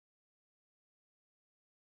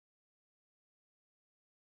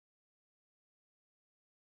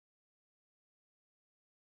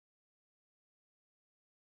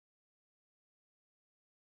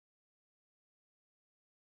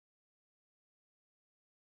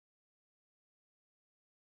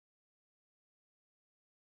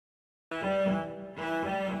I've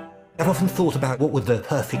often thought about what would the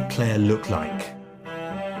perfect player look like.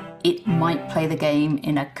 It might play the game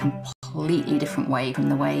in a completely different way from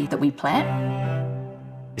the way that we play it.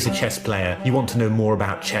 As a chess player, you want to know more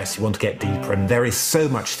about chess, you want to get deeper, and there is so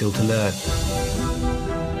much still to learn.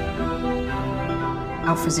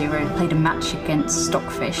 AlphaZero played a match against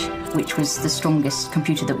Stockfish, which was the strongest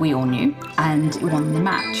computer that we all knew, and won the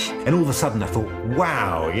match. And all of a sudden I thought,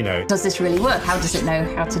 wow, you know. Does this really work? How does it know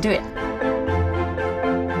how to do it?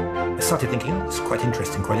 I started thinking, it's quite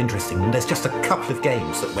interesting, and there's just a couple of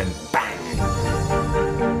games that went bang.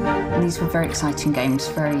 And these were very exciting games,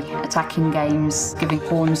 very attacking games, giving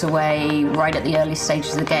pawns away right at the early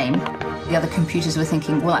stages of the game. The other computers were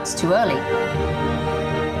thinking, well, that's too early.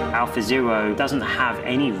 AlphaZero doesn't have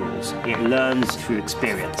any rules. It learns through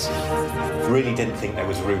experience. Really didn't think there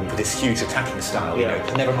was room for this huge attacking style, you know,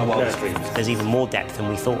 never in my wildest dreams. There's even more depth than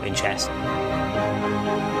we thought in chess.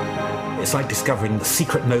 It's like discovering the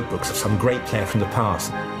secret notebooks of some great player from the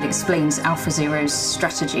past. It explains AlphaZero's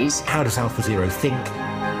strategies. How does AlphaZero think?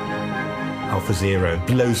 AlphaZero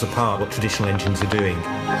blows apart what traditional engines are doing.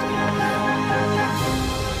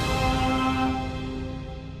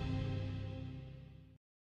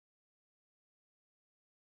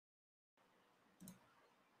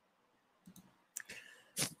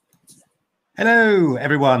 Hello,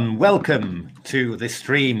 everyone. Welcome to this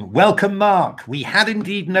stream. Welcome, Mark. We had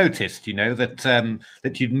indeed noticed, you know, that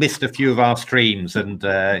that you'd missed a few of our streams, and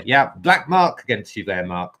yeah, black mark against you there,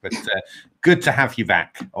 Mark. But good to have you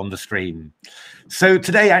back on the stream. So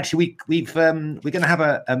today, actually, we're going to have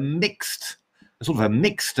a mixture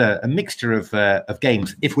of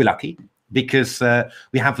games, if we're lucky, because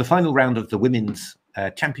we have the final round of the women's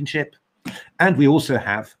championship. And we also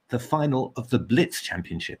have the final of the Blitz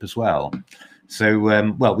Championship as well. So,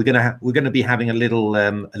 well, we're going to be having a little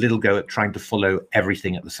go at trying to follow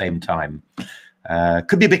everything at the same time.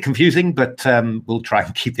 Could be a bit confusing, but we'll try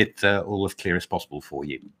and keep it all as clear as possible for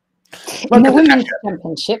you. In the Women's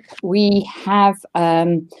Championship, we have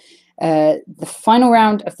the final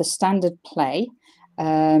round of the standard play.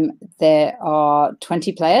 There are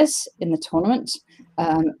 20 players in the tournament.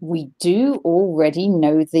 We do already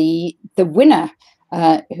know the winner,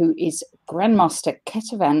 who is Grandmaster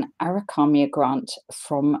Ketevan Arakhamia-Grant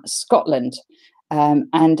from Scotland.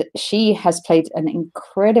 And she has played an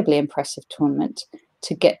incredibly impressive tournament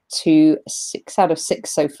to get to 6 out of 6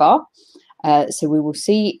 so far. So we will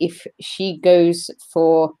see if she goes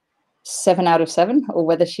for 7 out of 7 or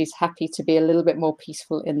whether she's happy to be a little bit more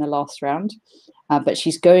peaceful in the last round. But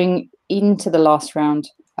she's going into the last round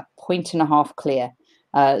a 1.5 clear.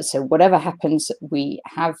 So whatever happens, we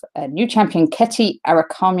have a new champion, Ketevan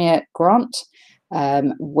Arakhamia-Grant.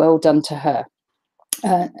 Well done to her.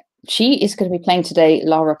 She is going to be playing today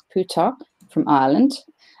Lara Puta from Ireland.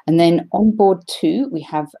 And then on board 2, we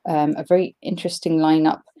have a very interesting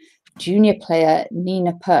lineup. Junior player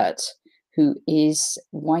Nina Pert, who is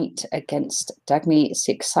white against Dagny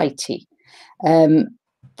Sixaiti.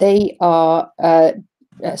 They are...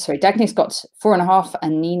 sorry, Dagny's got 4.5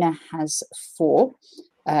 and Nina has 4.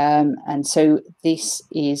 And so this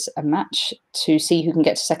is a match to see who can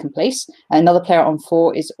get to second place. Another player on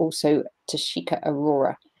 4 is also Tashika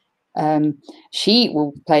Aurora. She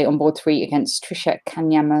will play on board 3 against Trisha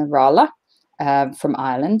Kanyamarala from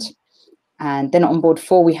Ireland. And then on board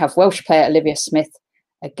 4, we have Welsh player Olivia Smith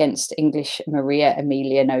against English Maria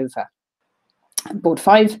Emilia Nova. Board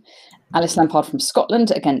 5, Alice Lampard from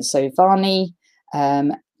Scotland against Zovani.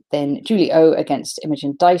 Then Julie O against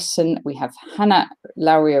Imogen Dyson. We have Hannah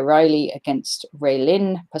Lowry O'Reilly against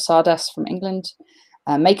Raylyn Posadas from England.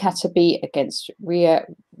 May Catterby against Ria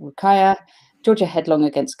Rukaya. Georgia Headlong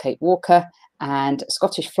against Kate Walker. And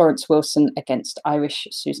Scottish Florence Wilson against Irish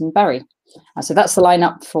Susan Barry. So that's the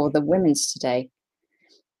lineup for the women's today.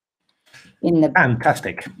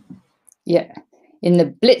 Fantastic. Yeah. In the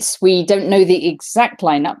Blitz, we don't know the exact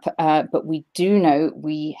lineup, but we do know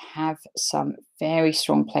we have some very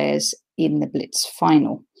strong players in the Blitz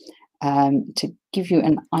final. To give you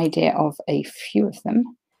an idea of a few of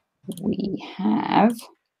them, we have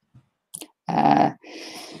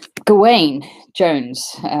Gawain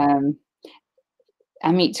Jones,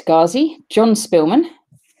 Amit Ghazi, John Spillman,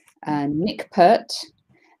 Nick Pert,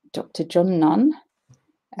 Dr. John Nunn.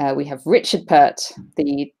 We have Richard Pert,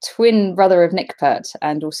 the twin brother of Nick Pert,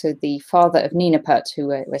 and also the father of Nina Pert, who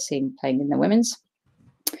we're seeing playing in the women's.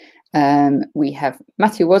 We have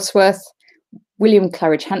Matthew Wadsworth, William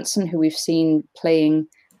Claridge Hansen, who we've seen playing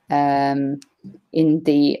in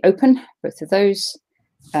the Open, both of those.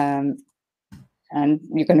 And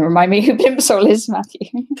you're going to remind me who Plimsoll is, Matthew.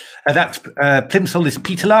 That's Plimsoll is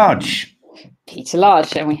Peter Large. Peter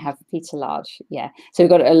Large, and we have Peter Large. Yeah, so we've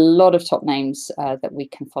got a lot of top names that we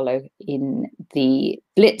can follow in the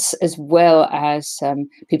Blitz, as well as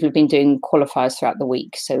people who've been doing qualifiers throughout the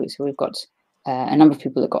week. So we've got a number of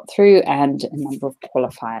people that got through and a number of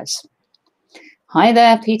qualifiers. Hi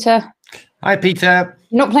there, Peter. Hi, Peter.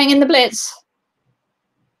 You're not playing in the Blitz?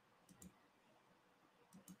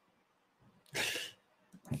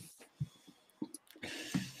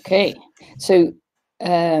 Okay, so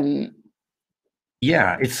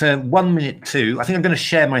yeah, it's 1 minute 2. I think I'm going to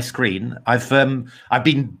share my screen. I've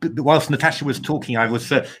been, whilst Natasha was talking, I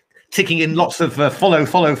was ticking in lots of follow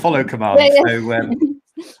commands. Yeah. So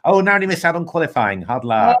oh, narrowly missed out on qualifying. Hard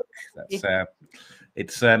luck. That's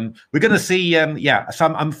it's we're going to see. Yeah,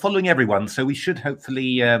 so I'm following everyone, so we should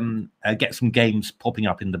hopefully get some games popping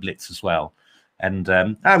up in the Blitz as well. And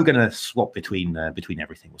we're going to swap between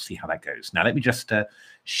everything. We'll see how that goes. Now, let me just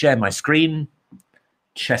share my screen.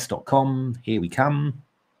 Chess.com. Here we come.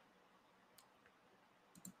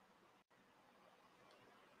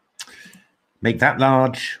 Make that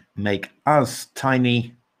large. Make us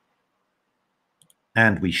tiny.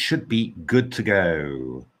 And we should be good to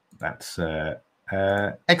go. That's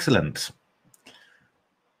excellent.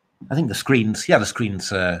 I think the screen's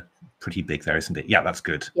pretty big there, isn't it? Yeah, that's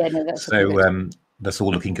good. Yeah, no, that's so that's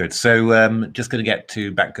all looking good. So just going to get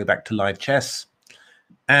to go back to live chess,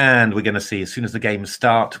 and we're going to see as soon as the games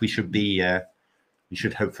start, we should be we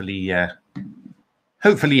should hopefully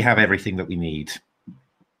have everything that we need.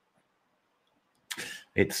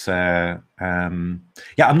 It's yeah,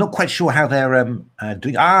 I'm not quite sure how they're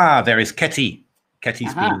doing. There is Ketty.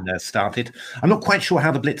 Ketty's been started. I'm not quite sure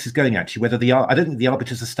how the Blitz is going, actually, whether I don't think the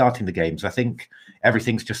arbiters are starting the games. I think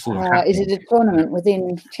everything's just sort of happening. Is it a tournament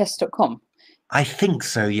within chess.com? I think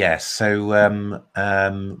so, yes. So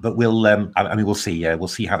but we'll I mean, we'll see. We'll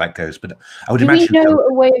see how that goes. But I would imagine. Do we know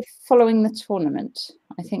a way of following the tournament?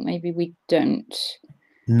 I think maybe we don't.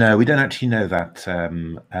 No, we don't actually know that.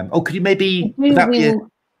 Oh, could you maybe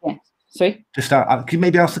Sorry. Just could you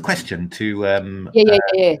maybe ask the question to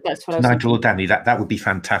yeah, that's what I was Nigel or Danny? That would be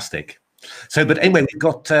fantastic. So, but anyway,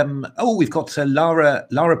 we've got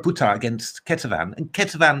Lara Puta against Ketevan, and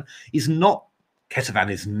Ketevan is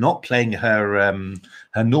not playing her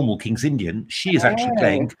normal King's Indian. She is actually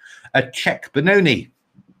playing a Czech Benoni.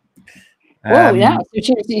 Oh yeah,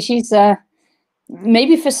 so she's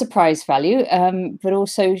maybe for surprise value, but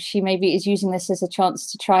also she maybe is using this as a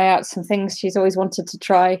chance to try out some things she's always wanted to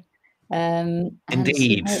try.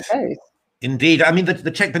 Indeed. Indeed. I mean,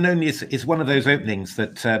 the Czech Benoni is one of those openings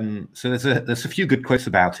that so there's a few good quotes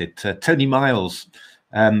about it. Tony Miles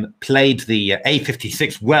played the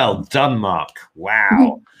A56. Well done, Mark.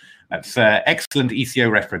 Wow. That's excellent ECO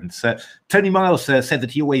reference. Tony Miles said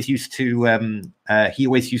that he always used to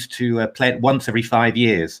play it once every 5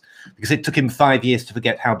 years because it took him 5 years to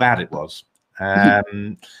forget how bad it was.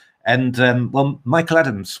 And well, Michael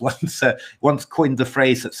Adams once coined the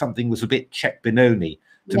phrase that something was a bit Czech Benoni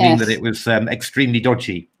to mean that it was extremely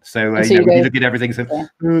dodgy. So when you look at everything, so,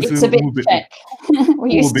 it's a bit Czech.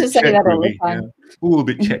 We used to say that all the time. Yeah. All a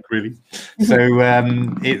bit Czech, really. So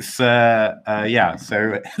it's yeah,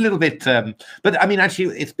 so a little bit. But I mean,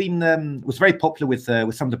 actually, it's been was very popular with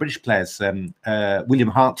some of the British players.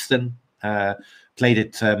 William Hartston played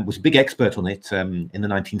it, was a big expert on it in the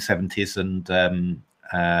 1970s, and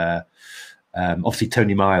obviously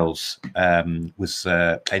Tony Miles was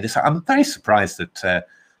playing this. I'm very surprised that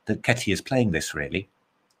Ketty is playing this, really.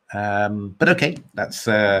 But okay, that's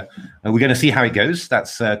we're going to see how it goes.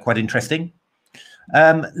 That's quite interesting.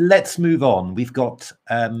 Let's move on. We've got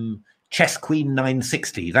Chess Queen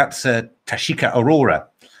 960. That's Tashika Aurora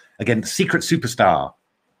against Secret Superstar.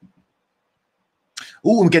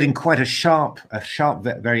 Oh, I'm getting quite a sharp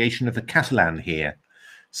variation of the Catalan here.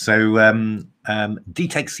 So D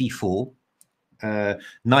takes C4,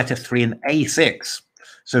 Knight F3 and A6.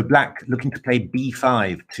 So Black looking to play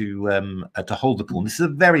B5 to hold the pawn. This is a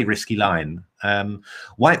very risky line.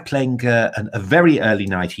 White playing a very early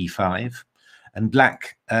Knight E5, and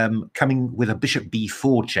Black coming with a Bishop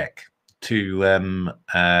B4 check to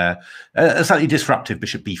a slightly disruptive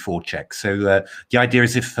Bishop B4 check. So the idea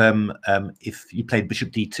is if you played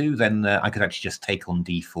Bishop D2, then I could actually just take on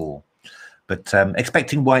D4. But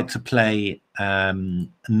expecting White to play Knight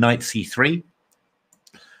C3.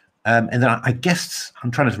 And then I guess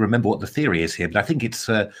I'm trying to remember what the theory is here, but I think it's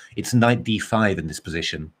Knight D5 in this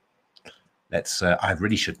position. Let's I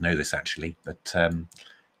really should know this, actually, but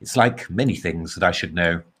it's like many things that I should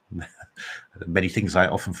know. Many things I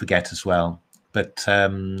often forget as well. But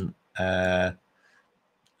I'm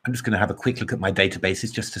just going to have a quick look at my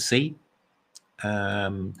databases just to see.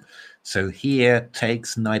 So here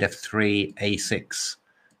takes knight f3, a6,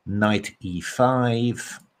 knight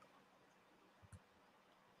e5,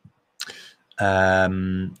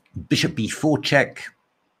 bishop b4 check.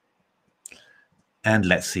 And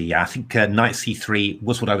let's see, I think knight c3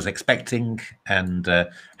 was what I was expecting, and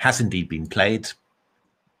has indeed been played.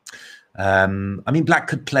 I mean, black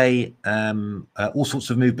could play all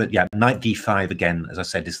sorts of move, but yeah, knight d5 again, as I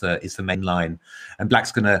said, is the main line, and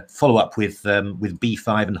black's going to follow up with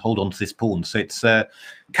b5 and hold on to this pawn. So it's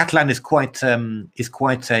Caplin is quite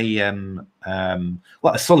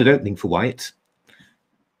a solid opening for white.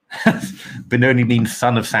 Benoni means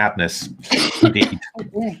son of sadness, indeed.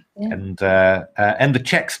 Yeah. And the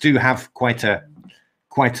Czechs do have quite a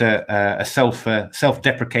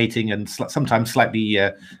self-deprecating and sometimes slightly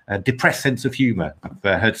depressed sense of humor. I've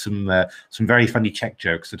heard some very funny Czech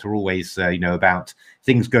jokes that are always about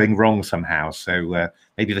things going wrong somehow. So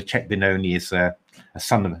maybe the Czech Benoni is an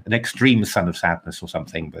extreme son of sadness or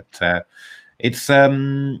something. But it's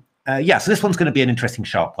yeah. So this one's going to be an interesting,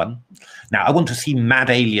 sharp one. Now I want to see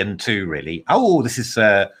Mad Alien too. Really. Oh, this is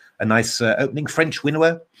a nice opening French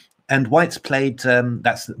winnower, and white's played.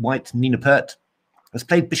 That's white Nina Pert has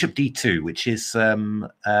played bishop d2, which is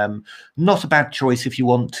not a bad choice if you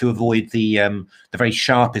want to avoid the very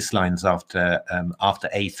sharpest lines after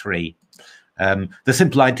a3. The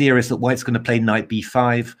simple idea is that white's going to play knight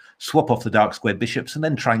b5, swap off the dark squared bishops, and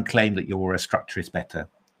then try and claim that your structure is better.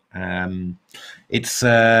 It's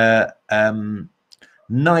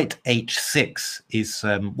knight h6 is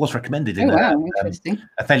was recommended in a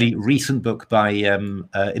fairly recent book by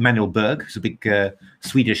Emanuel Berg, who's a big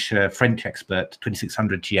Swedish French expert,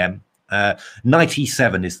 2600 GM. Knight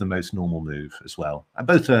e7 is the most normal move as well.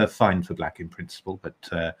 Both are fine for black in principle,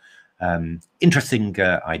 but interesting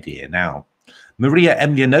idea. Now, Maria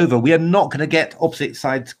Emelianova, we are not going to get opposite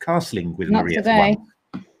sides castling with not Maria today.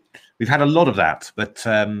 We've had a lot of that, but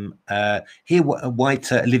here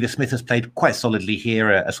white Olivia Smith has played quite solidly here,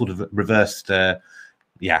 a sort of reversed,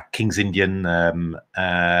 King's Indian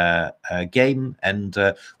game. And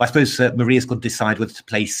I suppose Maria's got to decide whether to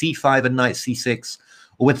play c5 and knight c6,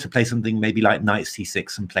 or whether to play something maybe like knight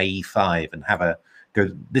c6 and play e5 and have a go.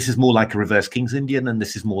 This is more like a reverse King's Indian, and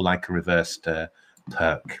this is more like a reversed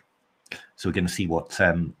Turk. So we're going to see what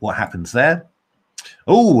happens there.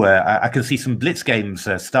 Oh, I can see some blitz games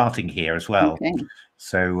starting here as well. Okay.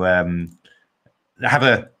 So have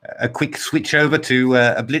a quick switch over to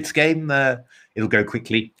a blitz game. It'll go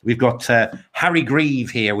quickly. We've got Harry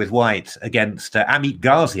Grieve here with white against Amit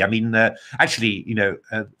Ghazi. I mean, actually,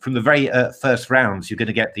 from the very first rounds, you're going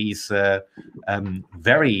to get these very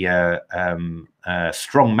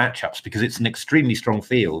strong matchups because it's an extremely strong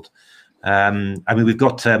field. I mean, we've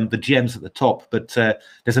got the GMs at the top, but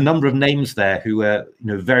there's a number of names there who are,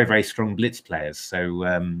 very, very strong blitz players. So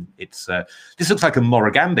it's this looks like a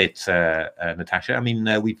Mora Gambit, Natasha. I mean,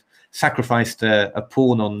 we've sacrificed a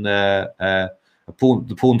pawn on the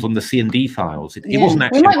pawns on the C and D files. It wasn't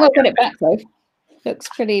actually. We might not get it back though. Looks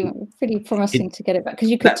pretty promising to get it back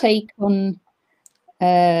because you could take on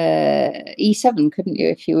E7, couldn't you,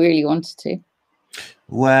 if you really wanted to?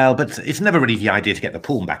 Well, but it's never really the idea to get the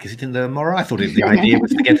pawn back, is it, in the Mora? I thought the idea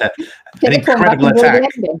was to get an incredible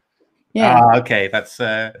attack. Yeah. Okay, that's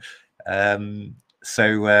that's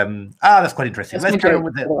quite interesting. Let's carry on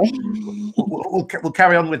with it. We'll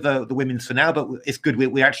carry on with the women's for now, but it's good.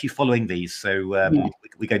 We're actually following these, so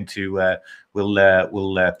we're going to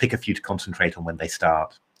we'll pick a few to concentrate on when they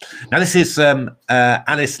start. Now this is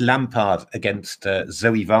Alice Lampard against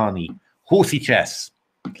Zoe Varney, horsey chess.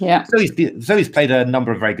 Yeah, Zoe's played a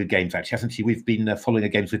number of very good games, actually, hasn't she? We've been following her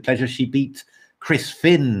games with pleasure. She beat Chris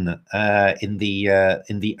Finn in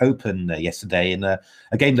the Open yesterday in a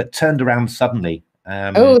game that turned around suddenly.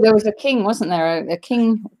 There was a king, wasn't there? A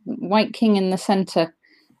king, white king in the centre.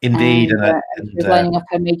 Indeed, and she was lining up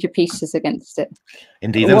her major pieces against it.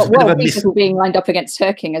 Indeed, there was a bit of a pieces were being lined up against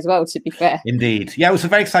her king as well. To be fair, indeed, yeah, it was a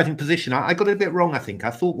very exciting position. I got it a bit wrong. I think I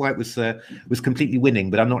thought white was completely winning,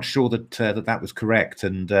 but I'm not sure that that was correct.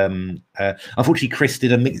 And unfortunately, Chris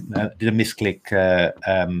did a misclick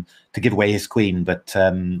to give away his queen. But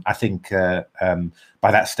I think by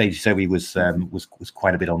that stage, Zoe was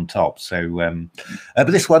quite a bit on top. So, but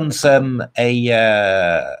this one's an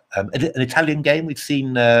Italian game. We've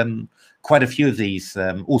seen quite a few of these,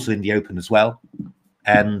 also in the Open as well.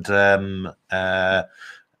 And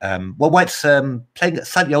white's playing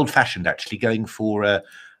slightly old-fashioned, actually, going for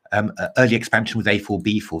early expansion with a4,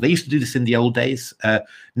 b4. They used to do this in the old days.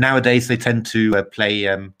 Nowadays, they tend to try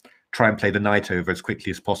and play the knight over as quickly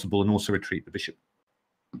as possible and also retreat the bishop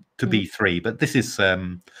to b3. But this is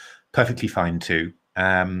perfectly fine too.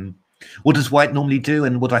 What does white normally do?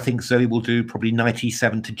 And what I think Zoe will do, probably knight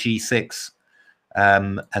e7 to g6,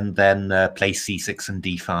 and then play c6 and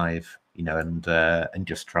d5, you know, and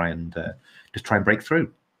just try and break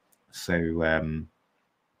through. So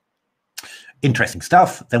interesting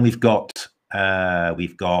stuff. Then we've got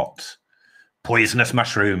poisonous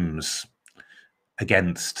mushrooms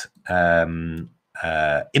against Imogen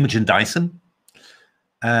Dyson.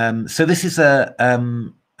 So this is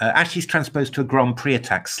actually is transposed to a Grand Prix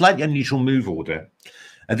attack, slightly unusual move order.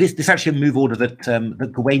 This is actually a move order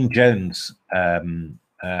that Gawain Jones played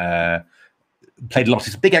a lot.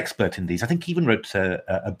 He's a big expert in these. I think he even wrote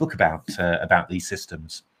a book about these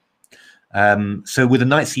systems. So with a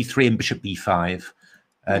knight c3 and bishop b5,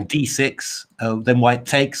 d6, then white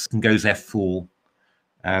takes and goes f4,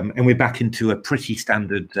 and we're back into a pretty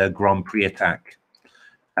standard Grand Prix attack.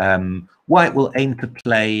 White will aim to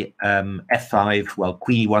play f5, well,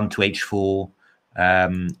 queen e1 to h4,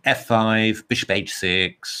 f5, bishop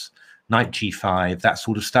h6, knight g5, that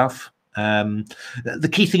sort of stuff. The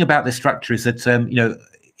key thing about this structure is that you know,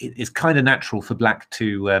 it's kind of natural for black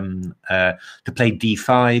to play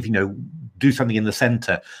d5, you know, do something in the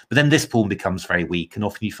center, but then this pawn becomes very weak, and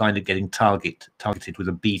often you find it getting targeted with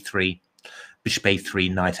a b3, bishop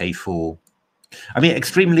a3, knight a4. I mean,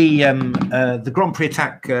 extremely the Grand Prix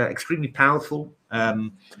attack, extremely powerful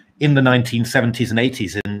in the 1970s and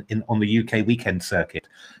 80s on the UK weekend circuit.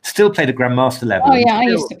 Still played at Grandmaster level. Oh yeah, I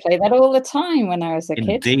used to play that all the time when I was a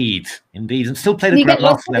kid. Indeed, and still played at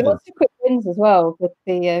Grandmaster level. Lots of quick wins as well with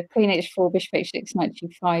the Queen h4, Bishop h6, Knight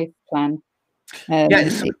g5 plan. Yeah,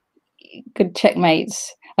 good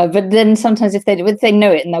checkmates. But then sometimes if they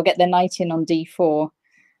know it and they'll get their knight in on d4.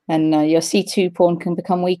 And your c2 pawn can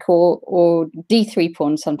become weak, or d3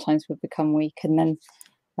 pawn sometimes would become weak. And then,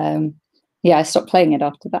 yeah, I stopped playing it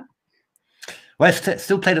after that. Well, it's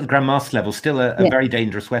still played at the Grandmaster level, still a very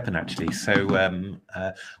dangerous weapon, actually. So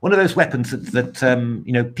one of those weapons that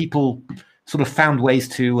you know, people sort of found ways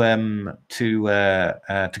to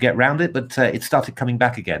get around it, but it started coming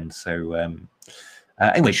back again. So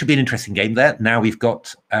anyway, it should be an interesting game there. Now we've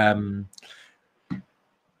got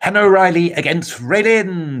Hannah O'Reilly against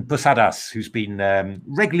Raylin Posadas, who's been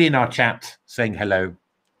regularly in our chat saying hello.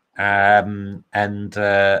 I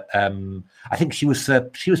think she was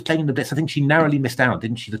playing the Blitz. I think she narrowly missed out,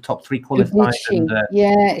 didn't she? The top 3 qualified.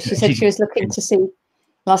 Yeah, she said she was looking to see.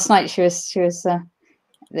 Last night she was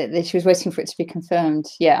waiting for it to be confirmed.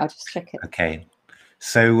 Yeah, I'll just check it. Okay.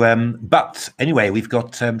 So, but anyway, we've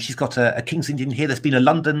got she's got a King's Indian here. There's been a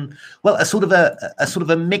London, well, a sort of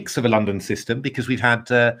a mix of a London system, because we've had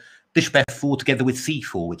Bishop f4 together with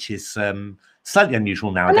c4, which is slightly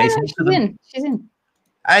unusual nowadays. Oh, no, she's in.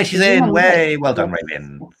 She's in. Way well done,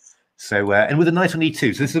 Raylin. So, and with a knight on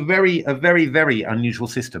e2, so this is a very unusual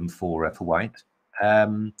system for white.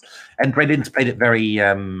 And Raylin's played it very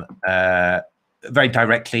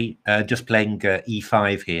directly, just playing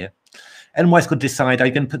e5 here. And white's got to decide, are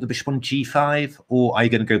you going to put the bishop on g5, or are you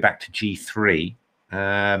going to go back to g3?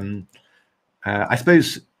 I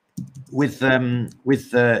suppose with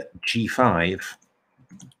g5,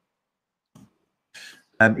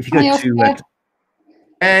 if you go to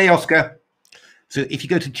hey Oscar, so if you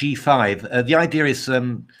go to g5, the idea is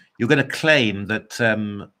you're going to claim that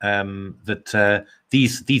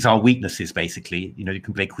these are weaknesses, basically. You know, you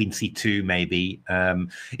can play queen c2 maybe.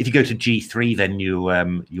 If you go to g3, then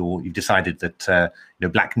you've decided that you know,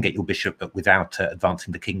 black can get your bishop, but without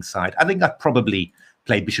advancing the king's side. I think I'd probably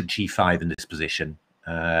play bishop g5 in this position.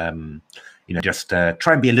 You know, just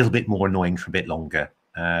try and be a little bit more annoying for a bit longer.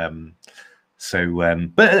 So,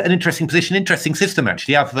 but an interesting position, interesting system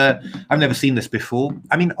actually. I've never seen this before.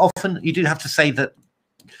 I mean, often you do have to say that.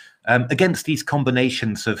 Against these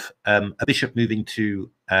combinations of a bishop moving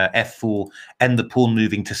to f4 and the pawn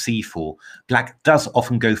moving to c4, black does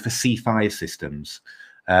often go for c5 systems,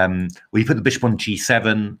 where you put the bishop on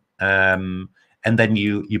g7, and then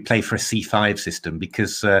you play for a c5 system,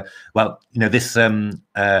 because well, you know, this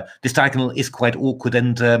diagonal is quite awkward,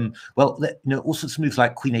 and well, you know, all sorts of moves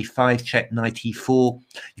like queen a5 check, knight e4,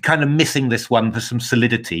 you're kind of missing this one for some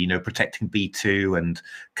solidity, you know, protecting b2 and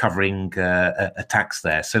covering attacks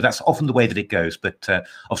there. So that's often the way that it goes, but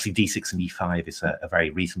obviously d6 and e5 is a very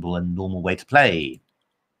reasonable and normal way to play.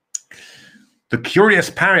 The Curious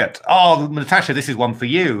Parrot. Oh, Natasha, this is one for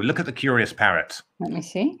you. Look at the Curious Parrot. Let me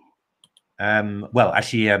see. Well,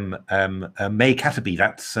 actually, May Catterby,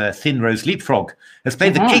 that's Thin Rose Leapfrog, has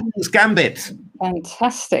played the King's Gambit.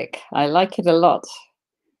 Fantastic. I like it a lot.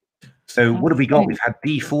 So what have we got? We've had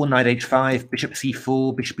d4, knight h5, bishop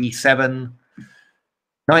c4, bishop e7,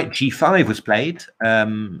 knight g5 was played.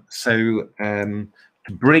 So to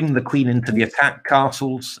bring the queen into the attack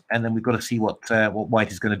castles, and then we've got to see what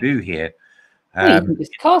white is going to do here. Well, you can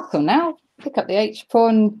just castle now. Pick up the H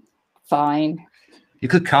pawn. Fine. You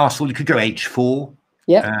could castle. You could go H4.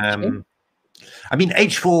 Yep. I mean,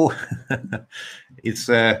 H4 is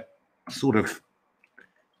sort of.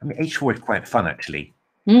 I mean, H4 is quite fun actually.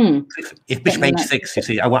 If bishop H6, you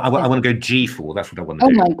see, I want to go G4. That's what I want to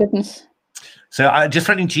do. Oh my goodness. So I just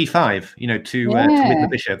threatening G5, you know, to win the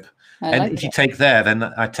bishop. And if you take there, then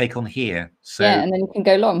I take on here. So yeah, and then you can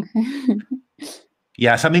go long.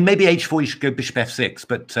 yeah, so I mean, maybe H4 you should go bishop F6,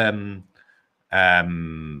 but I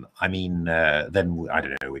mean, then I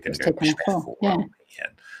don't know. We're going to go bishop F4, yeah,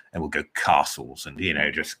 and we'll go castles, and you know,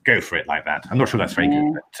 just go for it like that. I'm not sure that's very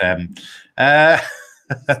good, but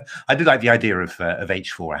I do like the idea of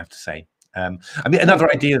H4. I have to say. I mean, another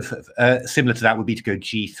idea of similar to that would be to go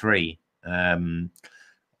G3. And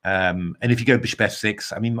if you go bishop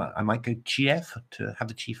F6, I mean, I might go GF to have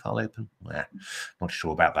the G file open. Not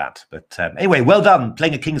sure about that, but anyway, well done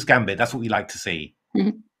playing a King's Gambit. That's what we like to see.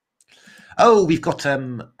 Oh, we've got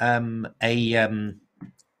a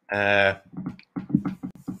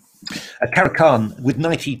Caro-Kann with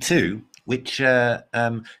knight E2, which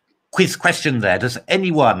quiz question there. Does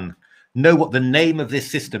anyone know what the name of this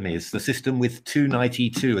system is? The system with 2 knight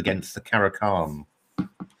E2 against the Caro-Kann.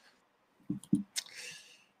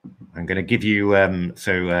 I'm going to give you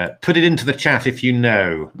put it into the chat if you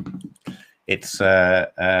know. It's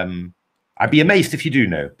I'd be amazed if you do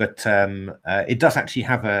know, but it does actually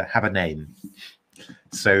have a name.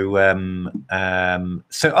 So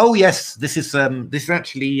oh yes, this is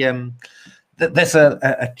actually there's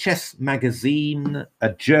a chess magazine,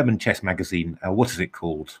 a German chess magazine. What is it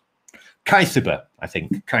called? Kaisiber, I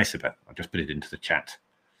think. Kaisiber. I'll just put it into the chat.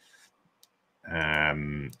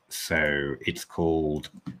 So it's called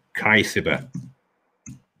Kaisiber,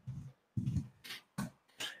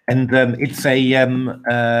 and it's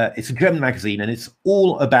a German magazine, and it's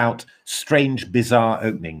all about strange, bizarre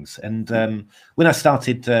openings. And when I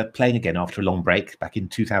started playing again after a long break back in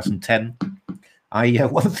 2010,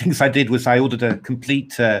 one of the things I did was I ordered a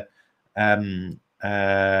complete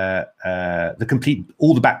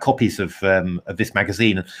all the back copies of this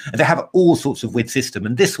magazine, and they have all sorts of weird system.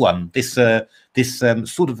 And this one, this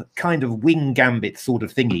sort of kind of wing gambit sort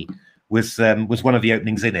of thingy was one of the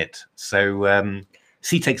openings in it. So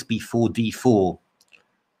c takes b4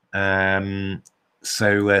 d4.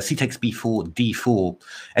 So c takes b4 d4,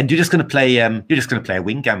 and you're just going to play a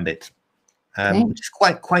wing gambit, which is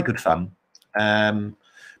quite good fun.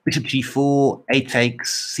 Bishop g4, a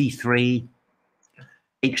takes, c3,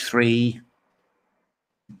 h3,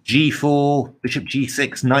 g4, bishop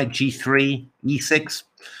g6, knight g3, e6.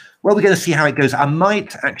 Well, we're going to see how it goes. I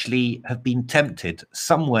might actually have been tempted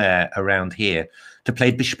somewhere around here to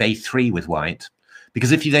play bishop a3 with white,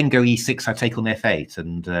 because if you then go e6, I take on f8,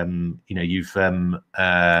 and you know,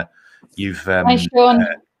 Hi, Sean.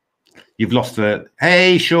 You've lost the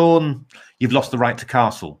Sean. You've lost the right to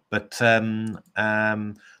castle, but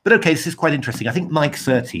okay, this is quite interesting. I think Mike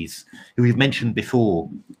Surtees, who we've mentioned before,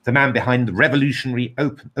 the man behind the revolutionary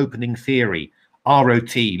opening theory,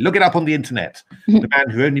 ROT. Look it up on the internet. The man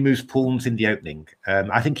who only moves pawns in the opening.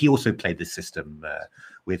 I think he also played this system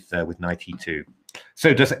with knight e2.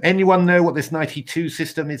 So, does anyone know what this knight e2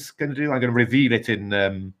 system is going to do? I'm going to reveal it in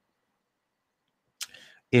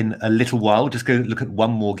a little while. Just go look at one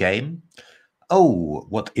more game. Oh,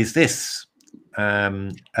 what is this?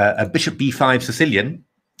 A bishop b5 Sicilian,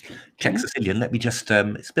 check Sicilian. Let me just,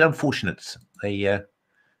 it's a bit unfortunate. There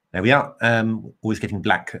we are, always getting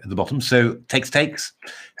black at the bottom. So takes,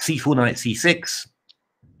 c4 knight c6,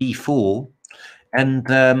 b4, and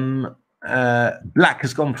black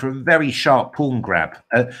has gone for a very sharp pawn grab.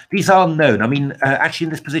 These are known. I mean, actually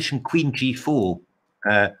in this position, queen g4,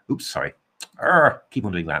 oops, sorry. Keep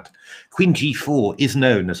on doing that. Queen g4 is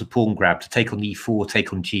known as a pawn grab to take on e4,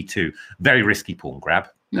 take on g2. Very risky pawn grab.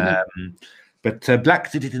 But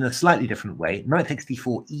black did it in a slightly different way. Knight takes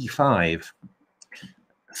d4, e5.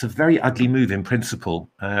 It's a very ugly move in principle.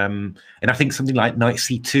 And I think something like knight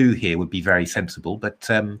c2 here would be very sensible. But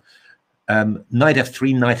knight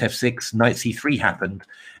f3, knight f6, knight c3 happened.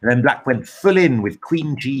 And then black went full in with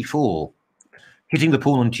queen g4, hitting the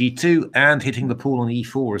pawn on g2 and hitting the pawn on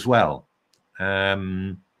e4 as well.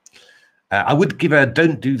 I would give a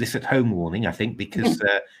don't do this at home warning, I think, because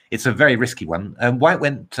it's a very risky one. White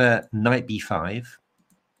went knight b5,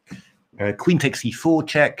 queen takes e4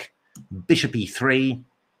 check, bishop e3,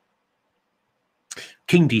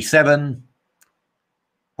 king d7,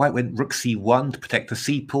 white went rook c1 to protect the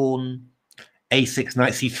c pawn, A6,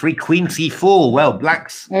 knight C3, queen C4. Well,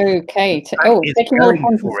 blacks. Okay. Taking more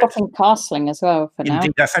pawns and stopping castling as well for now.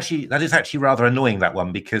 Indeed, that is actually rather annoying, that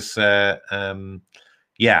one, because rather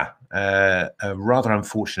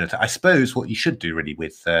unfortunate. I suppose what you should do really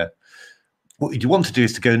with what you want to do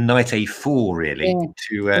is to go knight A4 really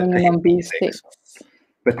to on B6.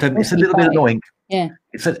 But it's a little bit annoying. Yeah,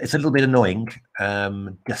 it's a little bit annoying.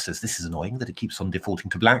 Just as this is annoying that it keeps on defaulting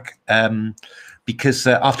to black. Because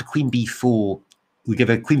after queen b4, we give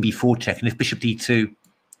a queen b4 check, and if bishop d2,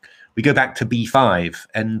 we go back to b5,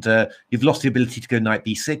 and you've lost the ability to go knight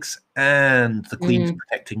b6, and the queen's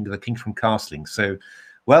protecting the king from castling. So,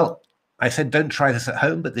 well, I said don't try this at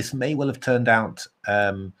home, but this may well have turned out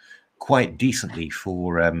quite decently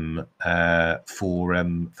for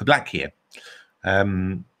black here.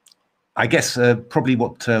 I guess probably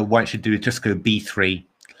what white should do is just go b3.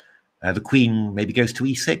 The queen maybe goes to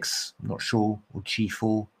e6, I'm not sure, or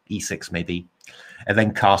g4, e6 maybe, and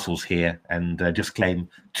then castles here and just claim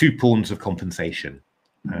 2 pawns of compensation.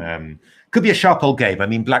 Could be a sharp old game. I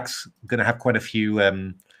mean, black's going to have quite a few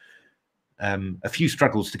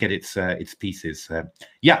struggles to get its pieces.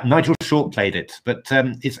 Yeah, Nigel Short played it, but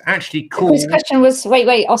it's actually called... The quiz question was,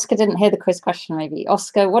 wait, Oscar didn't hear the quiz question maybe.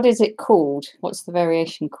 Oscar, what is it called? What's the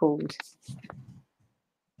variation called?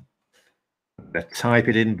 Type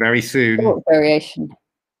it in very soon. Short variation.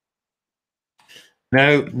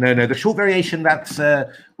 No. The short variation, that's in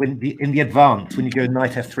the advance, when you go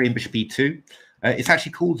knight f3 and bishop e2. It's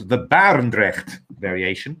actually called the Barendrecht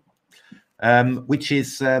variation, which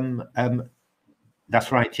is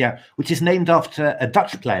that's right, yeah, which is named after a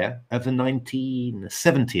Dutch player of the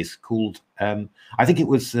 1970s called I think it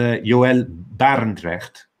was Joël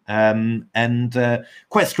Barendrecht. And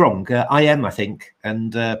quite strong, IM, I think,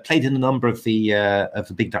 and played in a number of the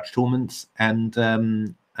big Dutch tournaments, and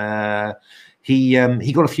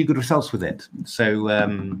he got a few good results with it. So,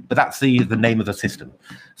 but that's the name of the system.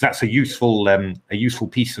 So that's a useful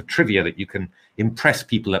piece of trivia that you can impress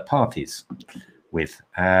people at parties with.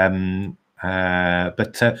 But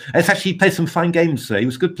it's actually played some fine games. He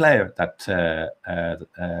was a good player, that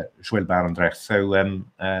Joël Barendrecht. So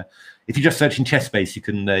if you just search in chess space, you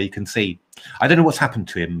can see. I don't know what's happened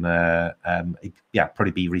to him.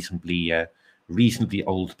 Probably be reasonably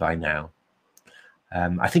old by now.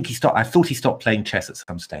 I think he stopped. I thought he stopped playing chess at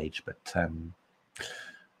some stage, but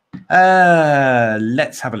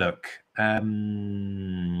let's have a look. Should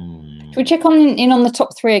we check in on the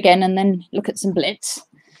top 3 again, and then look at some blitz?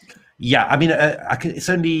 Yeah, I mean, it's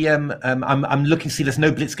only I'm looking to see there's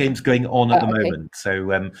no blitz games going on at the moment. So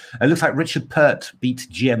it looks like Richard Pert beat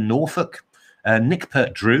GM Norfolk, Nick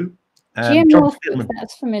Pert drew. GM Norfolk,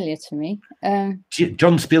 that's familiar to me.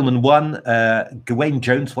 John Spielman won. Gawain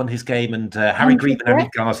Jones won his game, and Harry Green and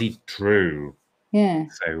Hamid Ghazi drew. Yeah.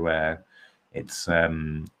 So it's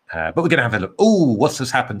but we're going to have a look. Oh, what's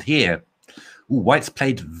just happened here? Ooh, White's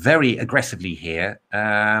played very aggressively here.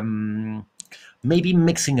 Maybe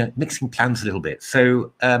mixing plans a little bit.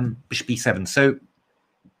 So bishop e7. So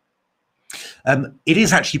it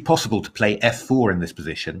is actually possible to play f4 in this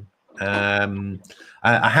position.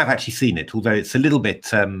 I have actually seen it, although it's a little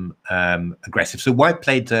bit aggressive. So White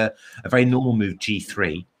played a very normal move,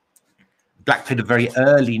 g3. Black played a very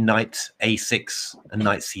early knight a6 and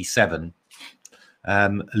knight c7,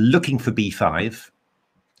 looking for b5.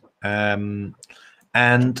 And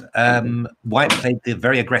White played the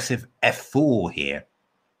very aggressive f4 here.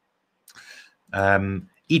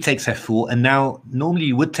 E takes f4, and now normally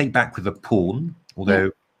you would take back with a pawn, although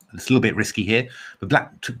it's a little bit risky here. But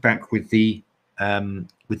Black took back with the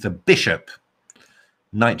bishop,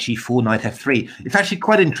 knight g4, knight f3. It's actually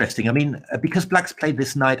quite interesting. I mean, because Black's played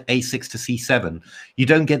this knight a6 to c7, you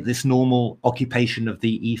don't get this normal occupation of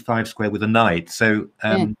the e5 square with a knight. So.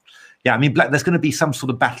 Yeah, I mean, Black. There's going to be some sort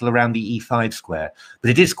of battle around the e5 square, but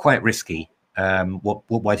it is quite risky what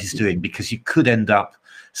White is doing, because you could end up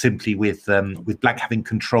simply with Black having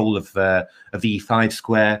control of the e5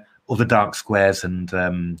 square or the dark squares, and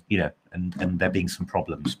and there being some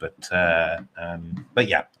problems. But yeah,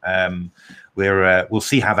 we'll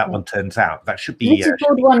see how that one turns out. That should be. It's a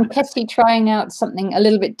good one. Petty trying out something a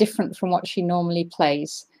little bit different from what she normally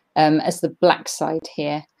plays as the black side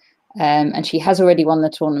here. And she has already won the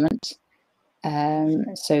tournament.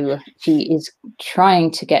 So she is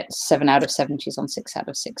trying to get 7 out of 7. She's on 6 out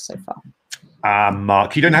of 6 so far.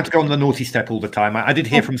 Mark, you don't have to go on the naughty step all the time. I did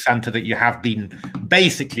hear from Santa that you have been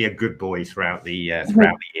basically a good boy throughout the year.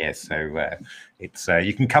 So it's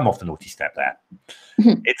you can come off the naughty step there.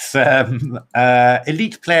 It's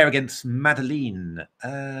elite player against Madeline.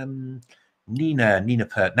 Nina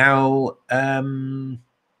Pert. Now,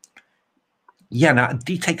 Yeah, now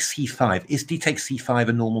d takes c5. Is d takes c5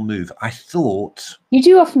 a normal move? I thought... You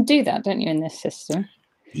do often do that, don't you, in this system?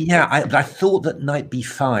 Yeah, I thought that knight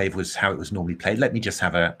b5 was how it was normally played. Let me just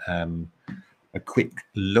have a quick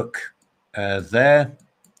look there.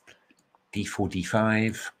 d4,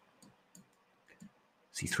 d5,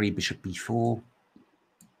 c3, bishop b4,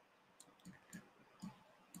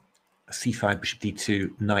 c5, bishop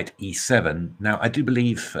d2, knight e7. Now, I do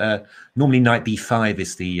believe normally knight b5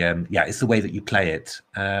 is the it's the way that you play it.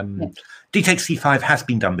 D takes c5 has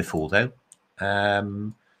been done before, though.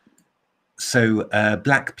 So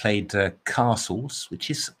black played castles,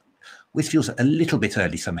 which feels a little bit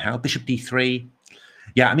early somehow. Bishop d3.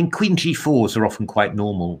 Yeah, I mean, queen g4s are often quite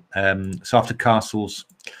normal. So after castles,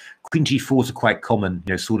 queen g4s are quite common,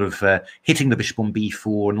 you know, sort of hitting the bishop on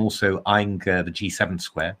b4 and also eyeing the g7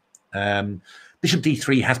 square. Bishop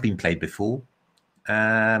d3 has been played before.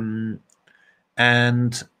 And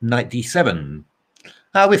knight d7.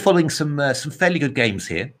 We're following some fairly good games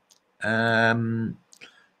here. And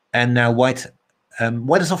now white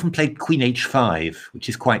has often played queen h5, which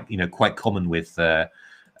is quite common with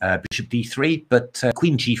bishop d3, but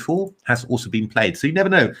queen g4 has also been played. So you never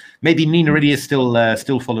know. Maybe Nina really is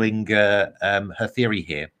still following her theory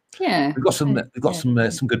here. Yeah, we've got some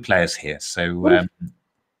good players here. So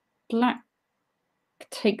black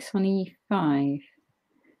takes on e5.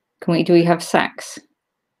 Do we have sacks?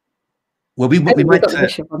 Well, we might the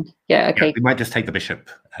bishop on. Yeah, okay. Yeah, we might just take the bishop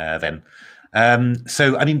then.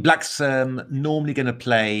 So I mean, black's normally going to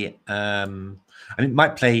play.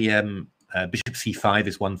 Might play bishop c5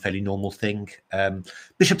 is one fairly normal thing.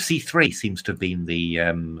 Bishop c3 seems to have been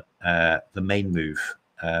the main move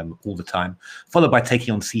all the time, followed by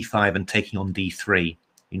taking on c5 and taking on d3.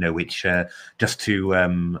 You know, which just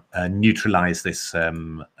to neutralize this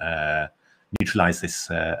attack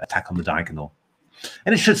on the diagonal,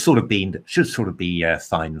 and it should sort of be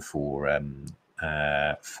fine for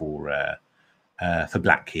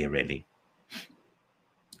black here, really.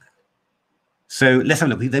 So let's have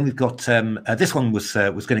a look. Then we've got this one was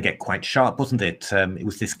going to get quite sharp, wasn't it? It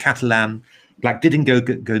was this Caplin. Black didn't go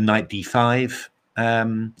knight d5.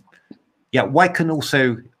 Yeah, white can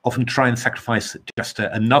also often try and sacrifice just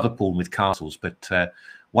another pawn with castles, but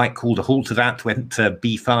white called a halt to that, went to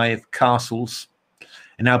b5, castles,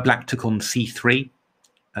 and now black took on c3,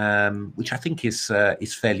 which I think is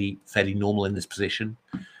fairly normal in this position.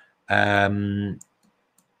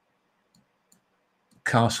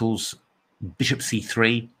 Castles, bishop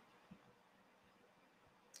c3,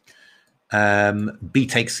 b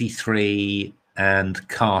takes c3, and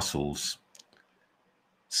castles.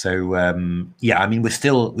 So yeah, I mean, we're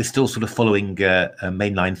still sort of following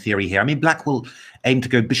mainline theory here. I mean, black will aim to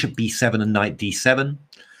go bishop b7 and knight d7,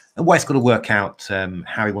 and white's got to work out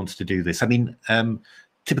how he wants to do this. I mean,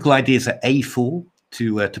 typical ideas are a4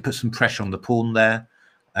 to put some pressure on the pawn there,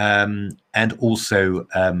 and also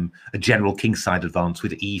a general kingside advance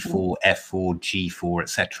with e4, f4, g4,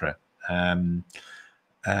 etc.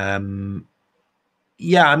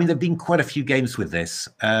 Yeah, I mean, there have been quite a few games with this.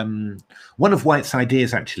 One of white's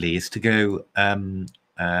ideas, actually, is to go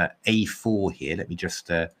a4 here. Let me just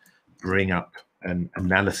bring up an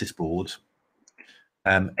analysis board.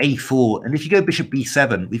 A4, and if you go bishop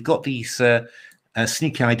b7, we've got these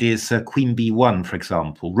sneaky ideas, queen b1, for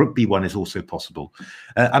example. Rook b1 is also possible.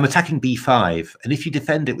 I'm attacking b5, and if you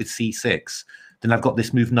defend it with c6, then I've got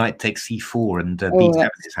this move knight takes c4 and b7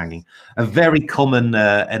 is hanging. A very common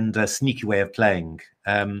and sneaky way of playing.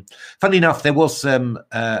 Funnily enough, there was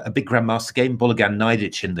a big Grandmaster game, Bologan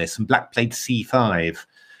Najdic, in this, and black played c5.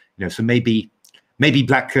 You know, so maybe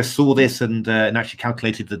black saw this and actually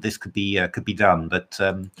calculated that this could be done. But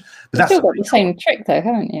that's still got the same trick, though,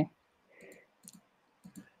 haven't you?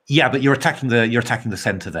 Yeah, but you're attacking the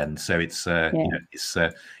center then, so it's you know,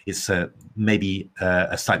 it's maybe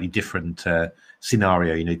a slightly different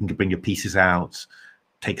scenario. You know, you can bring your pieces out,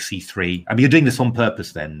 take c3. I mean, you're doing this on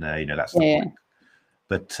purpose then. You know, that's the point.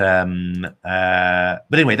 But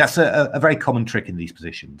anyway, that's a very common trick in these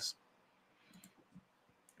positions.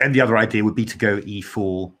 And the other idea would be to go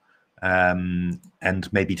e4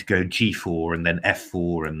 and maybe to go g4 and then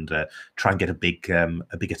f4 and try and get a big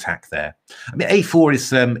attack there. I mean, a4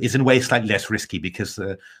 is in a way slightly less risky because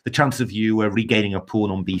the chances of you regaining a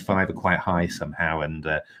pawn on b5 are quite high somehow, and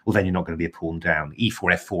well, then you're not going to be a pawn down.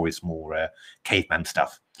 E4, f4 is more caveman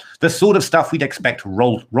stuff, the sort of stuff we'd expect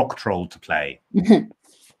Rock Troll to play.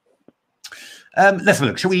 Let's have a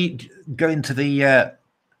look. Shall we go into the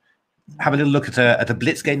have a little look at a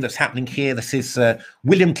blitz game that's happening here? This is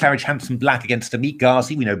William Claridge Hampson Black against Amit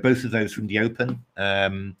Ghazi. We know both of those from the Open.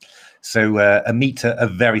 So Amit, a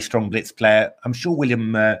very strong blitz player. I'm sure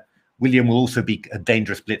William William will also be a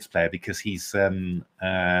dangerous blitz player because he's,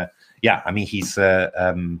 yeah, I mean, he's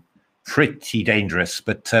pretty dangerous.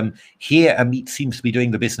 But here, Amit seems to be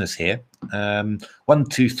doing the business here. 1,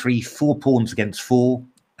 2, 3, 4 pawns against 4.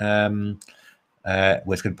 Well,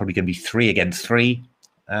 it's probably going to be 3 against 3.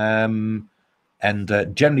 And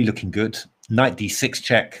generally looking good. Knight d6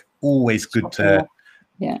 check, always good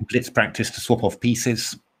blitz practice to swap off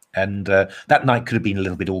pieces. And that knight could have been a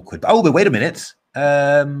little bit awkward. Oh, but wait a minute.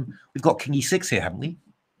 We've got king e6 here, haven't we?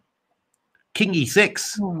 King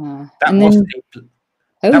e6. That was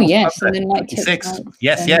yes, and then knight e6.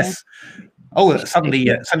 Yes, yes. Oh,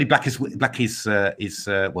 suddenly black is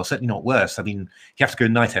well, certainly not worse. I mean, you have to go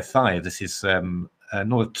knight f5. This is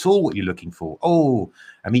not at all what you're looking for. Oh,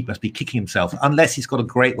 Amit must be kicking himself, unless he's got a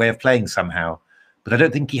great way of playing somehow. But I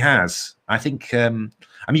don't think he has. I think I mean,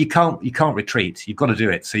 you can't retreat. You've got to do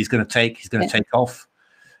it. So he's going to take. He's going to take off.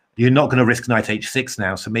 You're not going to risk knight h6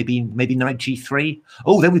 now. So maybe knight g3.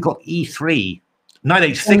 Oh, then we've got e3. Knight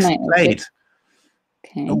h6 played.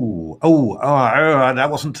 Okay. Oh,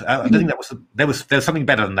 that wasn't. I don't think that was. There was something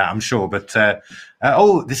better than that, I'm sure. But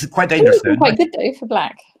oh, this is quite dangerous. Though. Quite good though for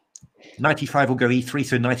black. Knight e5 will go e3,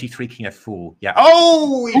 so knight e3, king f4. Yeah.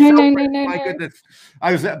 Oh, no, my goodness!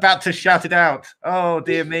 I was about to shout it out. Oh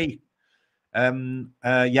dear me.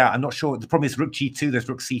 Yeah, I'm not sure. The problem is rook g2. There's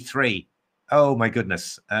rook c3. Oh my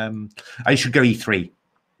goodness. I should go e3.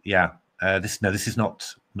 Yeah. This is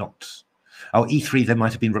not. Oh, e3. There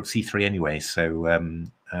might have been rook c3 anyway. So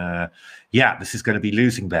yeah, this is going to be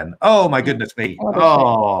losing then. Oh my goodness me.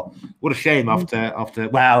 Oh, what a shame. After.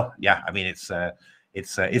 Well, yeah. I mean, it's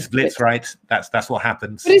blitz, right? That's what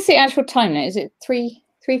happens. What is the actual time now? Is it 3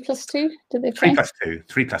 plus 2? Did they play?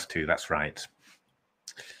 3 plus 2. That's right.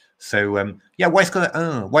 So yeah,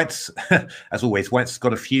 White's as always. White's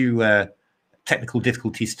got a few technical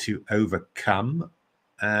difficulties to overcome.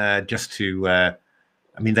 Just to, I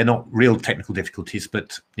mean, they're not real technical difficulties,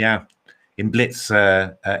 but yeah, in blitz,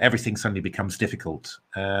 everything suddenly becomes difficult.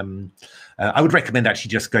 I would recommend actually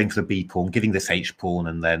just going for the b pawn, giving this h pawn,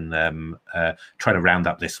 and then try to round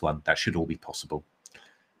up this one. That should all be possible.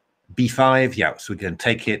 b5, yeah, so we're going to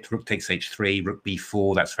take it. Rook takes h3, rook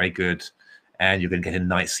b4, that's very good. And you're going to get a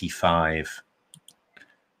knight c5.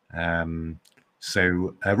 So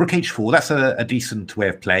rook h4, that's a decent way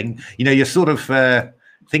of playing. You know, you're sort of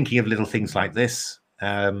thinking of little things like this.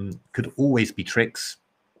 Could always be tricks.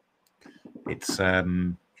 It's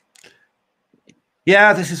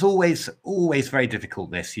yeah, this is always very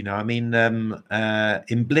difficult. This, you know, I mean,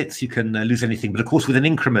 in blitz you can lose anything, but of course with an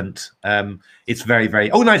increment, it's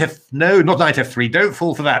very. Oh, no, not knight f3. Don't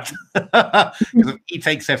fall for that. Because he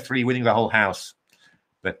takes f3, winning the whole house.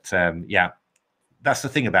 But yeah, that's the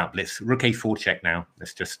thing about blitz. Rook a4 check now.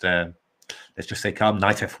 Let's just say calm.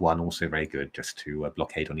 Knight f1 also very good, just to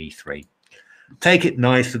blockade on e3. Take it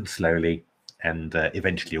nice and slowly, and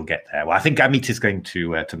eventually you'll get there. Well, I think Gambit is going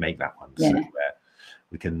to make that one. Yeah. So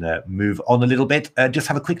we can move on a little bit. Just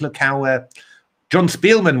have a quick look how John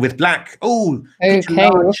Spielman with black. Oh, okay.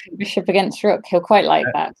 Bishop against rook. He'll quite like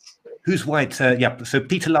that. Who's white? Yeah. So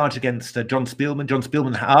Peter Large against John Spielman. John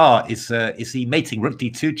Spielman. Is he mating? Rook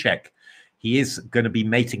d2 check. He is going to be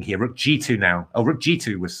mating here. Rook g2 now. Oh, rook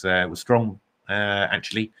g2 was strong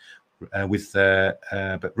actually. With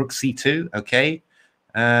but rook c2. Okay.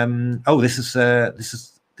 Oh, this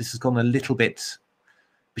has gone a little bit.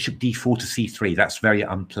 Bishop d4 to c3. That's very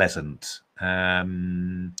unpleasant.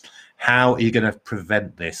 How are you going to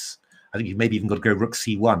prevent this? I think you've maybe even got to go rook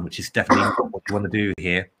c1, which is definitely not what you want to do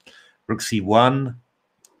here. Rook c1.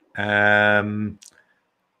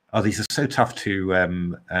 Oh, these are so tough to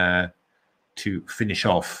finish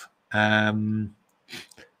off.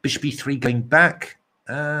 Bishop e3 going back.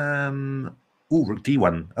 Oh, rook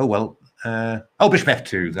d1. Oh well. Oh, bishop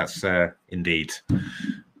f2. That's indeed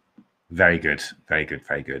very good.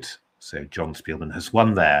 So John Spielman has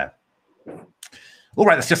won there. All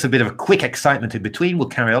right, that's just a bit of a quick excitement in between. We'll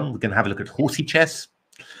carry on. We're going to have a look at horsey chess.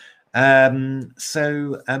 Oh,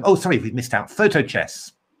 sorry, we've missed out photo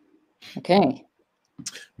chess. Okay.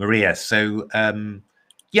 Maria. So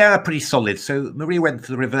yeah, pretty solid. So Maria went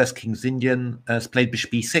for the reverse King's Indian. Has played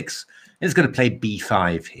bishop b6. And is going to play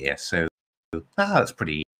b5 here. So that's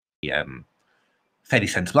pretty fairly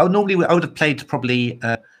sensible. Normally I would have played probably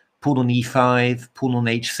pawn on e5, pawn on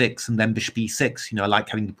h6, and then bishop e6. You know, I like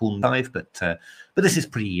having the pawn on 5, but this is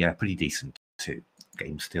pretty decent too.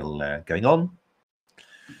 Game's still going on.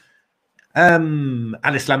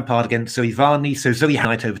 Alice Lampard against Zoe Varney. So Zoe had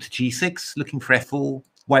knight over to g6, looking for f4.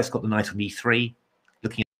 White's got the knight on e3,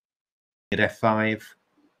 looking at f5.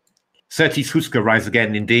 Surtees Huska rise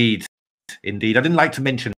again, indeed. I didn't like to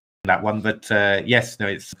mention that one, but yes, no,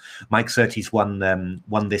 it's Mike Surtees won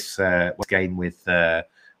this game with a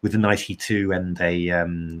knight e2 and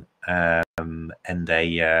a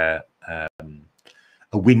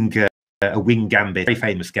wing gambit. Very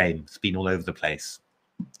famous game. It's been all over the place.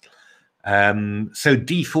 So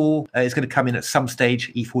d4 is going to come in at some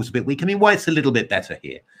stage. e4 is a bit weak. I mean, white's a little bit better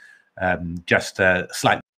here. Just a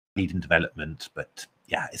slight lead in development, but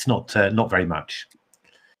yeah, it's not very much.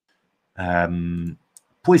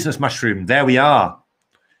 Poisonous Mushroom, there we are.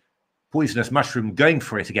 Poisonous Mushroom going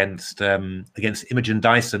for it against Imogen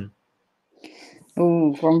Dyson.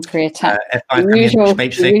 Oh, Grand Prix attack. F5 the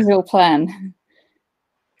usual plan.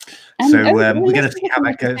 And, so we're going to see how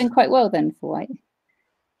that goes. Doing quite well then for white.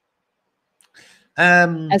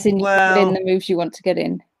 As in, you get in the moves you want to get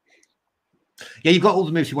in. Yeah, you've got all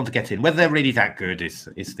the moves you want to get in. Whether they're really that good is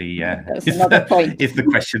the point. Is the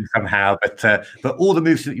question somehow. But all the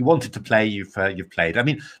moves that you wanted to play, you've played. I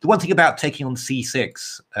mean, the one thing about taking on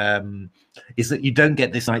c6 is that you don't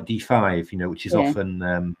get this knight d5, which is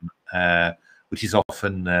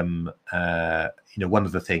often one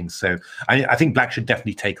of the things. So I think black should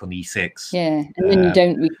definitely take on e6. Yeah, and then you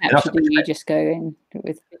don't recapture, you just go in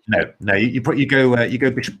with. No, you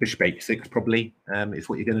go bishop h6 probably is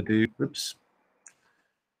what you're going to do. Oops.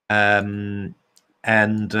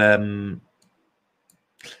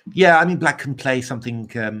 Yeah, I mean, black can play something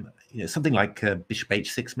something like bishop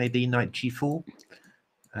h6 maybe, knight g4.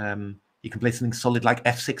 You can play something solid like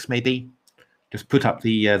f6 maybe. Just put up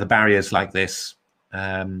the barriers like this.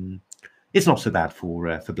 It's not so bad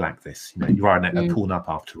for black. This, you are a pawn up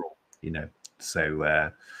after all.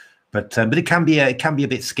 So, but it can be a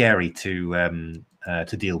bit scary to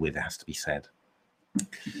deal with. It has to be said.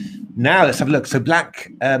 Now let's have a look. So black,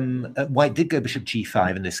 white did go bishop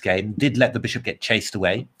g5 in this game. Did let the bishop get chased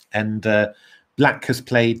away, and black has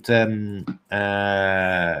played queen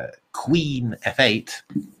f8.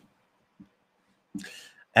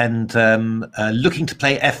 And looking to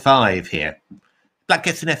play f5 here. Black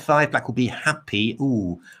gets in f5, black will be happy.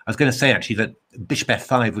 Ooh, I was going to say actually that bishop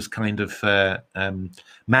f5 was kind of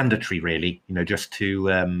mandatory, really, just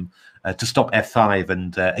to stop f5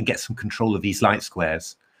 and get some control of these light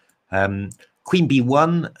squares. Queen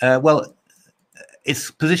b1, well, it's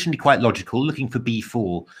positionally quite logical, looking for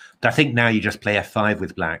b4. But I think now you just play f5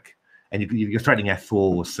 with black. And you're threatening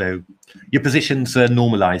f4, so your positions are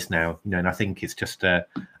normalized now, and I think it's just an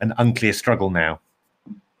unclear struggle now.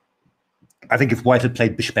 I think if white had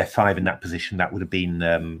played bishop f5 in that position, that would have been,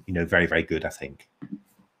 very, very good, I think.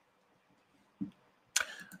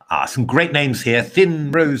 Some great names here.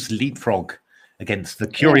 Thin Rose Leapfrog against the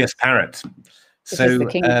Curious Parrot. So the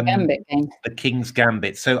King's Gambit game. The King's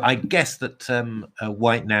Gambit. So I guess that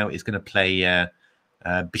white now is going to play...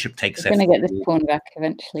 bishop takes. We're going to get this pawn back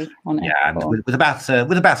eventually on it. Yeah, and with about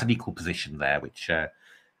an equal position there, which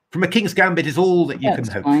from a King's Gambit is all that you can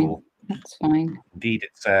hope for. That's fine. Indeed,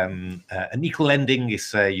 it's an equal ending.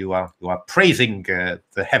 Is you are praising the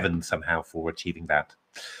heavens somehow for achieving that.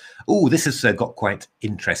 Oh, this has got quite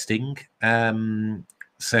interesting.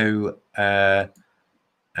 So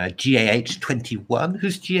GAH 21.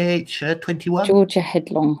 Who's GAH 21? Georgia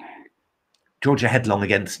Headlong. Georgia Headlong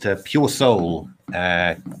against Pure Soul.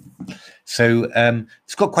 So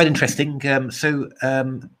it's got quite interesting.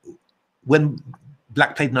 When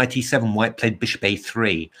black played knight e7, white played bishop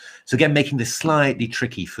a3. So again, making this slightly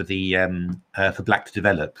tricky for the for black to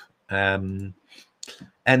develop. Well,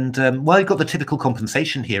 you've got the typical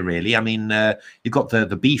compensation here, really. I mean, you've got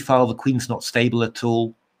the b file. The queen's not stable at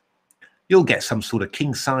all. You'll get some sort of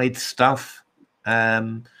kingside stuff.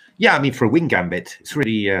 Yeah, I mean, for a wing gambit, it's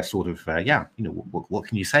really sort of, what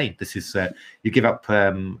can you say? This is, you give up,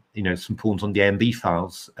 some pawns on the A and B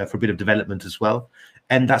files for a bit of development as well.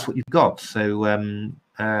 And that's what you've got. So,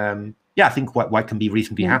 yeah, I think white can be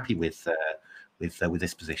reasonably happy with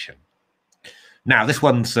this position. Now, this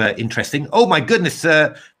one's interesting. Oh, my goodness,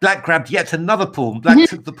 black grabbed yet another pawn. Black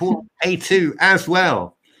took the pawn A2 as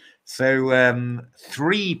well. So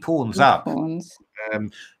 3 pawns up.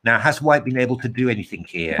 Now, has white been able to do anything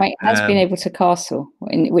here? White has been able to castle,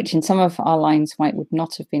 which in some of our lines, white would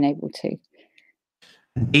not have been able to.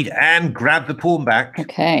 Indeed, and grab the pawn back.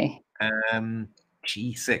 Okay.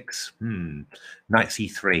 G6. Knight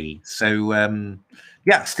C3. So,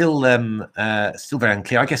 yeah, still very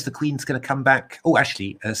unclear. I guess the queen's going to come back. Oh,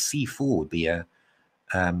 actually, C4 would be a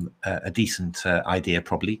decent idea,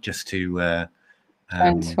 probably, just to try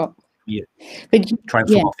and swap. Yeah, but try and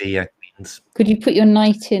swap the queens. Could you put your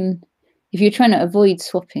knight in if you're trying to avoid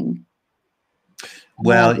swapping?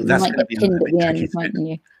 Well, that's going to be pinned at the end, mightn't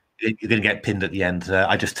you? you're going to get pinned at the end.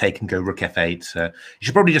 I just take and go rook f8. You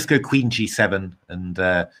should probably just go queen g7 and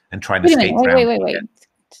try and escape. Wait.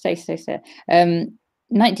 Stay.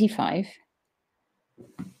 Knight d5.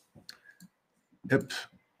 Yep.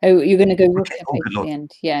 Oh, you're going to go rook f8 at the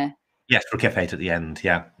end. Yeah. Yes, rook f8 at the end.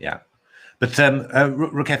 Yeah. But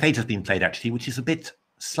rook f8 has been played actually, which is a bit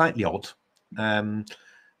slightly odd.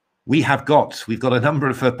 We've got a number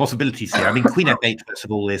of possibilities here. I mean, queen f8 first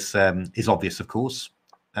of all is obvious, of course.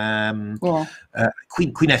 Queen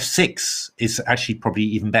f6 is actually probably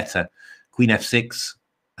even better. Queen f6,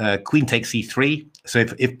 queen takes e3. So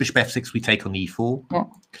if bishop f6, we take on e4. Yeah.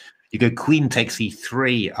 You go queen takes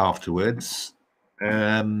e3 afterwards.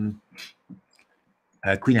 Queen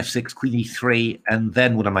f6, queen e3, and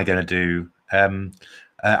then what am I going to do?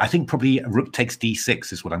 I think probably rook takes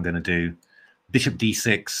d6 is what I'm going to do. Bishop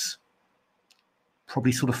d6,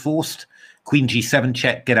 probably sort of forced. Queen g7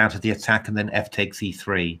 check, get out of the attack, and then f takes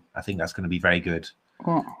e3. I think that's going to be very good.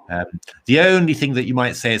 Yeah. The only thing that you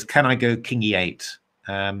might say is, can I go king e8?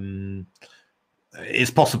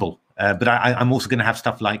 It's possible, but I'm also going to have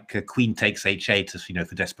stuff like queen takes h8, as you know,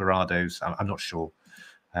 for desperados. I'm not sure.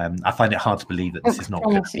 I find it hard to believe that this is not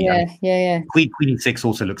going to be. Yeah. Queen e6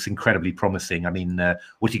 also looks incredibly promising. I mean,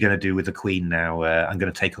 what are you going to do with the queen now? I'm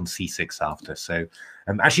going to take on c6 after. So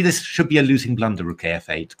actually, this should be a losing blunder, rook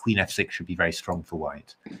f8. Queen f6 should be very strong for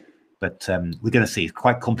white. But we're going to see. It's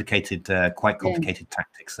quite complicated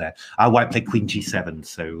tactics there. White played queen g7.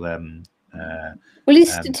 So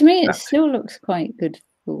to me, it still looks quite good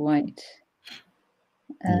for white.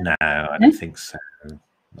 No, I don't think so.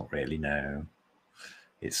 Not really. No.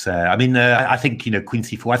 It's. I think queen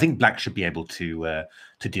c4. I think black should be able to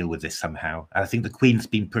deal with this somehow. I think the queen's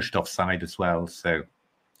been pushed offside as well. So,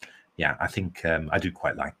 yeah, I think I do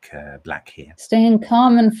quite like black here. Staying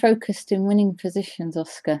calm and focused in winning positions,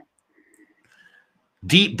 Oscar.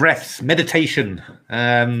 Deep breaths, meditation.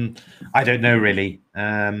 I don't know really.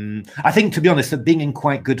 I think, to be honest, that being in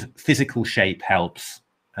quite good physical shape helps.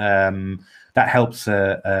 That helps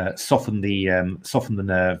soften the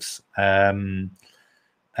nerves.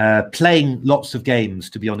 Playing lots of games,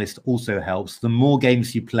 to be honest, also helps. The more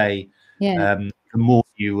games you play, the more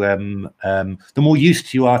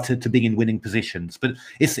used you are to being in winning positions. But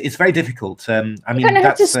it's very difficult. You kind of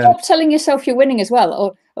have to stop telling yourself you're winning as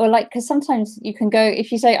well, or like, because sometimes you can go,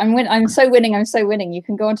 if you say I'm so winning, you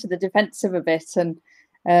can go onto the defensive a bit, and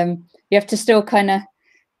you have to still play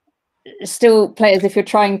as if you're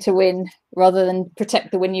trying to win rather than protect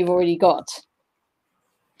the win you've already got.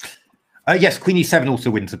 Yes, queen e7 also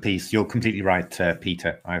wins a piece. You're completely right,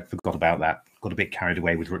 Peter. I forgot about that. Got a bit carried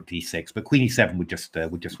away with rook d6, but queen e7 would just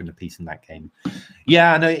win a piece in that game.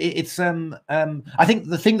 Yeah, no, it's. I think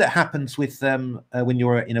the thing that happens with when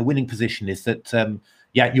you're in a winning position is that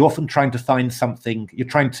you're often trying to find something. You're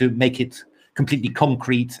trying to make it completely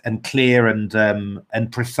concrete and clear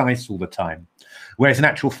and precise all the time. Whereas in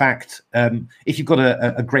actual fact, if you've got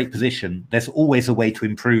a great position, there's always a way to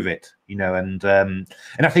improve it, and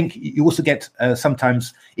I think you also get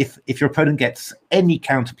sometimes if your opponent gets any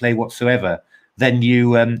counterplay whatsoever, then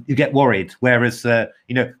you get worried. Whereas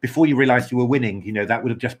before you realized you were winning, that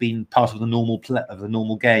would have just been part of the normal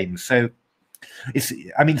game. So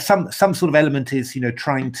some sort of element is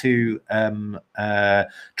trying to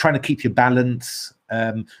keep your balance.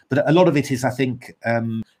 But a lot of it is, I think,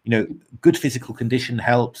 good physical condition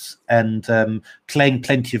helps, and playing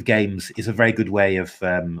plenty of games is a very good way of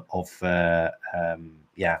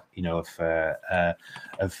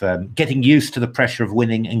getting used to the pressure of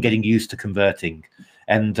winning and getting used to converting.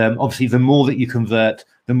 And obviously, the more that you convert,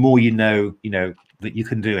 the more you know that you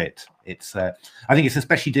can do it. It's I think it's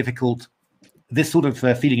especially difficult. This sort of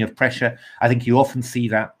feeling of pressure, I think you often see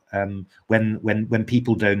that when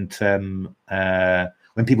people don't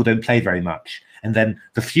play very much, and then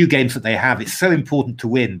the few games that they have, it's so important to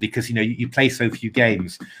win because you play so few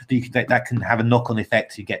games that can have a knock-on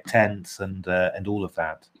effect. You get tense and all of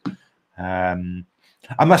that. I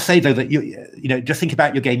must say though that just think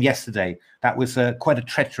about your game yesterday. That was quite a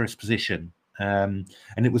treacherous position. And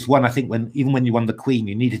it was one, I think, even when you won the queen,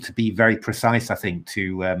 you needed to be very precise, I think,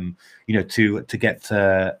 to get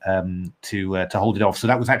to hold it off. So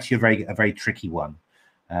that was actually a very tricky one.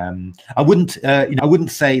 I wouldn't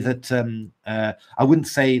say that. I wouldn't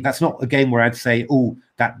say that's not a game where I'd say, oh,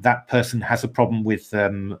 that person has a problem with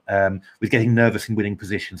getting nervous in winning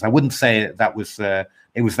positions. I wouldn't say it was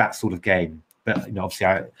that sort of game. But obviously,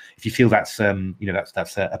 if you feel that's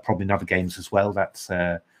that's a problem in other games as well, that's.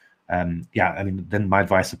 Then my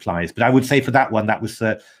advice applies. But I would say for that one, that was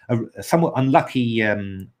a somewhat unlucky,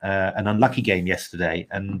 an unlucky game yesterday,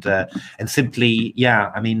 and simply,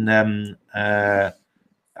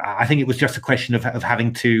 I think it was just a question of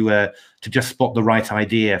having to just spot the right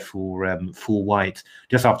idea for white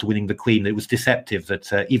just after winning the queen. It was deceptive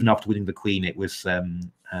that even after winning the queen, it was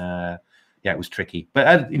it was tricky.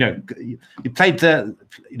 But you played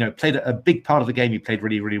played a big part of the game. You played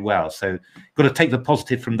really, really well. So got to take the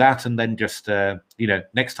positive from that, and then just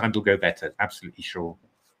next time it'll go better. Absolutely sure.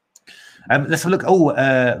 Let's have a look. Oh,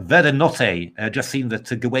 Verdenote, just seen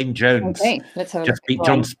that Gawain Jones let's have a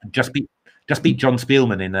just beat John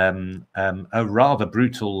Spielman in a rather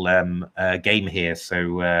brutal game here.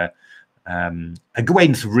 So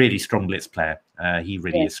Gawain's a really strong blitz player. He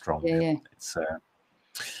really is strong. Yeah. It's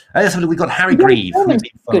let's have a look. We've got Harry Grieve.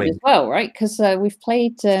 Good as well, right? Because we've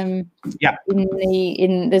played there's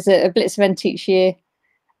a blitz event each year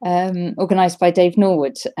organised by Dave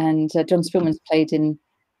Norwood, and John Spielman's played in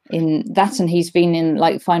that, and he's been in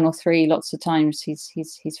like final 3 lots of times. He's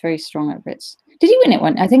very strong at blitz. Did he win it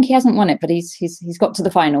one? I think he hasn't won it, but he's got to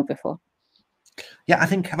the final before. Yeah, I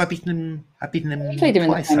think have I beaten him? I've beaten him. You played him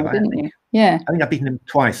twice, in the final, didn't you? Yeah, I think I've beaten him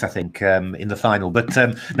twice. I think in the final, but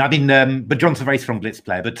but John's a very strong blitz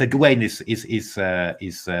player. But Gawain is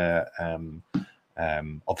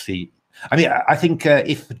obviously. I mean, I think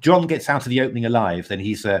if John gets out of the opening alive, then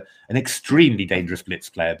he's an extremely dangerous blitz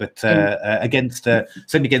player. But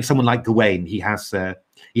certainly against someone like Gawain, he has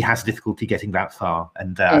difficulty getting that far,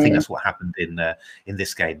 and I think that's what happened in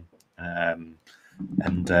this game.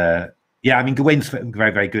 Yeah, I mean, Gawain's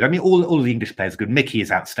very, very good. I mean, all of the English players are good. Mickey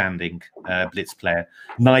is outstanding blitz player.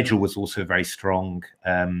 Nigel was also very strong.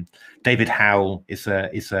 David Howell is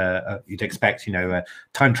you'd expect,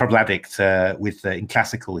 time trouble addict in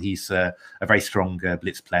classical. He's a very strong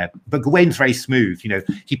blitz player. But Gawain's very smooth.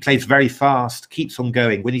 He plays very fast, keeps on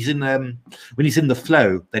going. When he's in the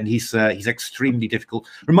flow, then he's extremely difficult.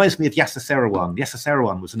 Reminds me of Yasser Seirawan. Yasser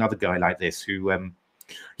Seirawan was another guy like this who.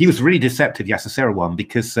 He was really deceptive, Yasser Seirawan,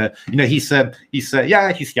 because he's Yasser,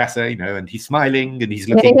 and he's smiling and he's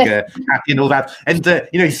looking happy and all that, and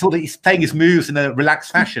he's playing his moves in a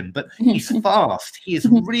relaxed fashion, but he's fast. He is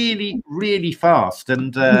really, really fast,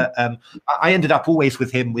 and I ended up always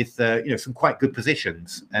with him with some quite good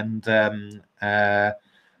positions and.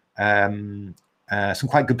 Some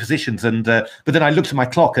quite good positions, and but then I looked at my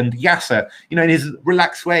clock, and Yasser, in his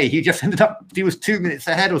relaxed way, he just ended up. He was 2 minutes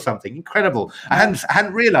ahead or something. Incredible. I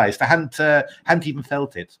hadn't realised. I hadn't even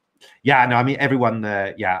felt it. Yeah, no. I mean, everyone.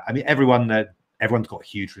 Everyone's got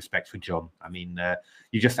huge respect for John. I mean,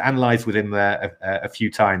 you just analyse with him a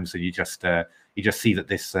few times, and you just see that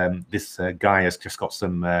this guy has just got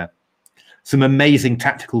some amazing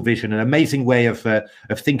tactical vision, an amazing way of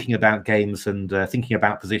thinking about games and thinking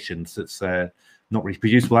about positions. That's not really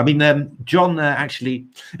producible. I mean, John actually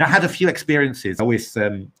had a few experiences. I always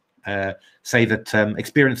say that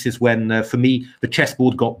experiences when, for me, the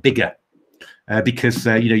chessboard got bigger because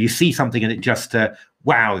you see something and it just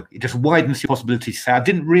wow, it just widens your possibilities. I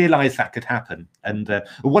didn't realise that could happen, and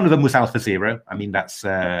one of them was Alpha Zero. I mean, that's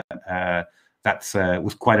was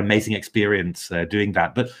quite an amazing experience doing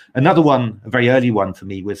that. But another one, a very early one for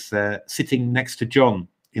me, was sitting next to John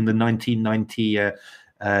in the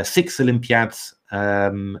 1996 Olympiads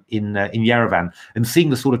in Yerevan, and seeing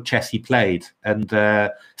the sort of chess he played, and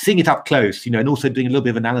seeing it up close, and also doing a little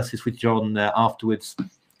bit of analysis with John afterwards.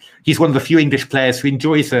 He's one of the few English players who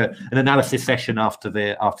enjoys an analysis session after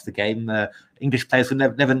the game. English players have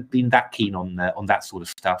never been that keen on that sort of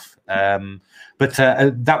stuff. But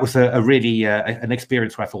that was a really an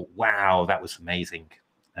experience where I thought, wow, that was amazing.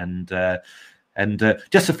 And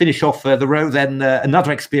just to finish off the row, then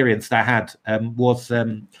another experience that I had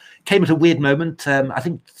came at a weird moment. I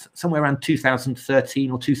think somewhere around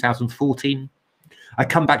 2013 or 2014. I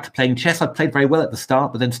come back to playing chess. I played very well at the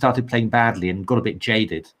start, but then started playing badly and got a bit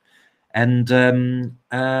jaded. And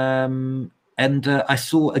I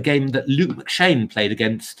saw a game that Luke McShane played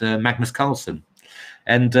against Magnus Carlsen.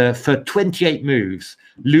 And for 28 moves,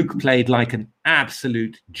 Luke played like an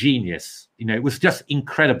absolute genius. It was just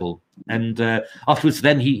incredible. And afterwards,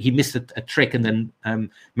 then he missed a trick, and then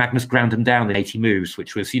Magnus ground him down in 80 moves,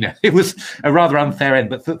 which was, it was a rather unfair end.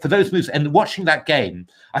 But for those moves, and watching that game,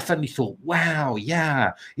 I suddenly thought, wow,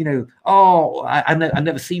 yeah, I've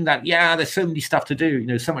never seen that. Yeah, there's so many stuff to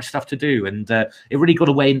do, so much stuff to do. And it really got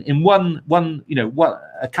away in one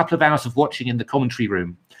a couple of hours of watching in the commentary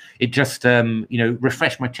room. It just,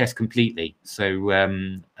 refreshed my chess completely. So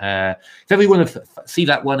if ever you want to see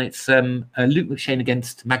that one, it's Luke McShane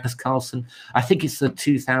against Magnus Carlsen. I think it's the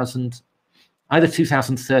either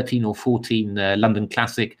 2013 or 14 London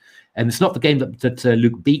Classic. and it's not the game that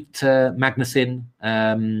Luke beat Magnus in.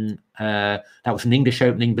 That was an English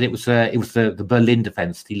opening, but it was the Berlin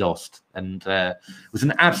defense he lost, and it was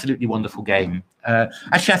an absolutely wonderful game.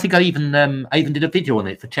 Actually, I think I even did a video on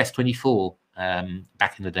it for Chess24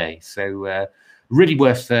 back in the day. So really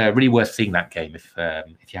worth seeing that game if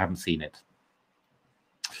you haven't seen it.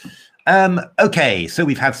 Okay, so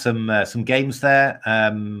we've had some games there.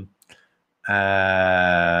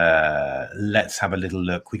 Let's have a little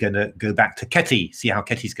look. We're going to go back to Ketty, see how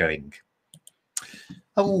Ketty's going.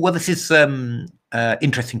 Oh, well, this is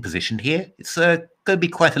interesting position here. It's going to be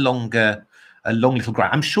quite a long little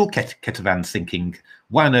grind. I'm sure Ketevan's thinking,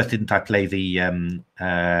 why on earth didn't I play the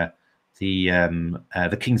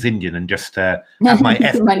King's Indian and just have my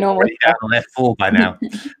F4 my normal down on F4 by now?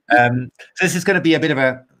 So this is going to be a bit of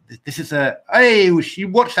a. This is a. Hey, you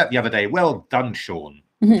watched that the other day. Well done, Sean.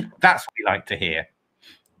 That's what we like to hear.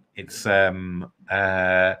 It's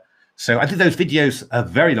so I did those videos a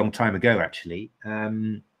very long time ago, actually,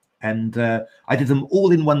 and I did them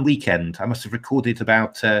all in one weekend. I must have recorded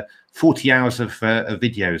about 40 hours of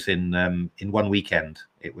videos in one weekend.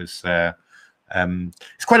 It was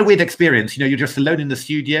it's quite a weird experience. You know, you're just alone in the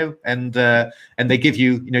studio, and they give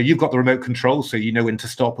you, you've got the remote control, so you know when to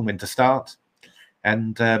stop and when to start.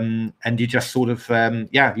 And you just sort of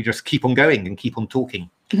you just keep on going and keep on talking.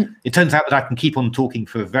 It turns out that I can keep on talking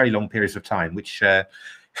for very long periods of time, which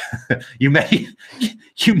you may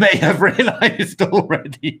have realized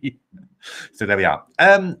already. So there we are.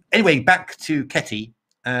 Anyway, back to Ketty.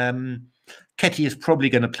 Ketty is probably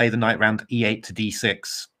going to play the knight round e8 to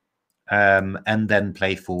d6, and then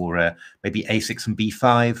play for maybe a6 and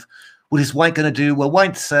b5. What is White going to do? Well,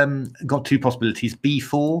 White's got two possibilities: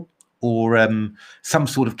 b4 or some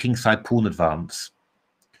sort of kingside pawn advance.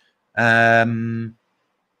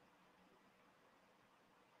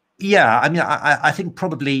 Yeah, I mean, I think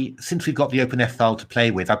probably since we've got the open F file to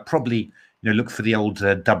play with, I'd probably look for the old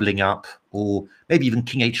doubling up, or maybe even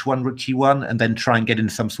king h1, rook g1, and then try and get in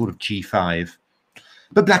some sort of g5.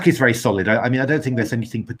 But Black is very solid. I mean, I don't think there's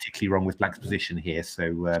anything particularly wrong with Black's position here.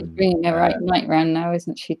 So bringing her right knight round now,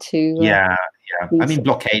 isn't she? To yeah. I mean,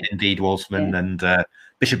 blockade indeed, Walsman, and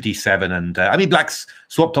bishop d7, and I mean, Black's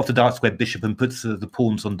swapped off the dark square bishop and puts the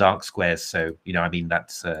pawns on dark squares. So I mean,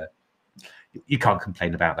 that's you can't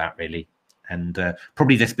complain about that really. And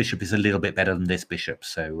probably this bishop is a little bit better than this bishop.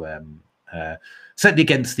 So certainly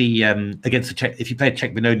against the check, if you play a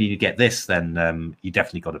check Benoni, you get this, then you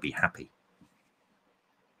definitely got to be happy.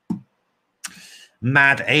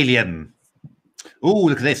 Mad Alien. Oh,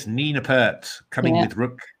 look at this. Nina Pert coming with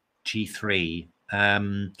rook g3.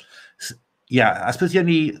 Yeah, I suppose the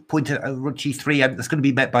only point at rook g3 that's going to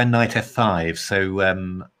be met by knight f5. So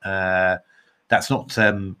that's not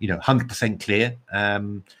 100% clear how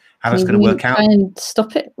that's going to work out. And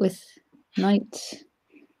stop it with knight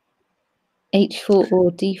h4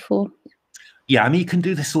 or d4. Yeah, I mean, you can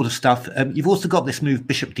do this sort of stuff. You've also got this move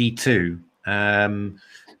bishop d2.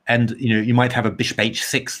 And you might have a bishop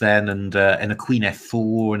h6 then, and a queen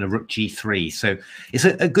f4 and a rook g3. So it's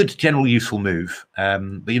a good general useful move,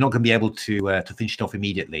 but you're not going to be able to finish it off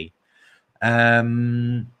immediately. Yeah,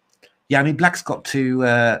 I mean, Black's got to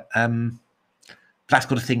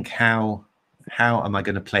think how am I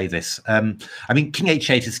going to play this? I mean, king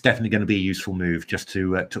h8 is definitely going to be a useful move, just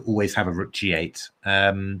to always have a rook g8.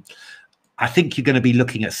 I think you're going to be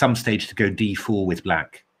looking at some stage to go d4 with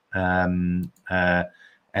Black. Mark,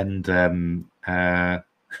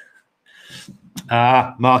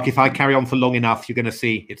 if I carry on for long enough, you're going to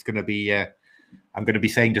see it's going to be I'm going to be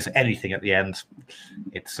saying just anything at the end.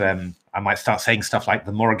 It's I might start saying stuff like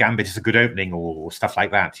the Mora Gambit is a good opening, or stuff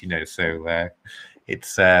like that, so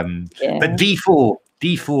it's but d4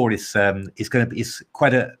 is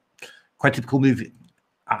quite a typical move.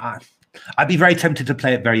 I'd be very tempted to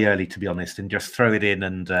play it very early, to be honest, and just throw it in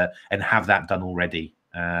and have that done already.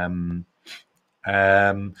 I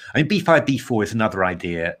mean, b5, b4 is another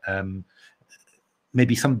idea.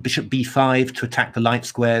 Maybe some bishop b5 to attack the light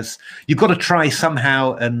squares. You've got to try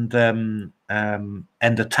somehow and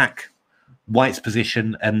attack White's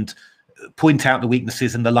position and point out the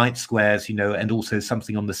weaknesses in the light squares, and also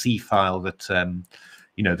something on the c file that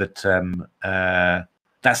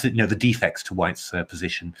that's the defects to White's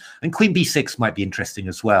position. And queen b6 might be interesting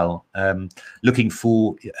as well. Looking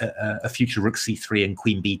for a future rook c3 and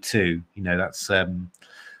queen b2. That's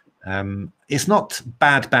it's not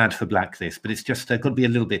bad for Black, this, but it's just got to be a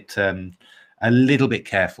little bit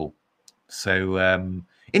careful. So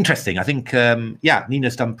interesting. I think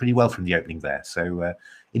Nina's done pretty well from the opening there. So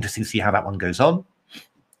interesting to see how that one goes on.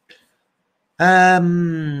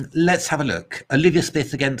 Let's have a look. Olivia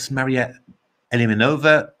Smith against Mariette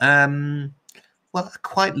Eliminova. Well, I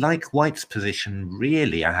quite like White's position,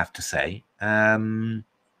 really, I have to say. You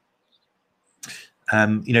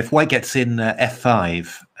know, if White gets in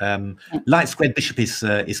f5, light squared bishop is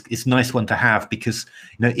a nice one to have, because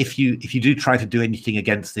you know, if you do try to do anything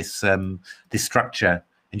against this this structure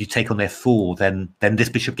and you take on f4, then this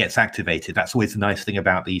bishop gets activated. That's always the nice thing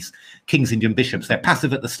about these King's Indian bishops. They're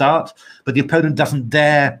passive at the start, but the opponent doesn't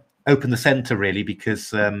dare open the center, really,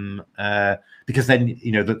 because then,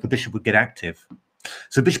 you know, the bishop would get active.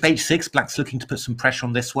 So bishop h6, black's looking to put some pressure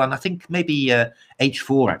on this one. I think maybe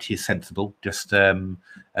h4 actually is sensible. Just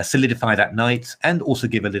solidify that knight and also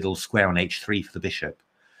give a little square on h3 for the bishop.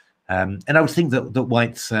 And I would think that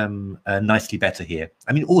White's nicely better here.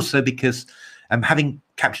 I mean, also because having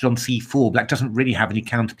captured on c4, black doesn't really have any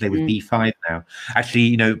counterplay with b5 now. Actually,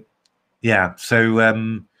 you know, yeah. So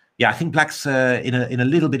yeah, I think black's in a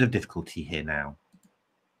little bit of difficulty here now.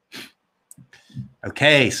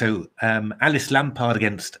 Okay, so Alice Lampard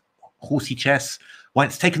against Horsey Chess.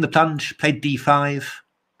 White's taken the plunge, played d5,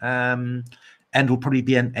 and will probably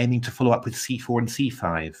be aiming to follow up with c4 and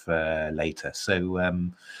c5 later. So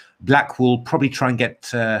black will probably try and get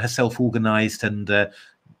herself organized and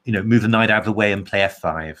you know, move the knight out of the way and play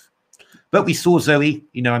f5. But we saw Zoe,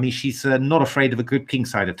 you know, I mean, she's not afraid of a good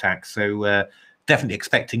kingside attack, so definitely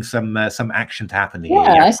expecting some action to happen here.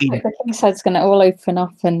 Yeah, I expect the kingside's going to all open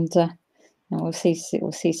up, and we'll see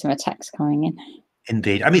some attacks coming in.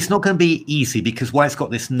 Indeed. I mean, it's not going to be easy because White's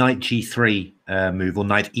got this knight g3 move, or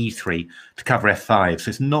knight e3 to cover f5, so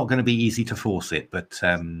it's not going to be easy to force it. But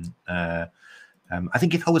I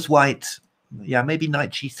think if I was White, yeah, maybe knight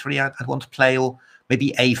g3 I'd want to play, or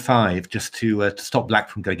maybe a5 just to stop black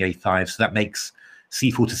from going a5. So that makes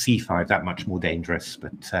c4 to c5 that much more dangerous.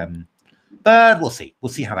 But we'll see. We'll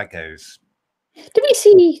see how that goes. Did we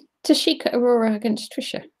see Tashika Aurora against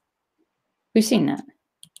Trisha? We've seen that.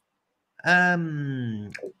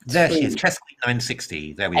 There she is, chess queen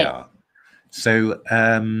 960. There we are. So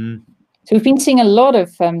so we've been seeing a lot of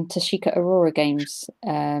Tashika Aurora games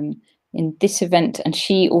in this event, and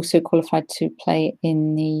she also qualified to play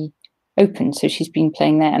in the Open, so she's been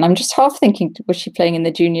playing there. And I'm just half thinking, was she playing in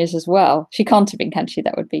the juniors as well? She can't have been, can she?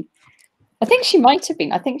 That would be. I think she might have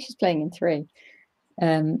been. I think she's playing in 3.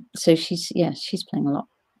 So she's playing a lot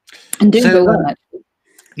and doing very well, actually.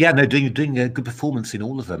 Yeah, no, doing a good performance in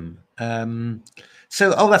all of them. So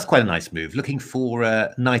that's quite a nice move. Looking for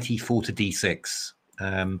knight e4 to d6.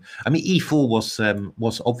 I mean, e4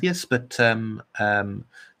 was obvious, but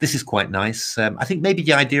this is quite nice. I think maybe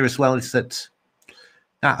the idea as well is that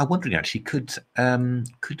I'm wondering actually, could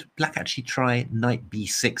black actually try knight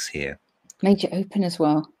b6 here? Major open as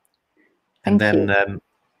well. And then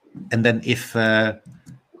if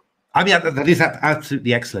I mean, that is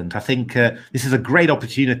absolutely excellent. I think this is a great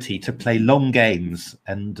opportunity to play long games,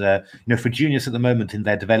 and you know, for juniors at the moment in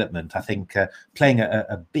their development, I think playing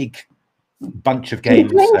a big bunch of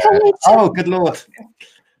games. Oh, good Lord!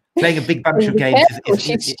 Playing a big bunch of games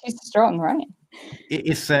she's strong, right?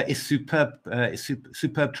 It's superb. It's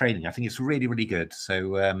superb training. I think it's really, really good.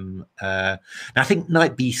 So I think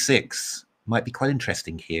knight b6 might be quite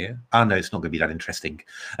interesting here. Oh no, it's not going to be that interesting.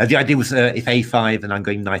 The idea was if a5 and I'm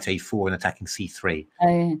going knight a4 and attacking c3. Oh,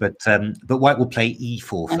 yeah. But White will play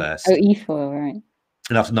e4 first. Oh, e4, right.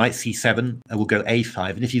 And after knight c7, I will go a5.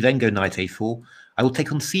 And if you then go knight a4, I will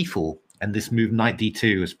take on c4. And this move knight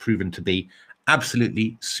d2 has proven to be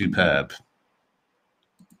absolutely superb.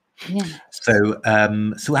 Yeah. So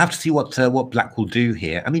we'll have to see what black will do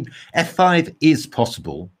here. I mean, f5 is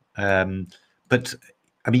possible, but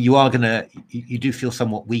I mean, you do feel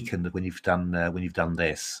somewhat weakened when you've done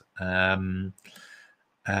this.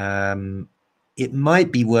 It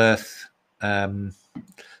might be worth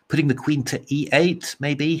putting the queen to e8,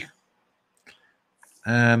 maybe.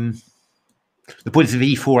 The point is, of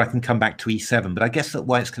e4, I can come back to e7, but I guess that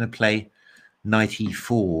White's going to play knight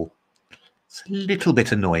e4. It's a little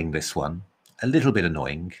bit annoying, this one. A little bit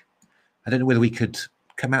annoying. I don't know whether we could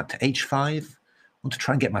come out to h5. I want to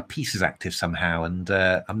try and get my pieces active somehow, and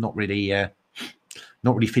I'm not really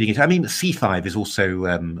feeling it. I mean, c5 is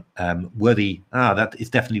also worthy. That is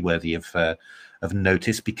definitely worthy of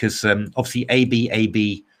notice, because obviously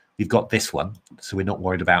AB, we've got this one, so we're not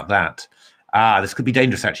worried about that. This could be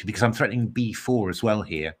dangerous actually, because I'm threatening b4 as well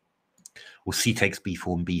here. Or c takes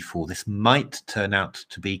b4 and b4. This might turn out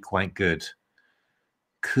to be quite good.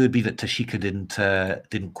 Could be that Tashika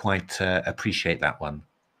didn't quite appreciate that one.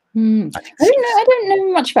 I don't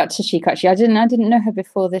know much about Tashika actually. I didn't know her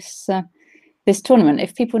before this tournament.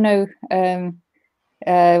 If people know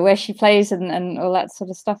where she plays and all that sort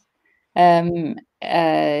of stuff.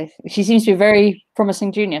 She seems to be a very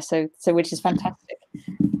promising junior, so which is fantastic.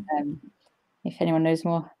 If anyone knows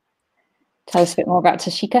more, tell us a bit more about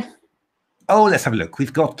Tashika. Oh, let's have a look.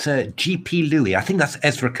 We've got GP Louis. I think that's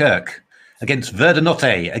Ezra Kirk against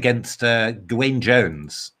Verdanotte against Gawain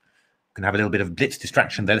Jones. Can have a little bit of blitz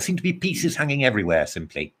distraction there. There seem to be pieces hanging everywhere,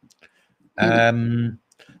 simply.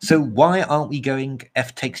 So why aren't we going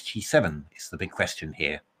F takes G7 is the big question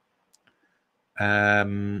here.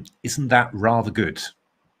 Isn't that rather good?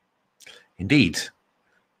 Indeed.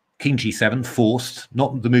 King G7, forced.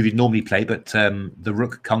 Not the move you'd normally play, but the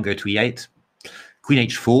rook can't go to E8. Queen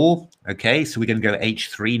H4. Okay, so we're going to go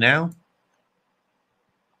H3 now.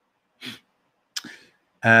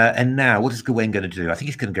 And now, what is Gawain going to do? I think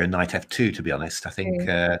he's going to go Knight F2. To be honest, I think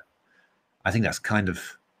that's kind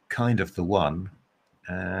of the one.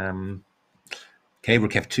 Okay,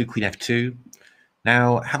 Rook F2, Queen F2.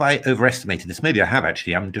 Now, have I overestimated this? Maybe I have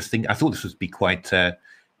actually. I'm just thinking. I thought this would be quite.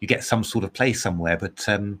 You get some sort of play somewhere, but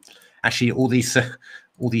actually, all these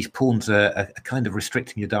pawns are kind of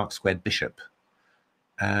restricting your dark squared bishop.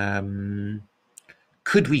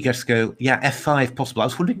 Could we just go, yeah, F5 possible? I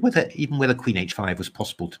was wondering whether Queen H5 was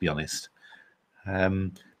possible, to be honest,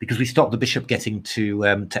 because we stopped the bishop getting to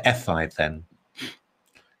F5 then.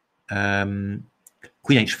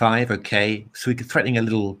 Queen H5, okay. So we could threatening a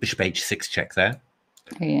little bishop H6 check there.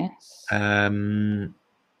 Oh, yes.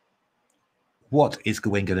 What is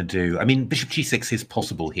Gawain going to do? I mean, bishop G6 is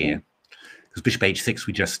possible here, because bishop H6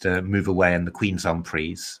 we just move away and the queen's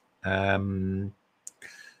unfreeze.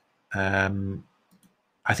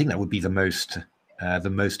 I think that would be the most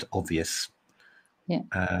obvious. Yeah.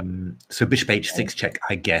 So bishop H6 check.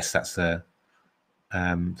 I guess that's the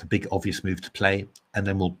big obvious move to play, and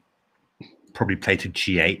then we'll probably play to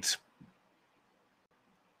G8.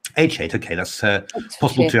 H8. Okay, that's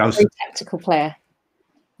possible too. I was very tactical player.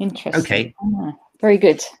 Interesting. Okay. Very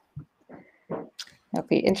good. That'll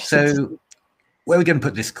be interesting. So where are we going to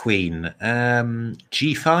put this queen?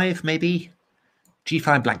 G5 maybe.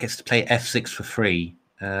 G5 black gets to play F6 for free.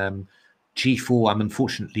 G4 I'm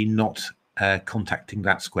unfortunately not contacting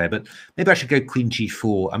that square, but maybe I should go Queen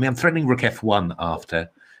G4. I mean, I'm threatening Rook F1 after,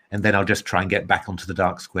 and then I'll just try and get back onto the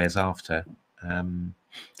dark squares after. I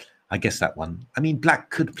guess that one. I mean, black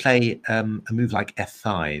could play a move like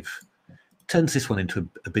F5, turns this one into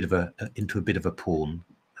a bit of a pawn.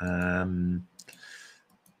 I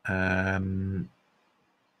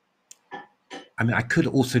mean, I could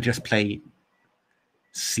also just play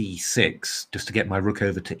C6 just to get my rook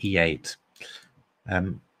over to E8.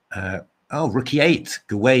 Oh, rook E8.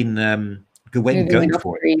 Gawain going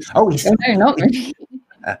for it. Oh, no, not really.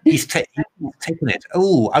 He's taken it.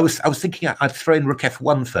 Oh, I was thinking I'd throw in rook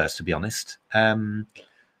F1 first, to be honest,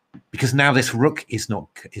 because now this rook is not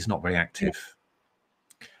very active.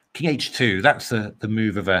 Yeah. King H2. That's the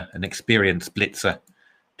move of an experienced blitzer.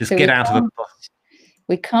 Just so get out of the.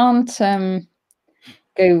 We can't go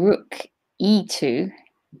rook E2.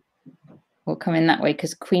 We'll come in that way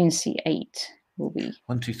because Queen C8 will be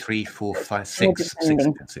 1, 2, 3, 4, 5, 6.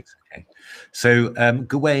 Okay, so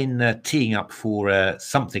Gawain teeing up for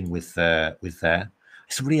something with there.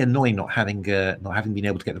 It's really annoying not having been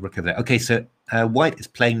able to get the rook over there. Okay, so White is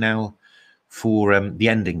playing now for the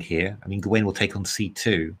ending here. I mean, Gawain will take on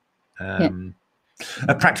C2.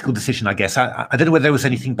 A practical decision, I guess. I don't know whether there was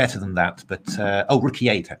anything better than that, but rook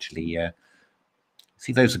E8 actually.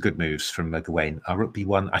 See, those are good moves from Gawain. Rook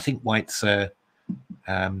B1. I think White's a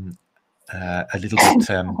little bit.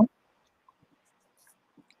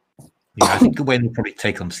 I think Gawain will probably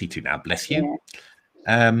take on C2 now. Bless you.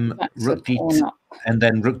 Rook D2, and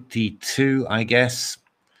then Rook D2, I guess,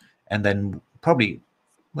 and then probably.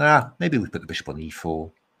 Well, maybe we put the bishop on E4.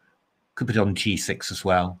 Could put it on G6 as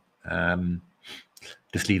well.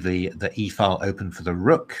 Just leave the E file open for the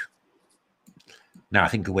rook. Now I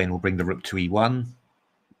think Gawain will bring the rook to E1.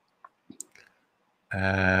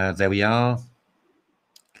 There we are.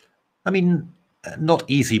 I mean, not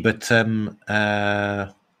easy, but yeah.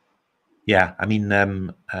 I mean,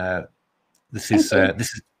 this is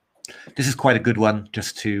quite a good one.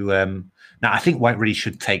 Just to now, I think White really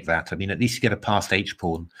should take that. I mean, at least you get a passed H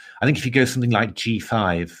pawn. I think if you go something like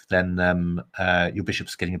G5, then your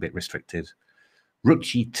bishop's getting a bit restricted. Rook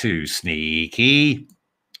G2, sneaky.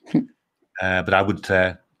 But I would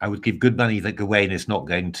give good money that Gawain is not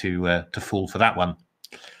going to fall for that one.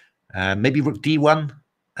 Maybe Rook D1.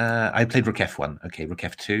 I played Rook F1. Okay, Rook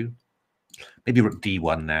F2. Maybe Rook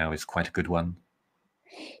D1 now is quite a good one.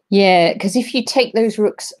 Yeah, because if you take those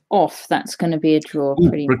rooks off, that's going to be a draw.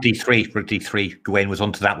 Pretty Rook D3. Rook D3. Gawain was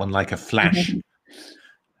onto that one like a flash.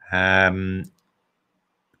 Okay,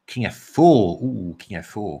 King f4. Ooh, king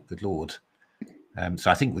f4. Good lord.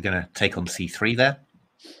 So I think we're going to take on c3 there.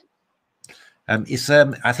 I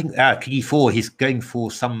think king e4. He's going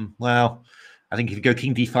for some. Well, I think if you go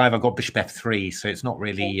king d5, I've got bishop f3. So it's not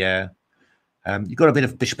really. You've got a bit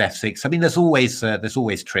of bishop f6. I mean, there's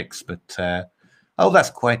always tricks, but oh, that's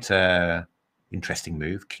quite a interesting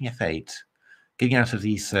move. King f8. Getting out of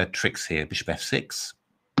these tricks here. Bishop f6.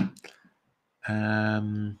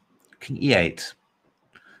 King e8.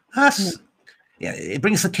 Yeah, it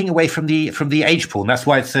brings the king away from the h pawn. That's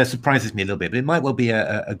why it surprises me a little bit. But it might well be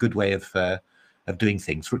a good way of doing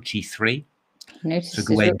things. Rook g3. So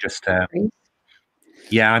Gawain just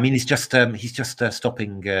yeah. I mean, he's just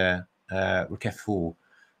stopping rook f4.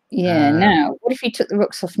 Yeah. Now, what if you took the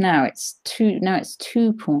rooks off? Now it's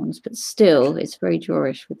two pawns, but still, it's very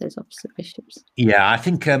drawish with those opposite bishops. Yeah, I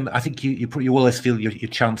think you always feel your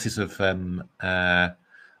chances of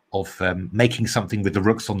making something with the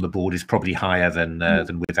rooks on the board is probably higher than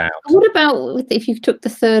without. What about if you took the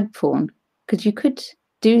third pawn? Because you could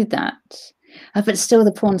do that, but still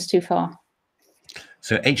the pawn's too far.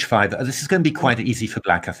 So h5. This is going to be quite easy for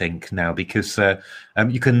black, I think, now, because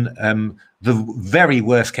you can. The very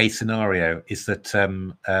worst case scenario is that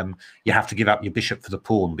you have to give up your bishop for the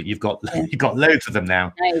pawn, but you've got loads of them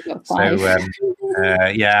now. Now you've got 5. So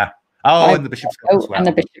yeah. Oh, and the bishop's gone as well. And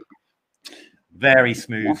the bishop. Very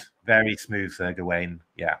smooth, Gawain.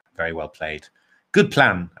 Yeah, very well played. Good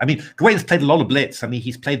plan. I mean, Gawain's played a lot of blitz. I mean,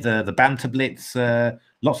 he's played the banter blitz,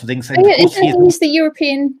 lots of things. And he's the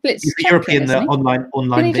European blitz. He's the European online.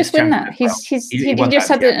 Didn't he just win that? He just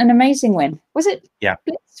had an amazing win. Was it? Yeah.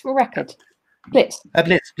 Blitz record. Blitz.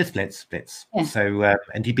 Blitz. Yeah. So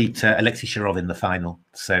and he beat Alexei Shirov in the final.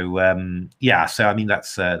 So yeah. So I mean,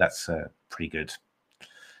 that's pretty good.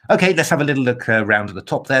 Okay, let's have a little look around at the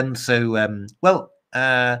top then. So,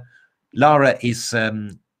 Lara is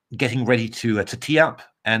getting ready to tee up,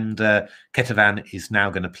 and Ketevan is now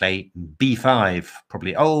going to play b5,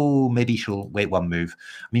 probably. Oh, maybe she'll wait one move.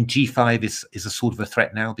 I mean, g5 is a sort of a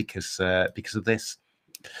threat now because of this.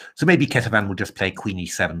 So maybe Ketevan will just play queen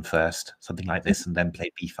e7 first, something like this, and then play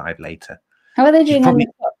b5 later. How are they doing on the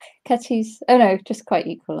clock? Ketty's, oh no, just quite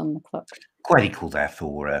equal on the clock. Quite equal there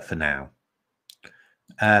for now.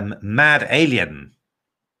 Mad Alien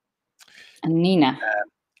and Nina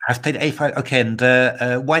has played a5. Okay, and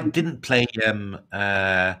White didn't play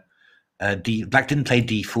Black didn't play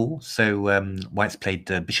d4, so White's played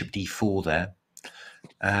bishop d4 there,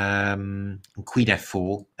 queen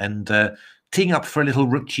f4, and teeing up for a little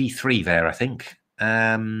rook g3 there, I think.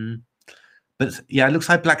 But yeah, it looks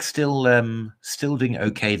like Black's still doing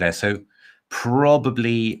okay there. So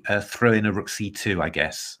probably throw in a rook c2, I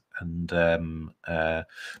guess. And but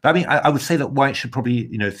I mean, I would say that White should probably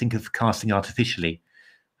think of casting artificially.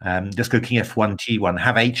 Just go king f1, g1,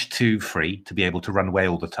 have h2 free to be able to run away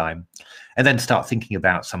all the time, and then start thinking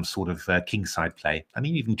about some sort of kingside play. I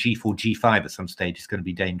mean, even g4, g5 at some stage is going to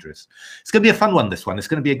be dangerous. It's going to be a fun one. This one. It's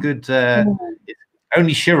going to be a good.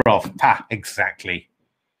 Only Shirov. Pa, exactly.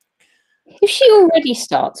 If she already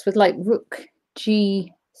starts with like rook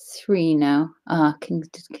g3 now, king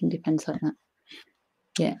depends like that.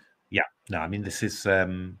 Yeah. Yeah. No, I mean this is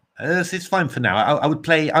fine for now. I would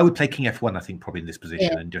play king f1. I think probably in this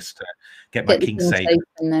position and just get my king safe,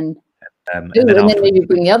 and then and then maybe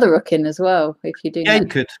bring the other rook in as well if you do. Yeah,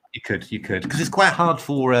 that. you could because it's quite hard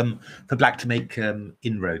for Black to make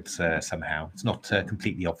inroads somehow. It's not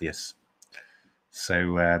completely obvious,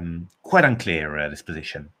 so quite unclear this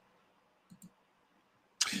position.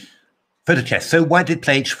 Photo chess. So White did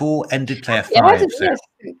play h4 and did play f5. Yes,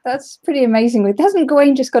 that's pretty amazing. Hasn't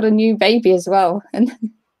Gawain just got a new baby as well? And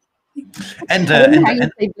how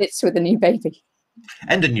you play blitz with a new baby.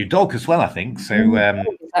 And a new dog as well, I think. So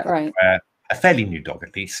is that right? A fairly new dog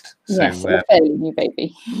at least. So, yes, a fairly new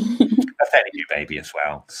baby. A fairly new baby as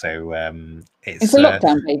well. So it's a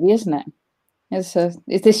lockdown baby, isn't it? It's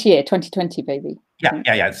this year, 2020 baby. Yeah.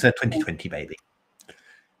 It's a 2020 baby.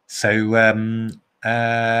 So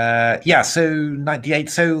so 98.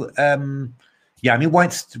 So I mean,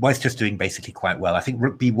 White's just doing basically quite well. I think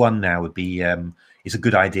rook b1 now would be is a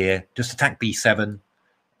good idea. Just attack b7,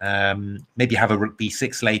 maybe have a rook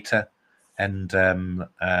b6 later, and and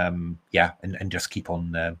just keep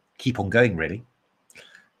on going really.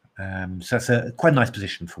 So that's quite a nice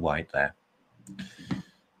position for White there.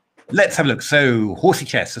 Let's have a look. So Horsey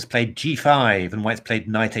Chess has played g5 and White's played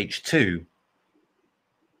knight h2.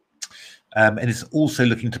 And it's also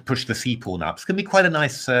looking to push the c-pawn up. It's going to be quite a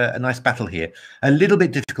nice battle here. A little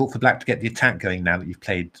bit difficult for Black to get the attack going now that you've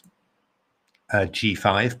played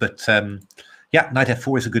g5. But yeah, knight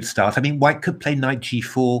f4 is a good start. I mean, White could play knight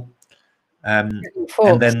g4 and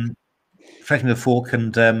then threatening the fork,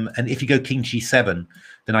 and if you go king g7,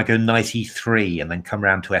 then I go knight e3 and then come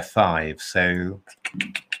round to f5. So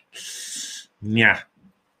yeah,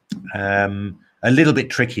 a little bit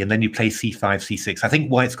tricky, and then you play c5, c6. I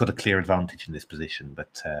think white's got a clear advantage in this position,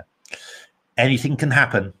 but anything can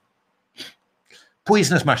happen.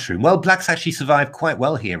 Poisonous mushroom. Well, black's actually survived quite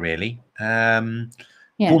well here, really. Pawn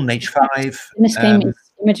h5. In this game,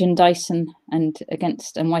 it's Imogen Dyson and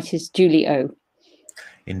white is Julie O.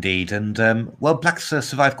 Indeed, and well, black's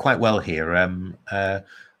survived quite well here. And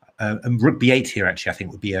rook b8 here, actually, I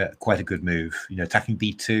think would be quite a good move. You know, attacking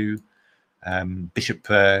b2, bishop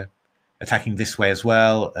attacking this way as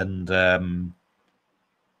well, and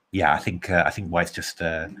yeah, I think white's just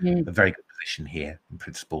a very good position here in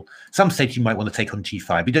principle. Some stage you might want to take on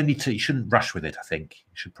g5. You don't need to. You shouldn't rush with it. I think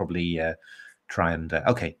you should probably try and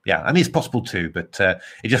okay, yeah. I mean, it's possible too, but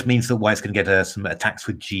it just means that white's going to get some attacks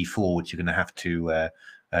with g4, which you're going to have to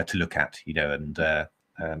look at. You know, and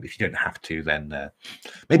if you don't have to, then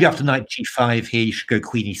maybe after knight g5 here, you should go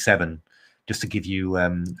queen e7. Just to give you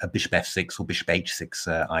a bishop f6 or bishop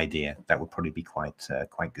h6 idea, that would probably be quite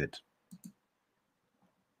good.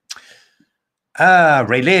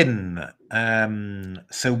 Raylin.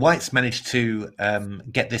 So white's managed to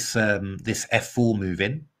get this this f4 move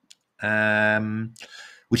in,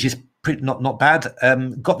 which is not bad.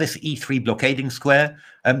 Got this e3 blockading square.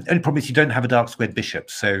 Only problem is you don't have a dark squared bishop,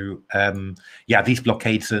 so yeah, these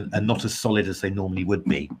blockades are not as solid as they normally would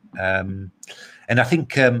be. And I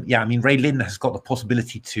think, yeah, I mean, Raylin has got the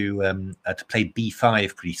possibility to play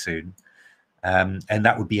b5 pretty soon, and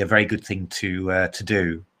that would be a very good thing to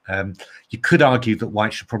do. You could argue that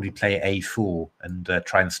white should probably play a4 and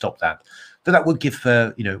try and stop that, but that would give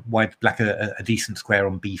you know, black a decent square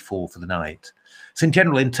on b4 for the knight. So in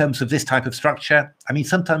general, in terms of this type of structure, I mean,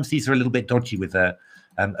 sometimes these are a little bit dodgy with a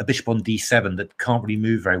bishop on d7 that can't really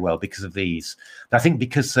move very well because of these. But I think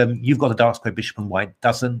because you've got a dark square bishop and white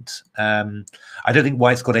doesn't, I don't think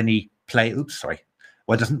white's got any play. Oops, sorry.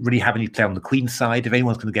 White doesn't really have any play on the queen side. If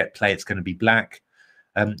anyone's going to get play, it's going to be black.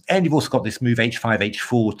 And you've also got this move h5,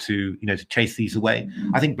 h4 to to chase these away.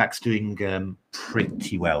 I think black's doing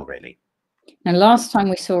pretty well, really. Now, last time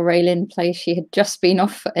we saw Raylin play, she had just been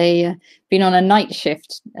on a night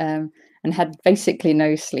shift and had basically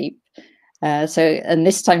no sleep. And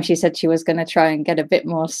this time she said she was going to try and get a bit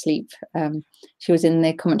more sleep. She was in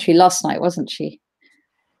the commentary last night, wasn't she?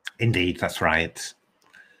 Indeed, that's right.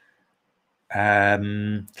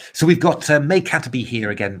 So we've got May Katabi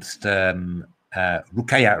here against Rukaya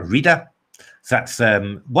Rida. So that's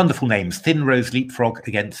wonderful names. Thin Rose Leapfrog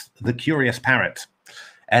against the Curious Parrot.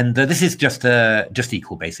 And this is just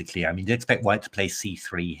equal, basically. I mean, you expect white to play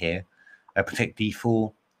c3 here, protect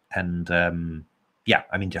d4, and yeah,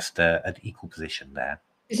 I mean, just an equal position there.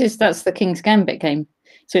 That's the King's Gambit game.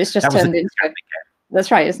 So it's just turned into. That's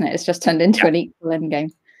right, isn't it? It's just turned into an equal end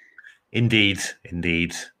game. Indeed,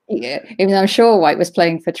 indeed. Yeah, even though I'm sure white was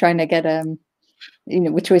playing for trying to get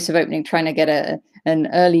with choice of opening, trying to get an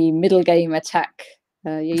early middle game attack.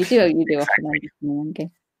 Yeah, you do exactly. Often in one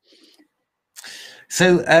game.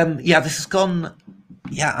 So yeah, this has gone.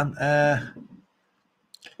 Yeah,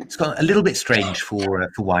 it's gone a little bit strange for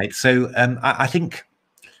white. So I think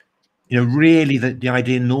really the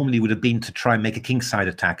idea normally would have been to try and make a kingside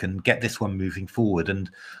attack and get this one moving forward. And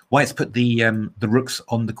white's put the rooks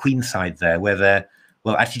on the queen side there, where they're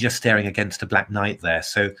actually just staring against a black knight there.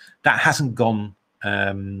 So that hasn't gone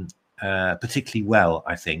particularly well,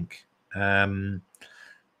 I think. So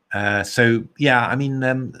yeah, I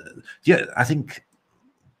mean, yeah, I think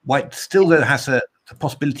white still though has the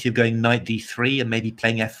possibility of going knight d3 and maybe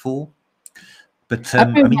playing f4. But I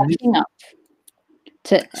mean, king up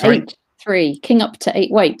to h3, king up to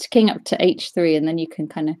king up to h3, and then you can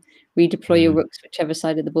kind of redeploy your rooks whichever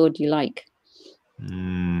side of the board you like.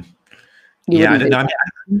 Yeah, I don't know. I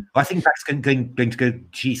mean, I think black's going to go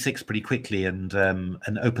g6 pretty quickly and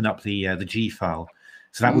open up the g file.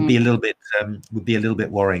 So that would be a little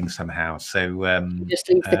bit worrying somehow. So just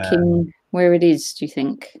leave the king where it is. Do you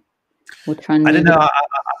think? We'll try and I don't know.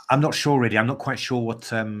 I'm not sure really. I'm not quite sure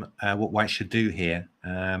what white should do here.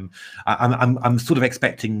 I'm sort of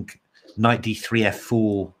expecting knight d3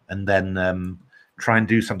 f4 and then try and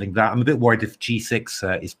do something. That I'm a bit worried if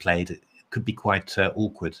g6 is played. It could be quite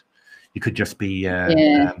awkward. You could just be you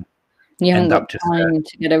haven't got time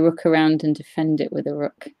to get a rook around and defend it with a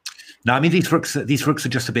rook. No, I mean these rooks are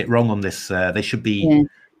just a bit wrong on this. They should be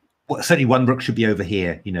certainly one rook should be over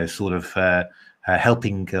here. Sort of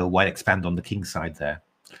helping white expand on the king side there.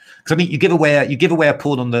 Because I mean, you give away a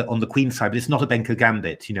pawn on the queen side, but it's not a Benko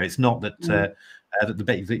Gambit. It's not that that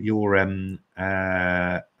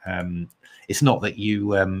It's not that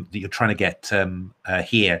you're trying to get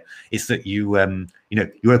here. It's that you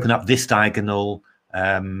open up this diagonal,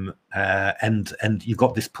 and you've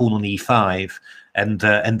got this pawn on e5, and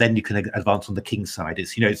then you can advance on the king side.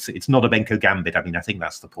 It's not a Benko Gambit. I mean, I think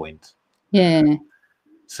that's the point. Yeah.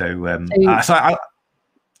 So I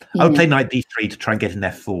would play knight d3 to try and get an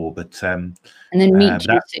f4, but and then meet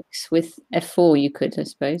g6 with f4. You could, I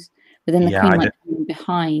suppose, but then the queen might be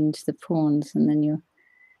behind the pawns, and then you're.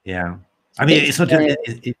 Yeah, I mean, it's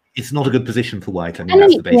not a good position for white. I mean,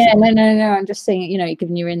 that's the basic. Yeah, no. I'm just saying,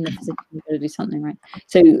 given you're in the position, you've got to do something, right?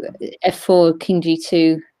 So f4, king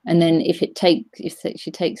g2, and then if she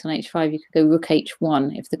takes on h5, you could go rook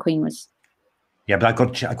h1 if the queen was. Yeah, but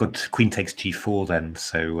I got queen takes g4 then.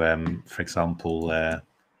 So, for example, yeah,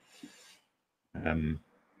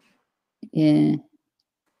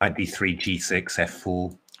 knight b3, g6,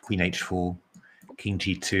 f4, queen h4, king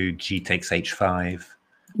g2, g takes h5,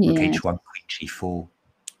 rook h1, queen g4.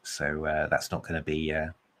 So that's not going to be.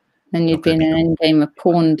 Then you'd be in an endgame of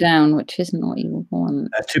pawn down, which isn't what you want.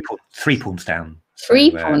 3 pawns down.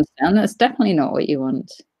 Three pawns down. That's definitely not what you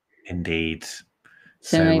want. Indeed.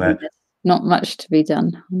 So maybe there's not much to be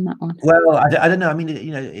done on that one. Well, I don't know. I mean,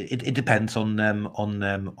 it depends on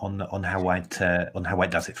how white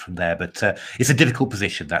does it from there. But it's a difficult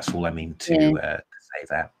position. That's all I mean to say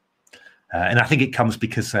that. And I think it comes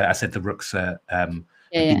because I said the rooks are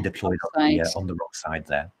being deployed on the rock side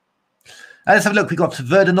there. Let's have a look. We've got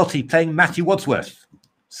Verdanotti playing Matthew Wadsworth.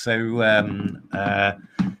 So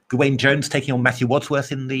Gawain Jones taking on Matthew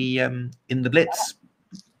Wadsworth in the Blitz.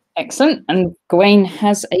 Excellent. And Gawain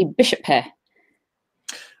has a bishop pair.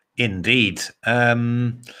 Indeed.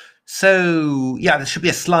 So yeah, there should be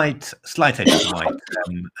a slight edge to white.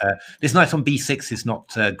 This knight on b6 is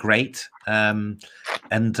not great, and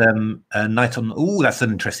knight on. Oh, that's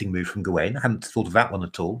an interesting move from Gawain. I hadn't thought of that one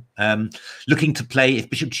at all. Looking to play if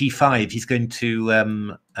bishop g5, he's going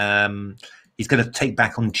to take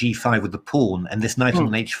back on g5 with the pawn, and this knight on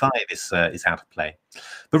h5 is out of play.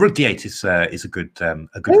 But rook d8 is a good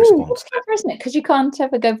response. Clever, isn't it? Because you can't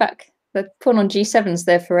ever go back. The pawn on g7's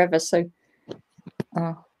there forever. So.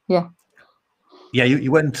 Yeah,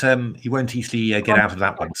 you won't easily get out of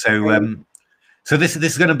that one. So so this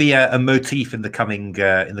is going to be a motif in the coming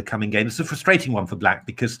game. It's a frustrating one for black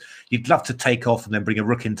because you'd love to take off and then bring a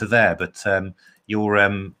rook into there, but you're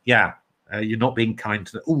not being kind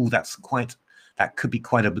to the. Oh, that could be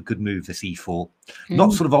quite a good move. This e4,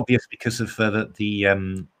 not sort of obvious because of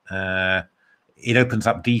it opens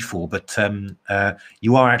up d4, but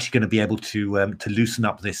you are actually going to be able to loosen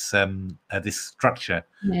up this this structure,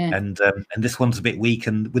 and this one's a bit weak,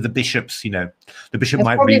 and with the bishops, the bishop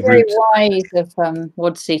might reroute. It's probably very wise of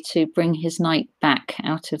Wadsey to bring his knight back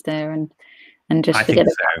out of there and just forget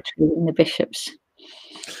about the bishops.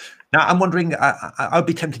 Now I'm wondering, I'd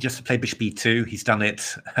be tempted just to play bishop e2. He's done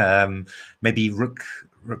it. Maybe rook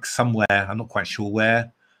somewhere. I'm not quite sure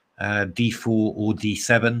where. d4 or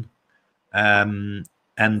d7. And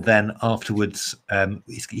then afterwards,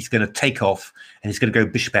 he's going to take off, and he's going to go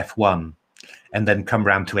bishop f1, and then come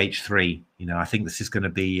round to h3. I think this is going to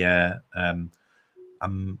be. I'm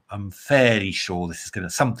fairly sure this is going to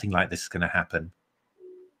something like this is going to happen.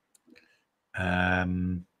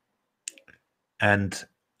 And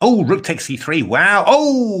rook takes c3. Wow.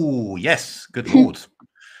 Oh yes, good lord.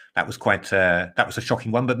 That was that was a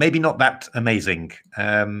shocking one, but maybe not that amazing.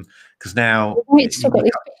 Because now still got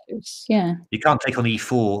these bishops, you can't take on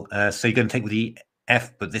e4, so you're going to take with the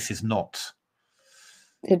f, but this is not.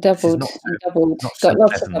 They're doubled. Got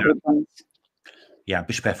lots of doubled ones. Yeah,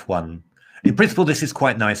 bishop f1. In principle, this is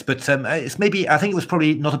quite nice, but it's maybe. I think it was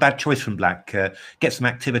probably not a bad choice from black. Get some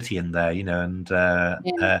activity in there, and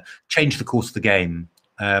change the course of the game.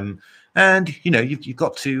 And you've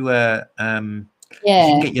got to.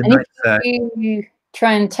 Get your knight, if you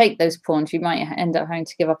try and take those pawns, you might end up having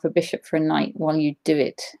to give up a bishop for a knight while you do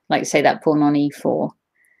it. Like say that pawn on e4.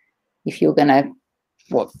 If you're going to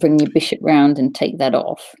bring your bishop round and take that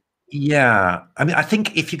off. Yeah, I mean, I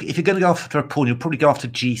think if you're going to go after a pawn, you'll probably go after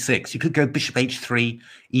g6. You could go bishop h3,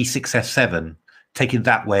 e6, f7, take it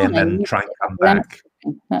that way, and then try and come back.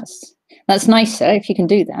 That's nicer if you can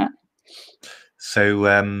do that. So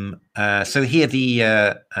so here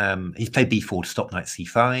he's played b4 to stop knight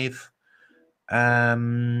c5.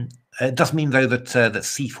 It does mean though that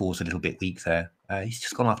c4 is a little bit weak there. He's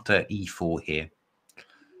just gone after e4 here.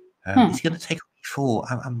 Is he going to take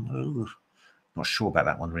e4? I'm not sure about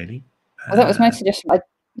that one really. Well, that was my suggestion.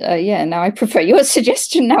 Now I prefer your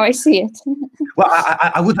suggestion. Now I see it. Well,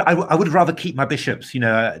 I would rather keep my bishops,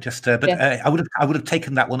 but I would have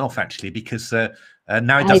taken that one off actually because now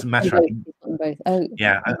it doesn't matter. both. Oh,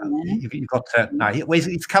 yeah. You've got. No,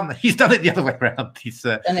 he's come. He's done it the other way around. He's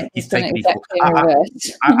taken exactly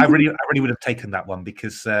I really would have taken that one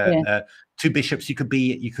because two bishops. You could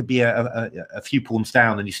be a few pawns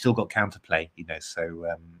down, and you still got counterplay. You know. So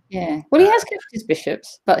yeah. Well, he has kept his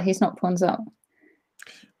bishops, but he's not pawns up.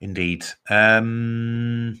 Indeed.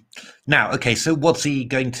 Now, okay, so what's he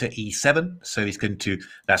going to E7? So he's going to,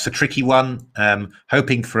 that's a tricky one,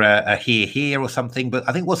 hoping for a here or something, but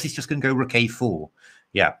I think he's just going to go rook A4.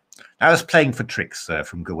 Yeah, I was playing for tricks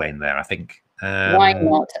from Gawain there, I think. Why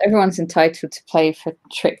not? Everyone's entitled to play for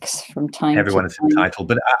tricks from time to time. Everyone is entitled,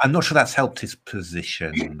 but I'm not sure that's helped his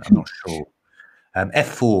position. I'm not sure.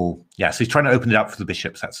 F4, yeah, so he's trying to open it up for the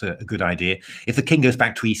bishops. That's a good idea. If the king goes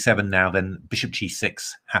back to E7 now, then bishop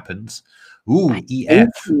G6 happens. Ooh, EF.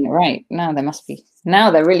 Right, now there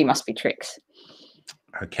really must be tricks.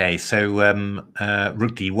 Okay, so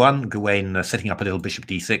rook D1, Gawain setting up a little bishop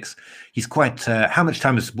D6. He's quite, how much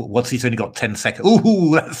time he's only got 10 seconds.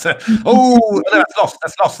 Ooh, that's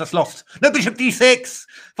lost. No, bishop D6,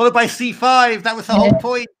 followed by C5. That was the whole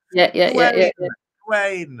point. Yeah.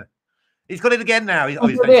 Gawain. He's got it again now. And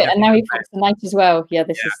now he puts the knight as well. Yeah,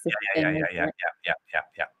 this is the thing. Yeah.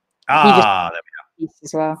 Ah, there we go.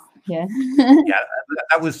 As well. Yeah. Yeah,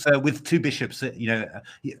 that was with two bishops. You know,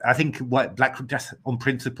 I think black just on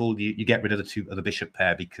principle you get rid of the bishop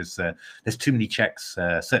pair because there's too many checks.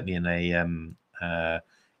 Certainly in a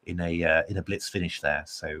blitz finish there.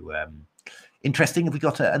 So interesting. Have we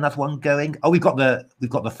got another one going? Oh, we've got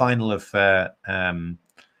the final of.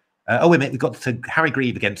 Oh, wait a minute. We've got Harry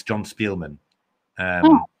Grieve against John Spielman.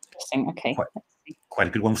 Interesting. Okay. Quite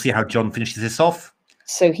a good one. We'll see how John finishes this off.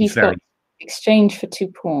 So he's got exchange for 2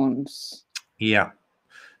 pawns. Yeah.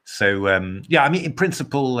 So, yeah, I mean, in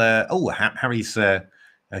principle, Harry's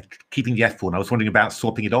keeping the F pawn. I was wondering about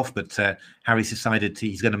swapping it off, but Harry's decided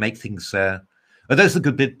he's going to make things... those are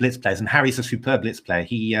good blitz players, and Harry's a superb blitz player.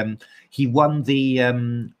 He won the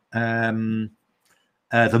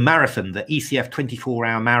marathon, the ECF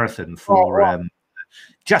 24-hour marathon for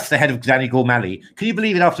just ahead of Danny Gormally. Can you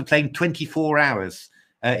believe it? After playing 24 hours,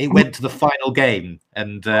 it went to the final game,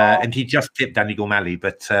 and he just tipped Danny Gormally.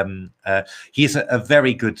 But he is a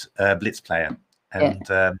very good blitz player,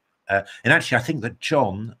 and actually, I think that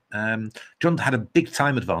John had a big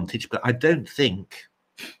time advantage, but I don't think.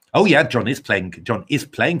 Oh yeah, John is playing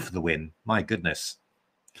for the win. My goodness,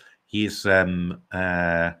 he is.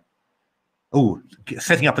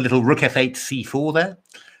 Setting up a little rook F8 C4 there,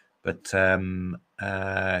 but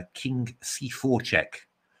King C4 check.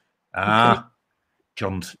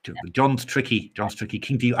 John's tricky.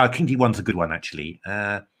 King D1's a good one actually.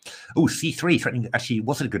 C3 threatening. Actually,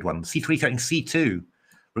 was it a good one? C3 threatening C2.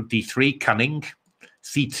 Rook D3 cunning.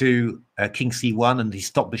 C2 King C1 and he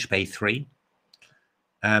stopped bishop A3.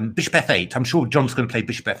 Bishop F8. I'm sure John's going to play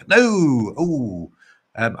bishop F8. No. Oh,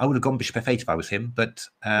 I would have gone bishop F8 if I was him, but.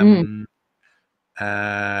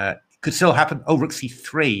 Could still happen. Oh, rook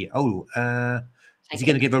c3. Is he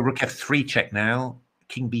going to give a rook f3 check now?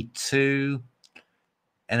 King b2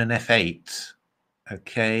 and an f8.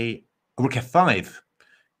 Okay, rook f5.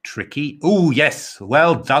 Tricky. Oh yes,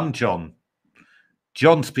 well done, John.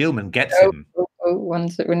 John Spielman gets him.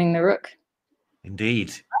 One's winning the rook.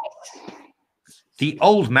 Indeed. The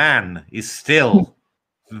old man is still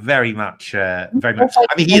very much. I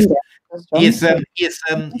mean, he's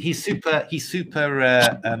super.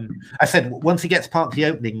 I said once he gets past the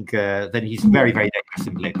opening, then he's very, very dangerous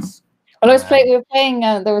in blitz. Well, we were playing.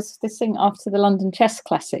 There was this thing after the London Chess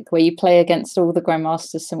Classic where you play against all the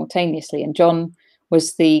grandmasters simultaneously, and John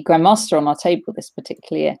was the grandmaster on our table this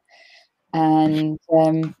particular year, and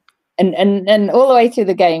all the way through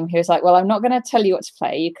the game, he was like, "Well, I'm not going to tell you what to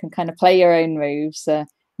play. You can kind of play your own moves.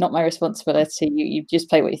 Not my responsibility. You just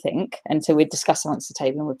play what you think." And so we'd discuss amongst the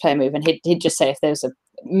table and we'd play a move, and he'd just say if there was a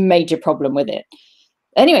major problem with it.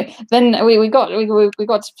 Anyway, then we got to a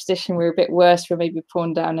position we were a bit worse. We're maybe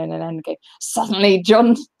pawn down in an endgame. Suddenly,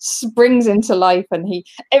 John springs into life, and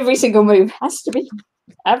every single move has to be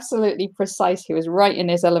absolutely precise. He was right in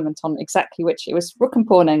his element on exactly which it was rook and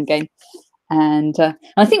pawn endgame, and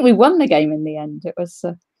I think we won the game in the end. It was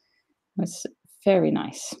very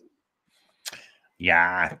nice.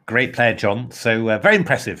 Yeah, great player, John. So very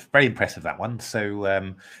impressive that one.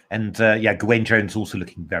 So Gawain Jones also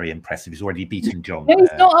looking very impressive. He's already beaten John. No,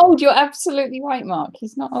 he's not old. You're absolutely right, Mark.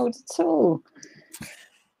 He's not old at all.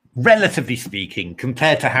 Relatively speaking,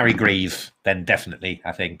 compared to Harry Grieve, then definitely,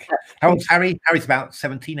 I think. How old's Harry? Harry's about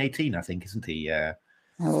 17, 18, I think, isn't he?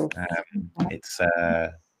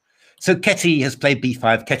 So Ketty has played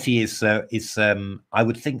b5. Ketty is I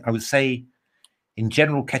would say. In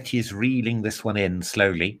general, Ketty is reeling this one in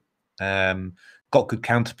slowly. got good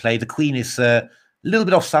counterplay. The queen is a little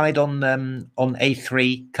bit offside on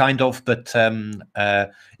a3, kind of, but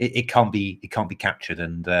it can't be captured,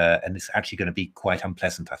 and it's actually going to be quite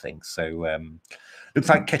unpleasant, I think. So looks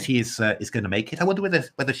like Ketty is going to make it. I wonder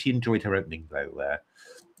whether she enjoyed her opening, though.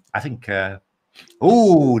 I think.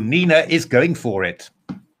 Oh, Nina is going for it.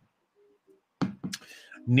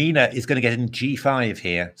 Nina is going to get in g5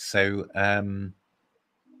 here. So, oh,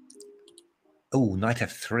 knight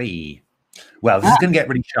f3. Well, this is going to get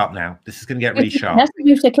really sharp now. This is going to get really sharp. She hasn't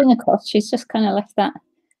moved her king across. She's just kind of left that.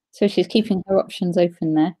 So she's keeping her options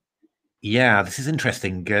open there. Yeah, this is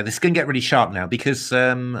interesting. This is going to get really sharp now because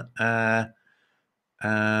so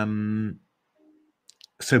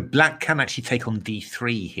black can actually take on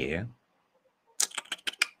d3 here.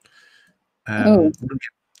 Are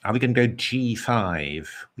we going to go g5?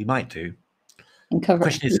 We might do. And cover.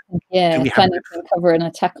 Question is, yeah, trying to cover an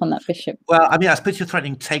attack on that bishop. Well, I mean, I suppose you're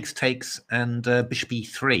threatening takes, and bishop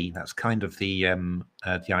e3. That's kind of the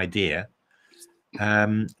idea.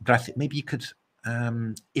 But I think maybe you could,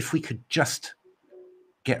 if we could just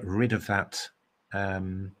get rid of that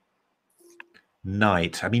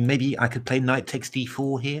knight. I mean, maybe I could play knight takes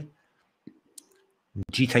d4 here.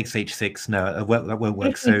 G takes h6. No, that won't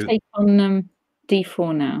work. So take on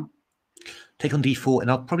d4 now. Take on d4, and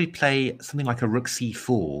I'll probably play something like a rook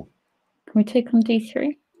c4. Can we take on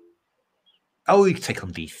d3? Oh, we can take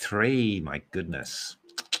on d3. My goodness.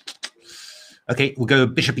 Okay, we'll go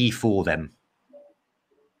bishop e4 then.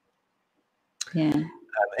 Yeah.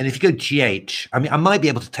 And if you go gh, I mean, I might be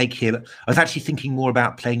able to take here. But I was actually thinking more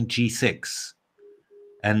about playing g6,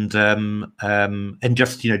 and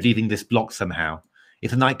just leaving this block somehow.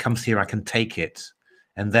 If the knight comes here, I can take it,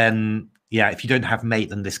 and then yeah, if you don't have mate,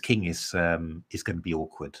 then this king is going to be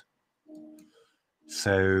awkward.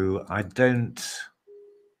 So I'm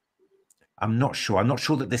not sure. I'm not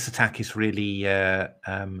sure that this attack is really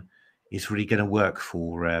going to work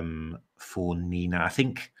for Nina. I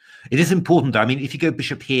think it is important. I mean, if you go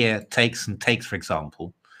bishop here, takes, for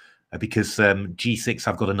example, because g6,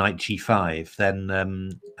 I've got a knight g5. Then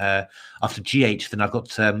after gh, then I've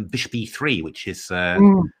got bishop e3, which is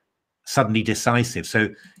suddenly decisive. So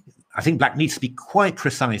I think black needs to be quite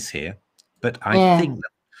precise here. But I think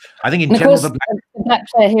in general, the black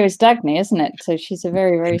player here is Dagny, isn't it? So she's a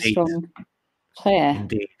very, very strong player.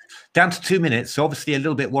 Indeed. Down to 2 minutes, so obviously a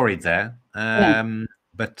little bit worried there.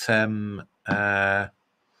 But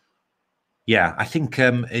yeah, I think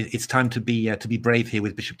it's time to be brave here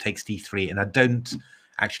with bishop takes d3, and I don't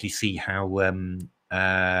actually see how the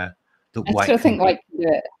white. I still think white can do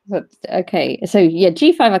it. But okay, so yeah,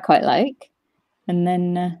 g5 I quite like, and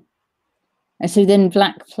then so then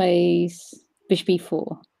black plays bishop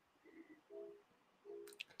e4.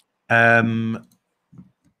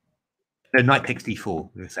 So knight takes d4.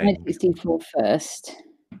 We were saying. Knight takes d4 first.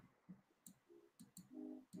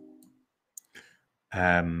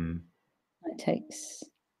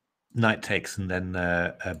 Knight takes, and then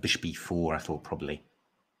bishop e4. I thought probably.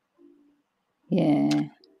 Yeah,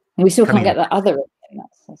 and we still can't get that other.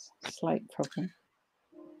 That's a slight problem.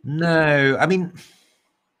 No, I mean,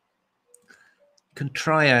 you can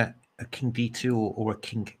try a king d2 or a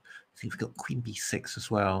king. I think we've got queen b6 as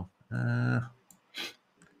well.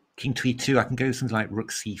 King to e2. I can go something like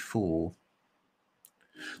rook c4.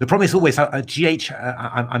 The problem is always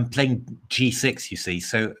gh. I'm playing g6. You see,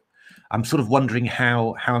 so I'm sort of wondering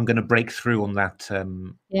how I'm going to break through on that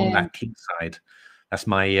king side. That's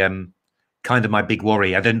my kind of my big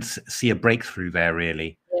worry. I don't see a breakthrough there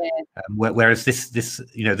really. Yeah. Whereas this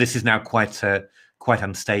is now quite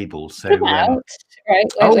unstable. So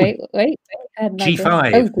wait.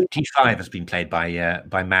 G5. G5 has been played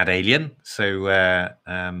by Mad Alien. So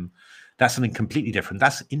that's something completely different.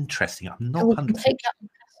 That's interesting. I'm not 100%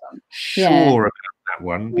 sure about that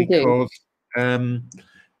one because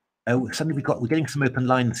suddenly we're getting some open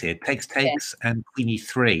lines here. Takes, and queen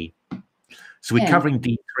e3. So we're covering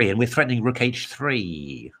d3 and we're threatening rook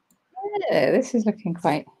h3. Yeah, this is looking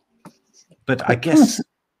quite. But I guess,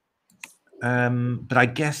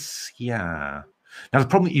 yeah. Now the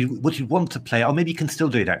problem, what you want to play, or maybe you can still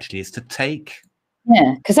do it actually, is to take.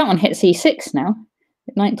 Yeah, because that one hits e6 now.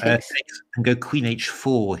 Knight takes. And go queen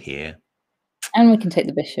h4 here. And we can take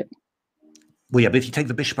the bishop. Well, yeah, but if you take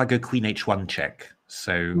the bishop, I go queen h1 check.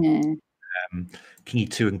 So king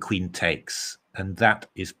e2 and queen takes, and that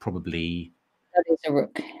is probably. That is a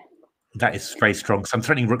rook. That is very strong. So I'm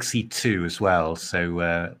threatening rook c2 as well.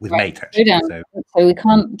 So with mate actually. So we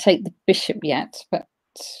can't take the bishop yet, but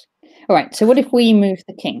all right. So what if we move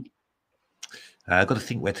the king? I've got to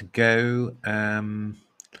think where to go.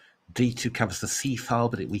 D2 covers the c file,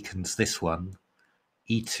 but it weakens this one.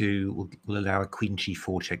 E2 will allow a queen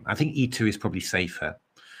g4 check. I think E2 is probably safer.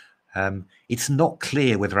 It's not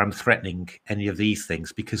clear whether I'm threatening any of these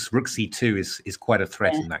things, because rook c2 is quite a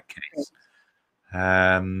threat in that case.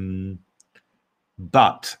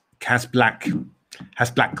 But has black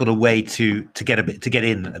got a way to get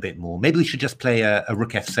in a bit more? Maybe we should just play a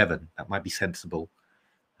rook f7. That might be sensible.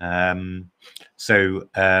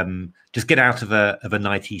 Just get out of a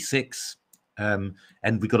knight e6,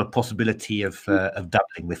 and we've got a possibility of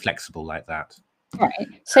doubling with flexible like that. Right.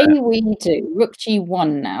 Say we do rook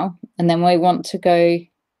g1 now, and then we want to go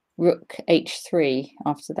rook h3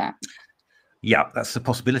 after that. Yeah, that's a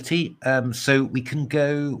possibility. So we can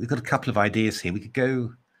go. We've got a couple of ideas here. We could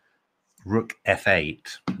go rook f8.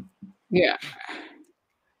 Yeah,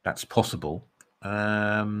 that's possible. We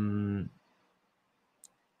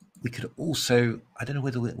could also. I don't know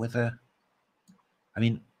whether. I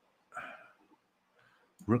mean,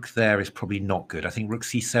 rook there is probably not good. I think rook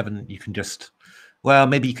c7. You can just. Well,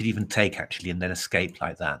 maybe you could even take actually, and then escape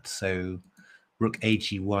like that. So rook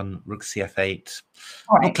ag1, rook cf8.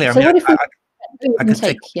 All right. Not clear. So I mean, I could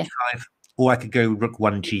take rook e5, or I could go rook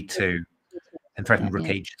 1 g2 and threaten rook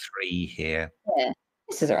h3 here. Yeah,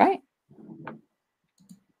 this is all right.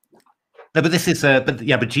 No, but this is but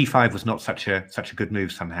g5 was not such a good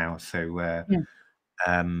move somehow. So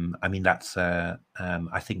I mean that's I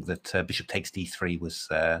think that bishop takes d3 was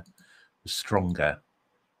stronger.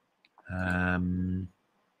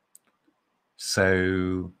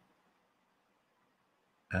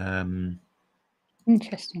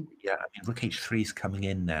 Interesting. Yeah, I mean rook h3 is coming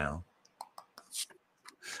in now.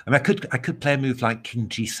 I mean, I could play a move like king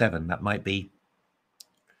g7. That might be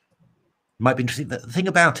interesting. The thing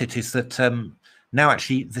about it is that now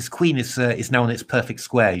actually this queen is now on its perfect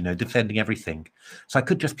square, you know, defending everything. So I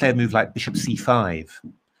could just play a move like bishop c5.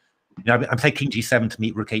 You know, I'm playing king g7 to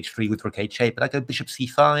meet rook h3 with rook h8, but I go bishop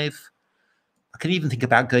c5. I can even think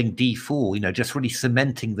about going d4. You know, just really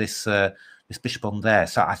cementing this this bishop on there.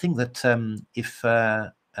 So I think that if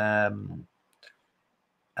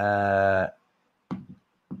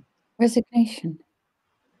resignation.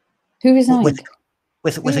 Who resigned?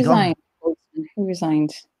 Where's it gone? Who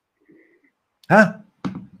resigned? Huh?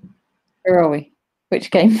 Where are we?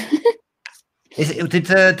 Which game? Is it,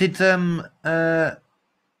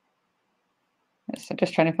 So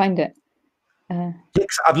just trying to find it.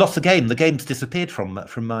 I've lost the game. The game's disappeared from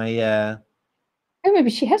my. Oh, maybe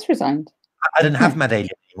she has resigned. I didn't have Mad Alien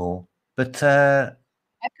anymore, but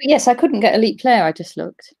yes, I couldn't get Elite Player. I just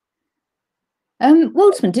looked.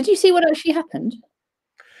 Waldsman, did you see what actually happened?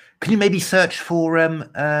 Can you maybe search for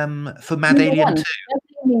Mad Alien 2?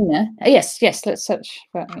 Yes, let's search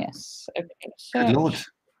for yes. Okay, search. Good Lord. So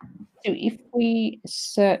if we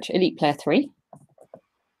search Elite Player 3.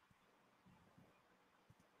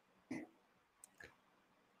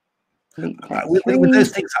 With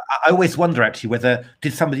those things, I always wonder actually whether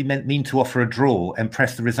did somebody mean to offer a draw and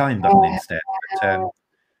press the resign button instead. But,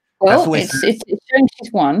 well, it's showing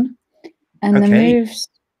she's won, and the moves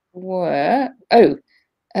were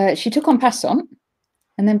she took on passant,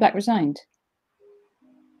 and then black resigned.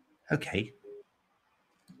 Okay.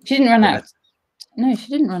 She didn't run out. No, she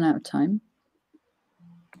didn't run out of time.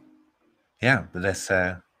 Yeah, but there's.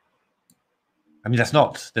 I mean, there's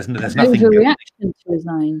nothing. Overreaction to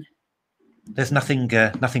resign. There's nothing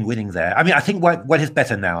winning there. I mean, I think white is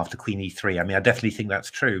better now after Queen E3. I mean, I definitely think that's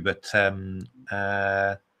true, but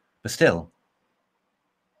still.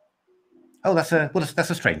 Oh, that's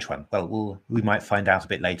a strange one. Well, we might find out a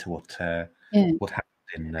bit later what happened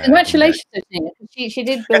in. Congratulations, she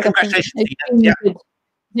did build up a good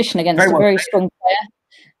position against a very strong player,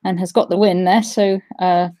 and has got the win there. So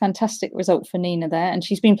fantastic result for Nina there, and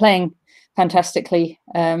she's been playing fantastically.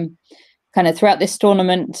 Kind of throughout this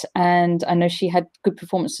tournament, and I know she had good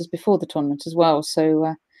performances before the tournament as well.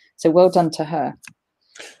 So, well done to her.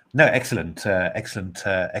 No, excellent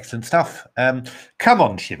stuff. Come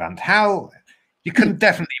on, Shivant, how you can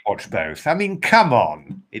definitely watch both. I mean, come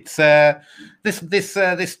on, it's this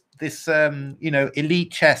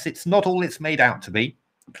elite chess. It's not all it's made out to be.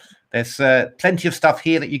 There's plenty of stuff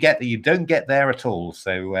here that you get that you don't get there at all.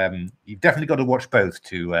 So you've definitely got to watch both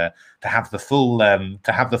to have the full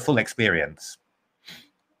experience.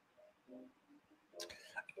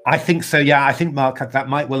 I think so. Yeah, I think Mark, that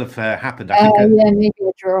might well have happened. I think, maybe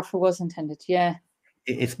a draw offer was intended. Yeah,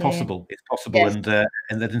 it's possible. Yeah. It's possible, yes.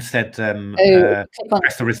 And that instead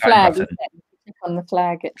press the resign button. Click on the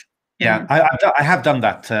flag. Yeah, I have done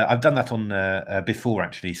that. I've done that on before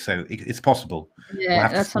actually, so it's possible. Yeah,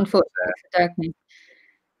 that's unfortunate for Dagny.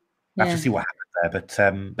 We'll have to see what happened there,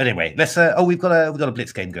 but anyway, let's. We've got a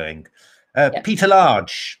Blitz game going. Peter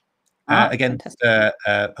Large, against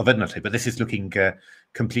Avernate, but this is looking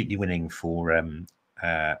completely winning for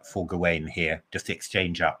Gawain here. Just the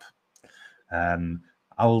exchange up.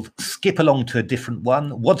 I'll skip along to a different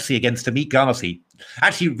one. Wadsey against Amit Garnasi.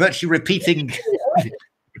 Actually, virtually repeating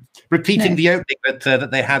the opening that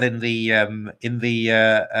they had in the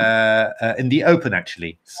Open,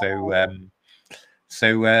 actually. So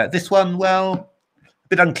this one, well, a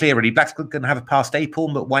bit unclear really. Black's going to have a passed A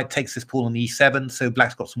pawn, but White takes this pawn on E7, so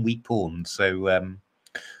Black's got some weak pawns. So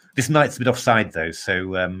this knight's a bit offside though,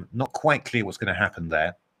 so not quite clear what's going to happen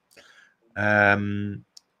there.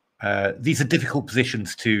 These are difficult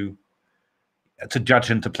positions to judge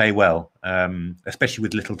and to play well, especially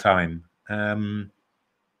with little time. I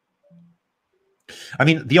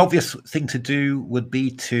mean, the obvious thing to do would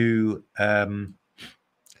be to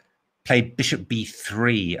play bishop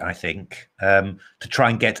b3, I think, to try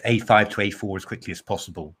and get a5 to a4 as quickly as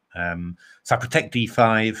possible. So I protect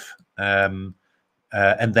d5, and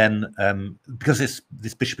then because this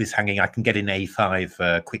bishop is hanging, I can get in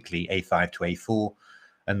a5 quickly, a5 to a4,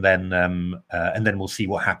 and then we'll see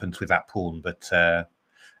what happens with that pawn. But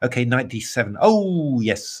okay, knight d7. Oh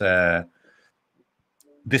yes,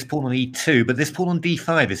 this pawn on e2, but this pawn on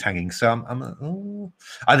d5 is hanging. So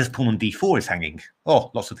this pawn on d4 is hanging.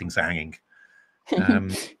 Oh, lots of things are hanging.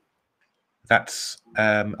 That's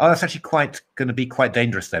actually going to be quite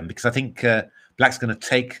dangerous then, because I think Black's going to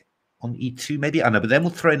take on e2 maybe. I know, but then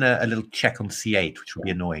we'll throw in a little check on c8, which will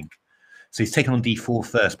be annoying. So he's taken on d4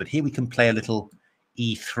 first, but here we can play a little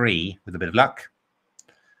e3 with a bit of luck.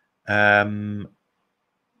 No,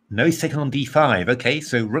 he's taken on d5. Okay,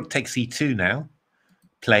 so rook takes e2 now.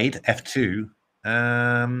 Played f2.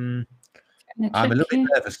 I'm a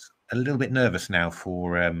little bit nervous now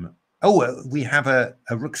for we have a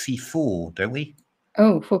rook c4, don't we?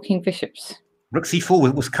 Oh, for king bishops. Rook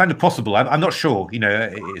c4 was kind of possible. I'm not sure,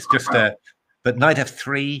 it's just but knight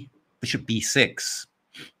f3, bishop b6,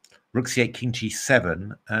 rook c8, king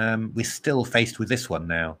g7. We're still faced with this one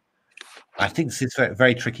now. I think this is very,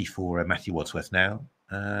 very tricky for Matthew Wadsworth now.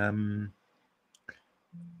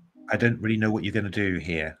 I don't really know what you're going to do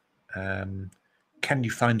here. Can you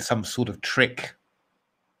find some sort of trick?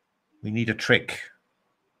 We need a trick.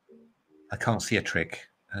 I can't see a trick.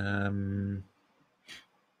 No,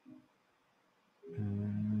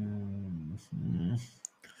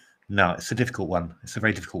 it's a difficult one. It's a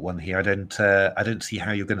very difficult one here. I don't see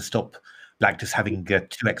how you're going to stop Black just having 2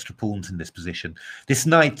 extra pawns in this position. This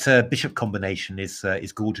knight bishop combination is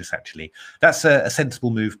gorgeous. Actually, that's a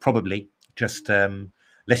sensible move. Probably just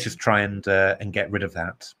let's just try and get rid of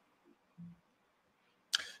that.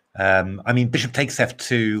 I mean, bishop takes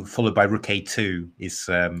f2 followed by rook a2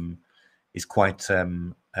 is quite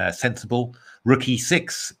sensible. Rook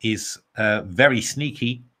e6 is very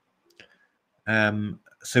sneaky.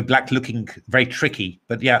 So Black looking very tricky,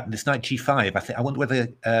 but yeah, this knight g5. I wonder whether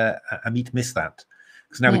Amit missed that,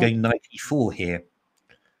 because now we're going knight e4 here,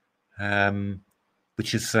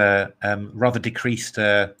 which is rather decreased.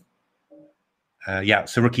 Yeah,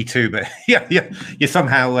 so rook e2, but you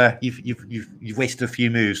somehow you've wasted a few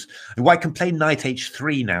moves. And White can play knight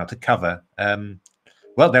h3 now to cover.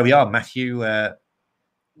 Well, there we are, Matthew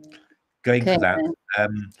going for that.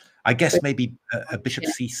 I guess maybe a bishop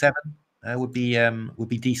c7 would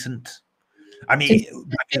be decent. I mean,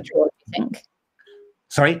 draw, you think?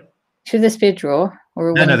 Sorry, should this be a draw or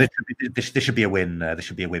a win? No, this should be a win. This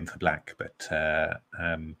should be a win for Black, but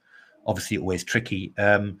obviously always tricky.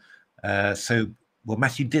 So, well,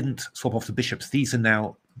 Matthew didn't swap off the bishops. These are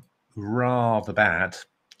now rather bad.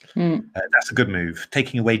 That's a good move.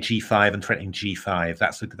 Taking away g5 and threatening g5.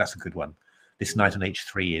 That's a good one. This knight on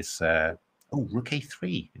h3 is rook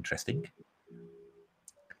a3. Interesting.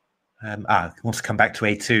 Wants to come back to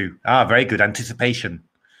a2. Very good anticipation.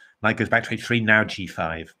 Knight goes back to a3. Now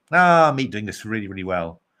g5. Me doing this really, really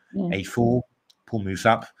well. a4. Pawn moves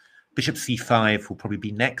up. Bishop c5 will probably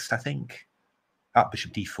be next, I think.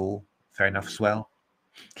 Bishop d4. Fair enough as well.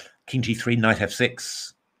 King g3, knight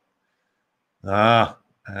f6. Black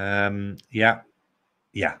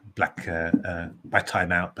by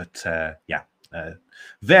timeout, but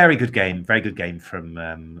very good game from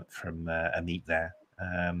Amit there.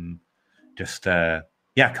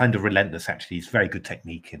 Kind of relentless actually. It's very good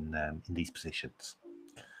technique in these positions.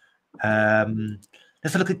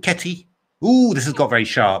 Let's look at Ketty. Ooh, this has got very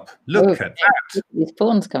sharp. Look at that. These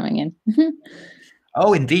pawns coming in.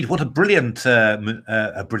 Oh, indeed! What a brilliant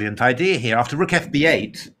idea here. After rook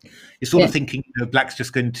fb8, you're sort of thinking, Black's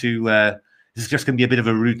just going to this is just going to be a bit of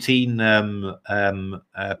a routine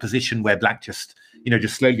position where Black just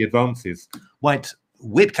slowly advances. White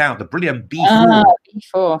whipped out the brilliant b4.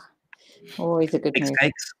 B4. Always a good X move.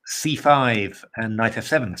 takes C5 and knight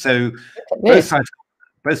F7. So This.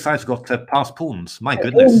 both sides got passed pawns. My A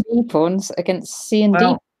goodness. and D pawns against C and D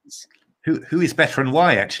Well, pawns. Who is better and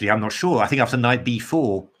why? Actually, I'm not sure. I think after knight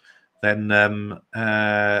B4, then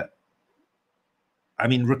I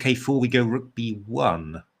mean rook A4, we go rook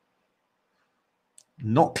B1.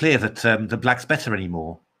 Not clear that the black's better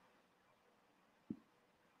anymore.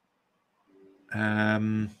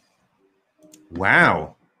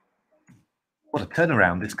 Wow. What a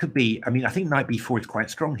turnaround. This could be, I mean, I think knight b4 is quite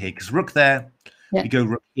strong here because rook there, Yeah. we go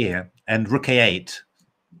rook here, and rook a8,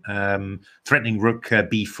 threatening rook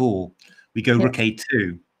b4. We go rook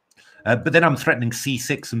a2. But then I'm threatening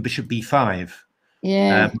c6 and bishop b5.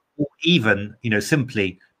 Yeah. Or even, you know,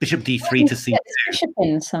 simply bishop d3 to c2. Bishop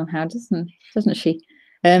in somehow, doesn't she?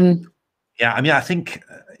 Yeah, I mean, I think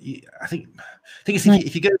it's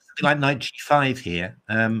if you go something like knight g5 here,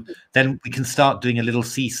 then we can start doing a little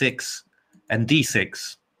c6 and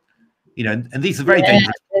d6, you know, and these are very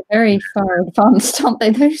dangerous. They're very far advanced, aren't they?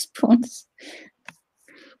 Those pawns.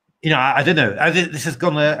 You know, I don't know. This has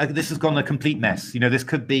gone a complete mess. You know, this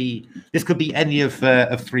could be any of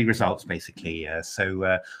three results basically.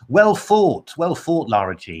 So well fought,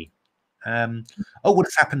 Lara G. Oh, what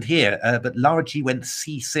has happened here? But Lara G went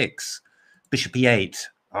c6, bishop e8.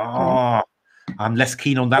 Oh, I'm less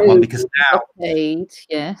keen on that one because now blockade,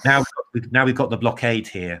 yes. Now we've got the blockade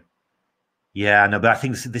here. Yeah, no, but I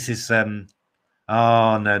think this is oh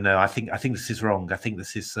no, I think this is wrong. I think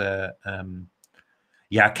this is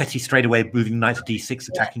yeah, Ketty straight away moving knight to d6,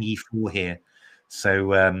 attacking e4 here.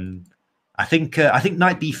 So I think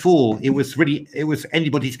knight b4, it was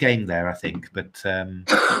anybody's game there, I think. But now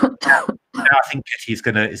I think Ketty is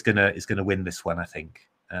gonna win this one, I think.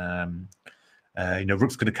 You know,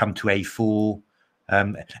 rook's gonna come to a4.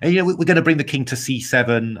 And you know, we're going to bring the king to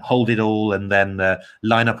c7, hold it all, and then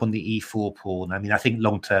line up on the e4 pawn. I mean, I think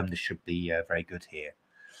long term this should be very good here.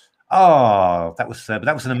 Oh, that was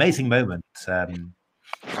an amazing moment.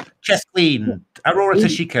 Chess Queen Aurora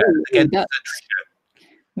Tashika against Trisha.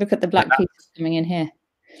 Look at the black pieces coming in here.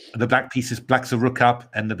 The blacks are rook up,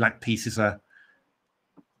 and the black pieces are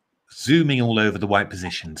zooming all over the white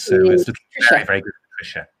position. So it's looking very, very good for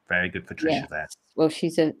Trisha. Very good for Trisha there. Well,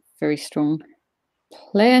 she's a very strong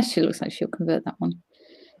player. She looks like she'll convert that one.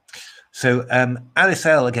 So Alice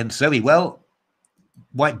L against Zoe. Well,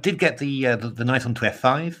 white did get the knight onto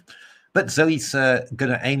f5, but Zoe's going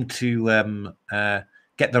to aim to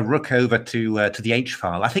get the rook over to the h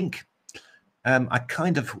file. I think I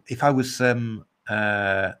kind of, if I was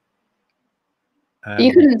you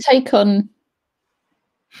couldn't take on.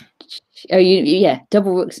 Oh, yeah,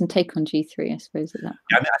 double rooks and take on g3, I suppose. At that.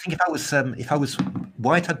 Yeah, I mean, I think if I was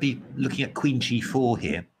white, I'd be looking at queen g4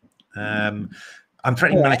 here. I'm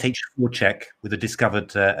threatening knight h4 check with a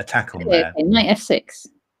discovered attack on there. Okay, knight f6.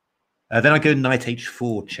 Then I go knight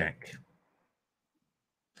h4 check.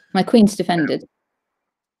 My queen's defended.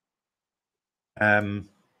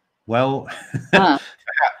 Well, for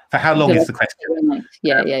how long is the question?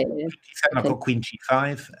 Yeah. I've got queen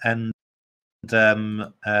g5 and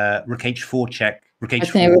rook h4 check. Rook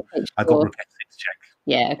h4. I've got rook f6 check.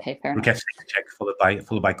 Yeah. Okay. Fair enough. Rook f6 check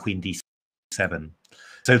followed by queen d7.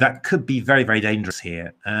 So that could be very, very dangerous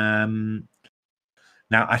here. Now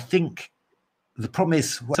I think the problem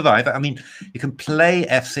is survive. I mean, you can play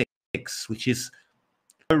f6, which is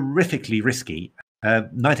horrifically risky.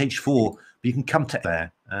 Knight h4, but you can come to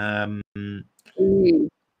there.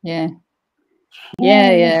 Yeah.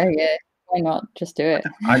 Why not? Just do it.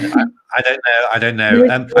 I don't know.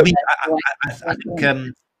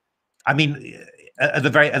 I mean, at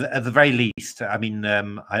the very least, I mean,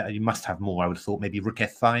 you must have more. I would have thought maybe rook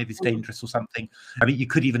f5 is dangerous or something. I mean, you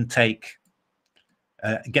could even take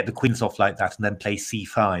get the queens off like that and then play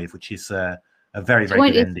c5, which is a very,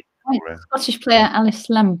 very good ending. Scottish player Alice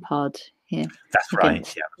Lampard here. That's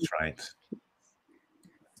right. Yeah, that's right.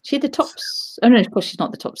 She the tops. Oh no, of course she's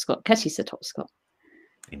not the top Scot. Ketty's the top Scot.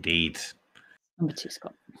 Indeed. Number 2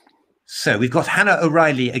 Scot. So we've got Hannah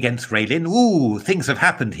O'Reilly against Raylin. Ooh, things have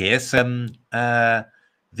happened here. So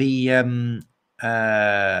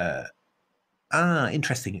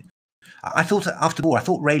interesting. I thought after war, I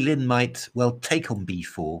thought Raylin might take on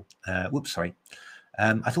b4. Whoops, sorry.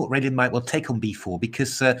 I thought Raylin might take on b4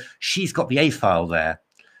 because she's got the a file there.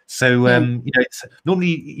 So you know,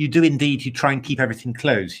 normally you do indeed you try and keep everything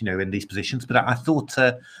close, you know, in these positions. But I thought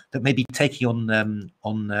that maybe taking on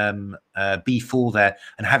b4 there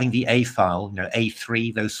and having the a file, you know,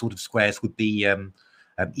 a3, those sort of squares would be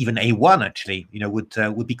even a1 actually, you know,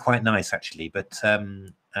 would be quite nice actually. But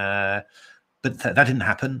that didn't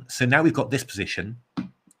happen. So now we've got this position.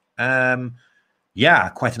 Yeah,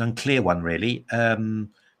 quite an unclear one, really.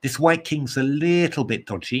 This white king's a little bit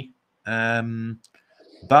dodgy,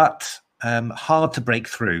 but hard to break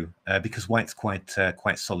through because white's quite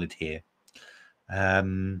solid here.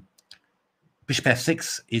 Bishop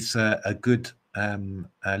f6 is a good,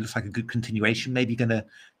 looks like a good continuation. Maybe going to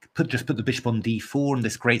just put the bishop on d4 in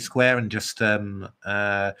this great square and just try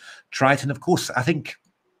it. And of course, I think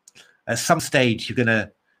at some stage you're going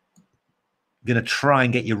to try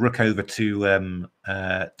and get your rook over to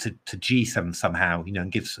g7 somehow, you know,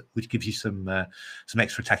 and which gives you some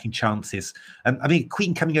extra attacking chances. I mean,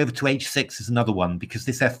 queen coming over to h6 is another one because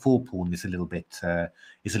this f4 pawn is a little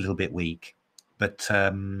bit weak. But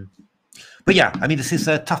yeah, I mean, this is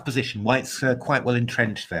a tough position. White's quite well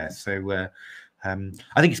entrenched there, so I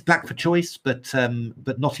think it's black for choice, but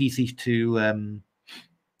not easy to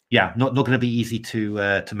yeah, not going to be easy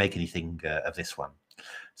to make anything of this one.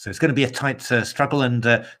 So it's going to be a tight struggle,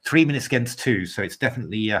 and 3 minutes against 2, so it's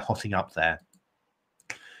definitely hotting up there.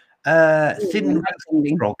 Thin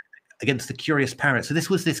Frog against the Curious Parrot. So this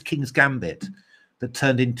was this King's Gambit that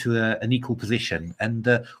turned into an equal position, and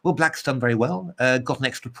well, black's done very well, got an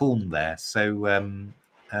extra pawn there. So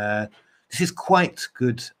this is quite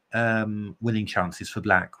good winning chances for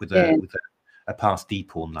black with a passed d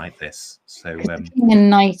pawn like this. So king and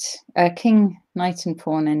knight, king, knight, and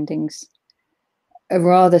pawn endings are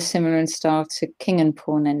rather similar in style to king and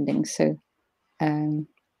pawn endings. So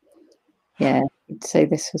yeah, I'd say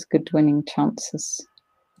this was good winning chances.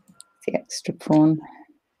 The extra pawn.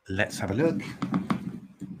 Let's have a look.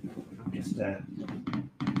 Just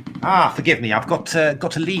forgive me. I've got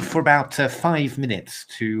to leave for about 5 minutes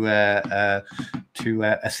to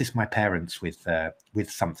assist my parents with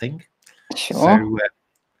something. Sure. So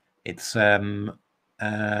it's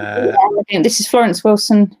this is Florence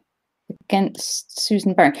Wilson against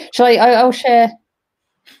Susan Barron. Shall I'll share.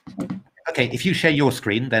 Okay, if you share your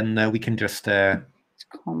screen, then we can just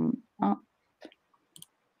come up.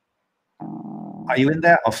 Are you in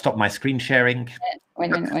there? I'll stop my screen sharing.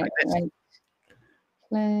 Wait. I've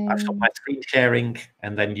stopped my screen sharing,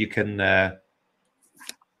 and then you can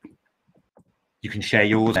share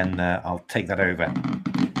yours, and I'll take that over.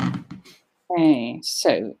 Okay,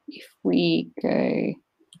 so if we go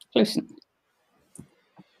closer.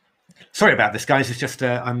 Sorry about this, guys. It's just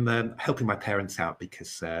I'm helping my parents out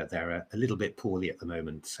because they're a little bit poorly at the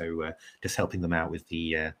moment, so just helping them out with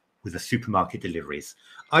the supermarket deliveries.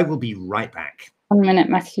 I will be right back. 1 minute,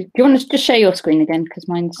 Matthew. Do you want to just share your screen again? Because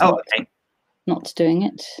mine's not doing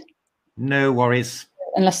it. No worries.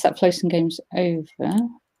 Unless that Floating game's over.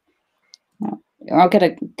 I'll get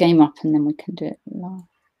a game up and then we can do it live.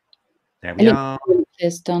 There we are.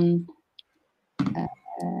 It's done.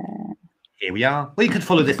 Here we are. Well, you can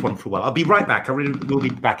follow this one for a while. I'll be right back. We'll be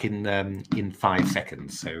back in 5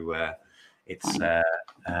 seconds. So it's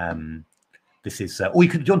this is. Or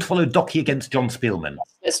do you want to follow Docky against John Spielman?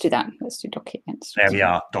 Let's do that. Let's do Docky against. There we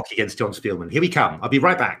are. Docky against John Spielman. Here we come. I'll be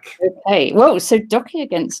right back. Okay. Well, so Docky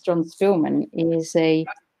against John Spielman is a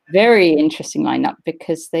very interesting lineup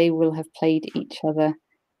because they will have played each other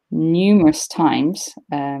numerous times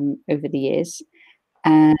over the years,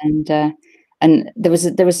 and there was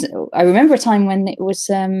I remember a time when it was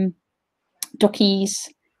Docky's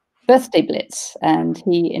birthday blitz, and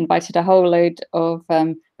he invited a whole load of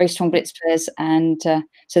very strong blitz players, and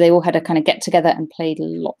so they all had a kind of get together and played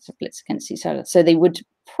lots of blitz against each other. So they would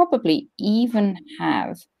probably even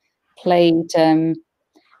have played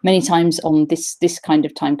many times on this kind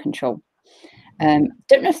of time control.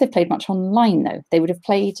 Don't know if they've played much online though. They would have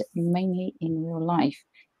played mainly in real life.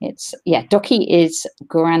 Docky is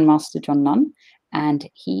Grandmaster John Nunn, and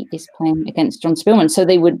he is playing against John Spielman. So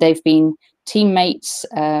they've been teammates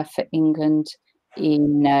for England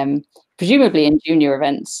in presumably in junior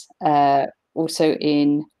events, also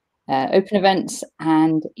in open events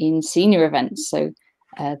and in senior events. So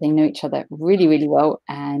they know each other really, really well,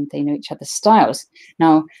 and they know each other's styles.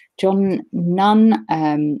 Now, John Nunn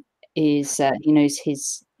he knows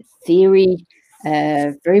his theory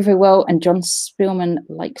very, very well, and John Spielman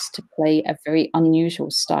likes to play a very unusual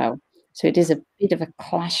style. So it is a bit of a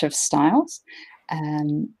clash of styles.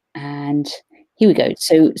 And here we go.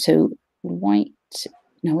 So white,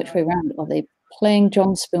 now which way around are they playing?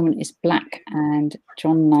 John Spielman is black and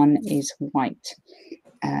John Nunn is white.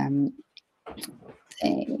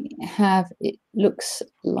 They have, it looks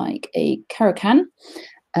like a Caro-Kann,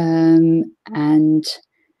 and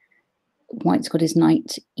white's got his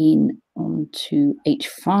knight in onto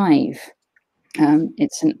h5.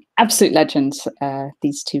 It's an absolute legend,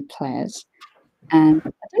 these two players. And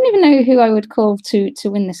I don't even know who I would call to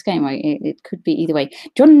win this game. It could be either way.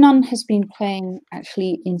 John Nunn has been playing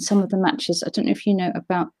actually in some of the matches. I don't know if you know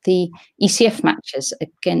about the ECF matches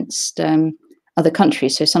against other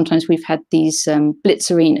countries. So sometimes we've had these Blitz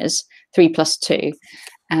arenas, 3+2,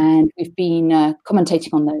 and we've been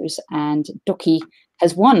commentating on those. And Docky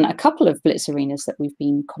has won a couple of Blitz arenas that we've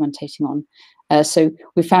been commentating on. So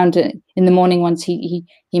we found in the morning once he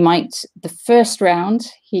might, the first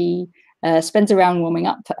round, he spends a round warming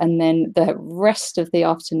up, and then the rest of the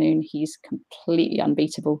afternoon he's completely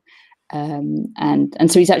unbeatable. And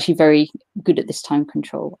so he's actually very good at this time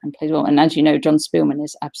control and plays well. And as you know, John Spielman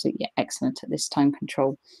is absolutely excellent at this time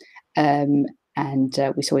control. And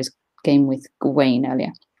we saw his game with Gawain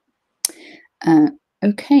earlier.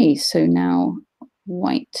 Okay, so now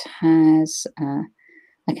White has, I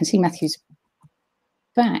can see Matthew's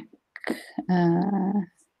back. Is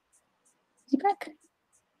he back?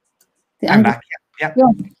 I'm back. Yeah.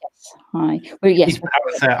 Yes. Hi. Well, yes.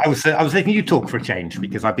 I was letting you talk for a change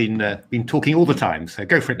because I've been talking all the time. So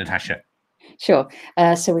go for it, Natasha. Sure.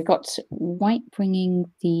 So we've got White bringing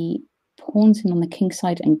the pawns in on the king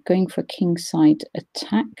side and going for a king side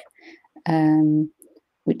attack,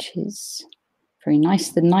 which is very nice.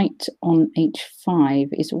 The knight on h5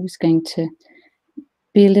 is always going to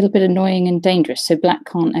be a little bit annoying and dangerous. So Black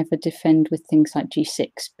can't ever defend with things like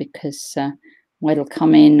g6 because White will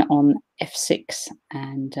come in on f6,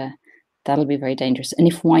 and that'll be very dangerous. And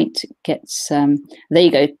if White gets, there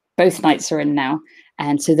you go, both knights are in now.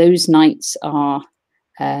 And so those knights are,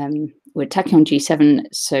 we're attacking on g7,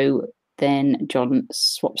 so then John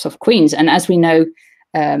swaps off queens. And as we know,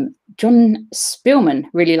 John Spielman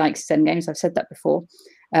really likes his endgames. I've said that before.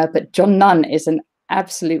 But John Nunn is an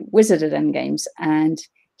absolute wizard at endgames, and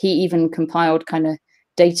he even compiled kind of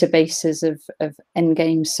databases of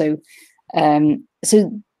endgames. So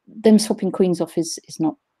them swapping queens off is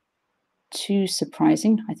not too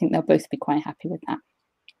surprising. I think they'll both be quite happy with that.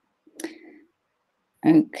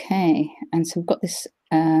 Okay, and so we've got this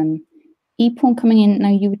e-pawn coming in. Now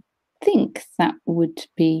you would think that would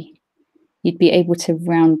be, you'd be able to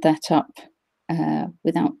round that up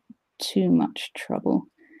without too much trouble.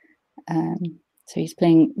 So he's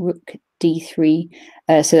playing rook d3.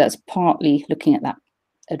 So that's partly looking at that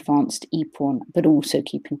advanced e-pawn, but also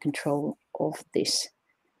keeping control of this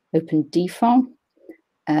open d-file.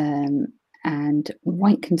 And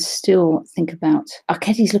White can still think about,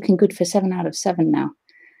 Ketty's looking good for 7 out of 7 now.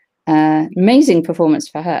 Amazing performance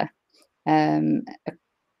for her.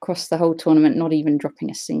 Across the whole tournament, not even dropping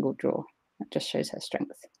a single draw. That just shows her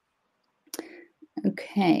strength.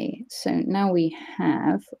 Okay, so now we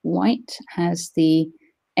have White has the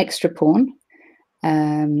extra pawn,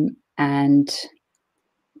 and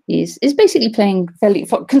is basically playing fairly,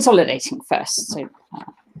 consolidating first. So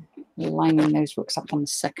lining those rooks up on the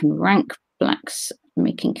second rank. Black's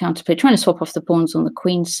making counterplay, trying to swap off the pawns on the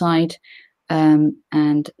queen side,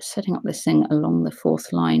 and setting up this thing along the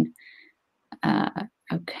fourth line.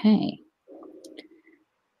 Okay,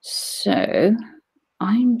 so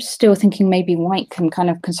I'm still thinking maybe White can kind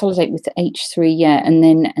of consolidate with the h3, yeah, and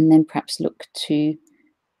then perhaps look to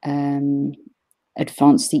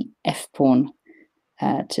advance the f pawn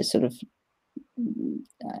to sort of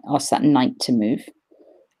ask that knight to move.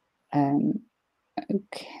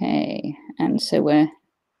 Okay, and so we're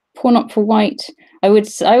pawn up for White. I would,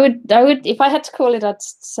 if I had to call it, I'd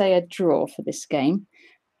say a draw for this game,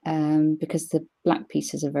 because the black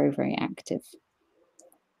pieces are very, very active.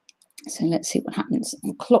 So let's see what happens.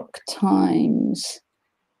 And clock times.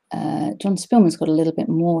 John Spielman's got a little bit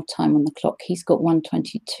more time on the clock. He's got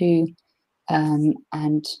 1:22,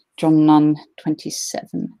 and John Nunn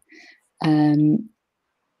 27.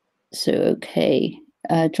 So okay,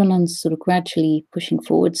 John Nunn's sort of gradually pushing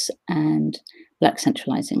forwards, and Black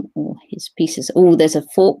centralizing all his pieces. Oh, there's a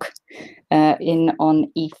fork in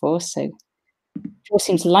on e4, so draw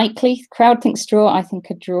seems likely. Crowd thinks draw. I think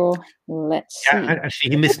a draw. Let's see.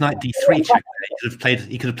 Actually, he missed knight d3 check.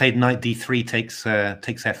 He could have played knight d3 takes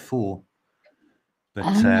f4, but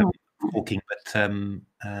forking,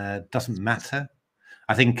 but doesn't matter.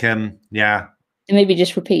 I think yeah. Maybe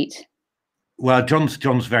just repeat. Well, John's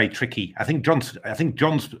very tricky. I think John's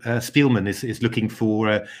Spielman is looking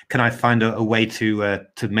for. Can I find a way to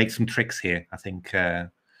make some tricks here? I think.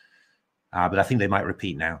 But I think they might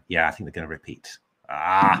repeat now. Yeah, I think they're going to repeat.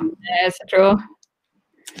 There's a draw.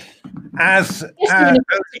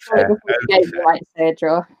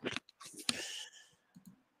 Draw.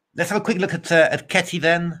 Let's have a quick look at Ketty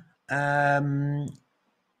then.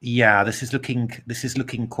 Yeah, this is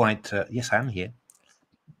looking quite. Yes, I am here.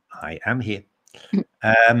 I am here.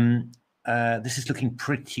 This is looking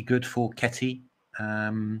pretty good for Ketty.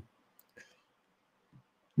 Not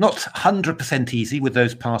 100% easy with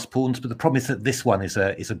those passed pawns, but the problem is that this one is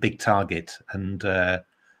a big target, and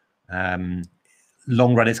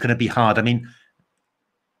long run it's going to be hard. I mean,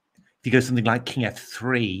 if you go something like King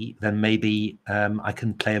F3, then maybe I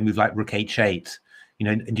can play a move like Rook H8, you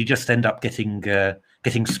know, and you just end up getting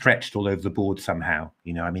stretched all over the board somehow.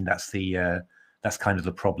 You know, I mean, that's kind of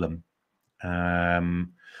the problem.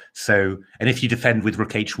 So, and if you defend with Rook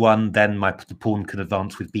H1, then the pawn can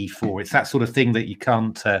advance with B4. It's that sort of thing that you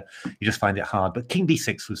can't, you just find it hard. But King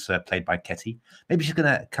B6 was played by Ketty. Maybe she's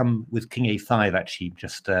going to come with King A5, actually,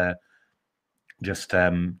 just be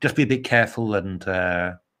a bit careful and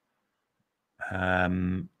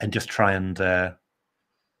just try and,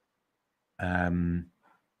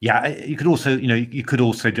 yeah, you could also, you know, you could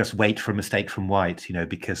also just wait for a mistake from white, you know,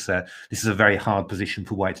 because this is a very hard position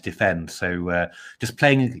for white to defend. So just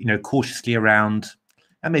playing, you know, cautiously around,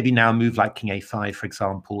 and maybe now a move like King A5, for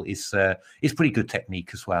example, is pretty good technique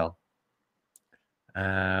as well.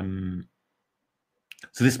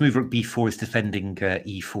 So this move Rook B4 is defending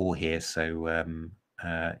E4 here. So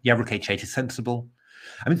yeah, Rook H8 is sensible.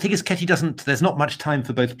 I mean, the thing is, Ketty doesn't. There's not much time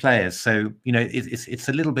for both players, so you know, it's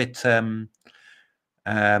a little bit.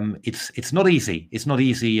 It's not easy. It's not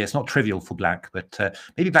easy. It's not trivial for black, but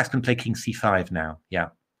maybe black's going to play King C5 now. Yeah,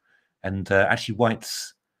 and actually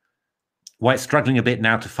white's struggling a bit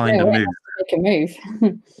now to find a move. Make a move.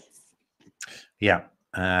 Yeah.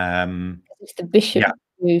 If the bishop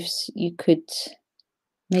moves, you could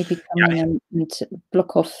maybe come in and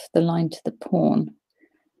block off the line to the pawn.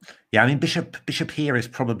 Yeah, I mean, bishop here is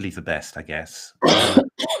probably the best, I guess.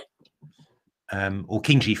 Or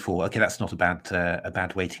King G4. Okay, that's not a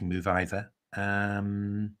bad waiting move either. Yeah,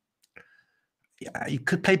 you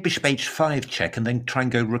could play Bishop H5 check and then try and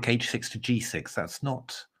go Rook H6 to G6. That's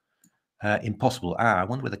not impossible. I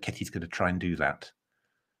wonder whether Ketty's going to try and do that.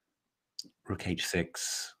 Rook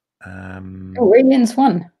H6. Raelian's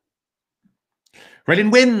won.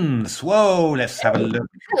 Raelian wins. Whoa, let's have a look.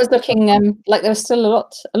 It was looking like there was still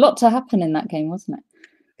a lot to happen in that game, wasn't it?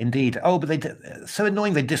 Indeed. Oh, but so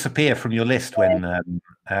annoying they disappear from your list when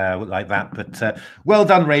like that. But well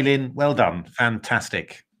done, Raelian. Well done.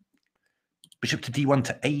 Fantastic. Bishop to D1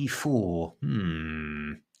 to A4.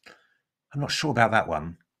 I'm not sure about that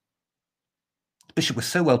one. The bishop was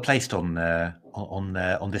so well placed on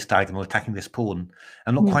this diagonal, attacking this pawn.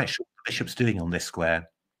 I'm not quite sure what the bishop's doing on this square.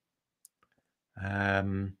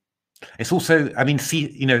 It's also, I mean, see,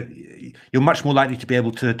 you know, you're much more likely to be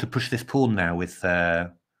able to push this pawn now with.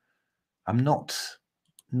 I'm not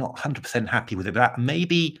 100% happy with it, but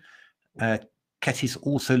maybe Ketty's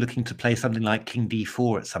also looking to play something like King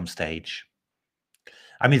D4 at some stage.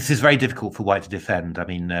 I mean, this is very difficult for white to defend. I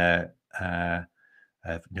mean, you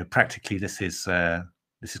know, practically this is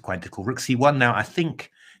quite difficult. Rook C1 now. I think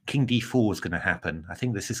King D4 is going to happen. I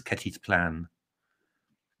think this is Ketty's plan.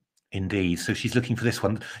 Indeed. So she's looking for this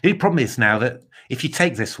one. The only problem is now that if you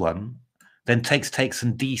take this one, then takes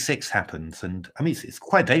and D6 happens. And I mean, it's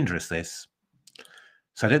quite dangerous, this.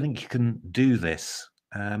 So I don't think you can do this.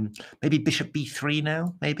 Maybe Bishop B3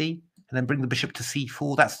 now, maybe, and then bring the bishop to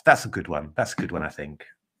C4. That's a good one. That's a good one, I think.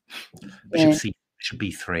 Bishop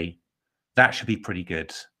B3. That should be pretty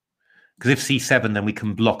good. Because if C7, then we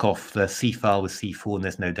can block off the C file with C4 and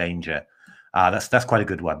there's no danger. That's quite a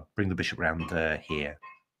good one. Bring the bishop round here.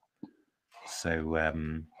 So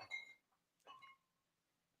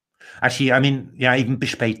actually, I mean, yeah, even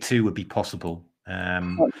Bishop A2 would be possible.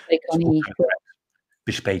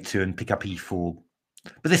 Bishop A2 and pick up E4,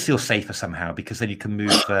 but this feels safer somehow because then you can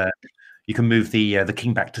move the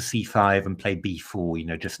king back to C5 and play B4. You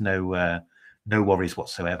know, just no worries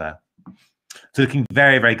whatsoever. So looking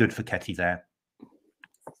very, very good for Ketty there.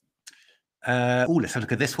 Let's have a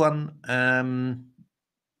look at this one.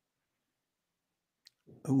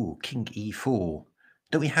 King E4.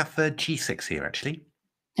 Don't we have G6 here, actually?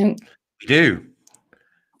 We do.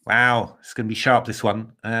 Wow, it's going to be sharp, this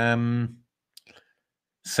one.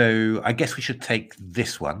 So I guess we should take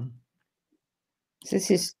this one. So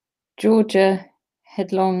this is Georgia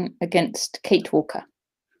Headlong against Kate Walker.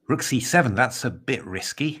 Rook C7, that's a bit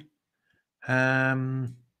risky. I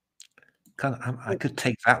could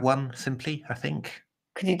take that one simply, I think.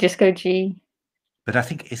 Could you just go G? But I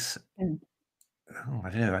think it's... I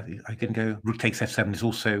don't know. I can go. Rook takes F7 is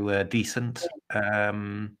also decent.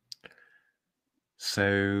 So,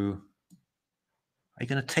 are you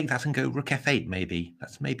going to take that and go Rook F8? Maybe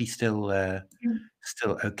that's maybe still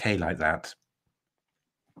okay like that.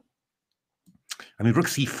 I mean, Rook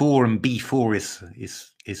C4 and B4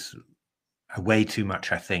 is way too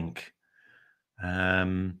much, I think.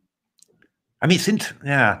 I mean,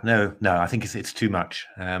 no. I think it's too much.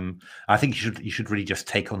 I think you should really just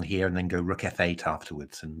take on here and then go rook f8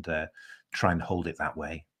 afterwards and try and hold it that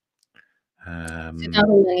way. So now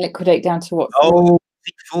we'll then liquidate down to what? Oh,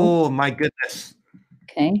 c4! My goodness.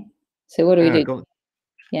 Okay. So what do we do?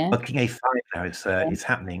 Yeah. Well, king a5 now is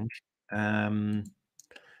happening.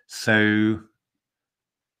 So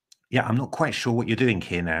yeah, I'm not quite sure what you're doing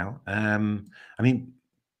here now. I mean,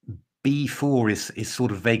 b4 is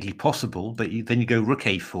sort of vaguely possible, but then you go rook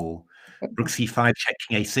a4, rook c5, check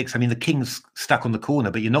king a6. I mean, the king's stuck on the corner,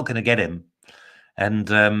 but you're not going to get him. And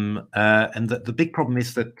the big problem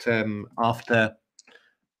is that after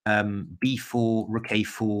b4, rook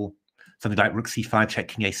a4, something like rook c5, check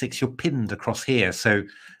king a6, you're pinned across here. So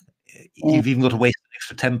you've even got to waste an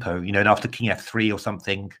extra tempo, you know, and after king f3 or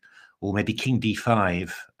something, or maybe king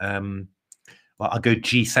d5, well, I'll go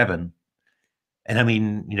g7. And I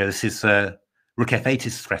mean, you know, this is rook f8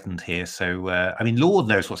 is threatened here. So I mean, Lord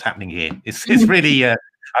knows what's happening here. It's really I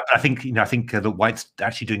think the white's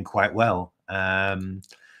actually doing quite well. Well,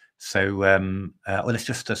 let's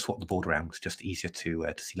just swap the board around. It's just easier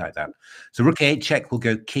to see like that. So rook a8 check will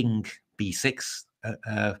go king b6.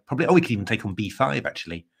 Probably. Oh, we could even take on b5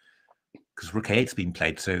 actually, because rook a8's been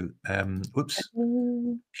played. So whoops,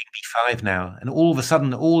 king b5 now, and all of a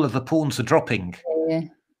sudden, all of the pawns are dropping. Yeah.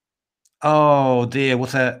 Oh dear,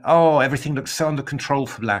 everything looks so under control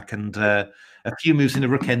for black, and a few moves in a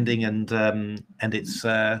rook ending, and it's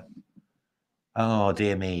oh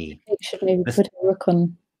dear me. Should maybe put a rook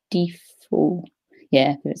on d4.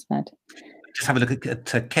 Yeah, but it's bad. Just have a look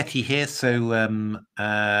at Ketty here. So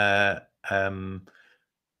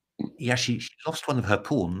yeah, she lost one of her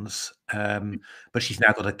pawns, but she's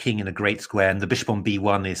now got a king in a great square, and the bishop on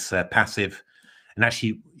b1 is passive. And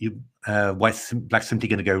actually, black's simply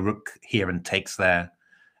going to go rook here and takes there,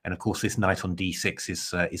 and of course this knight on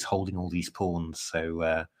d6 is holding all these pawns. So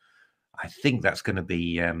I think that's going to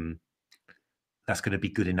be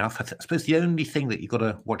good enough. I suppose the only thing that you've got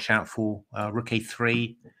to watch out for, rook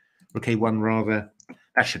a3, rook a1 rather,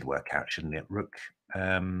 that should work out, shouldn't it? Rook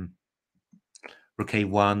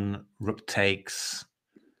a1, rook takes,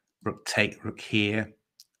 rook take, rook here.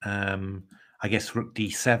 I guess rook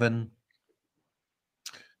d7.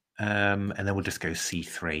 And then we'll just go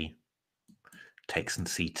c3, takes and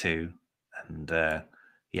c2, and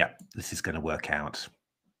yeah, this is going to work out.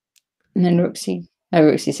 And then rook c. Oh,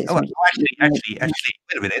 rook c6. Oh, actually, wait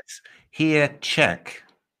a minute. Here, check.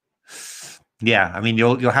 Yeah, I mean,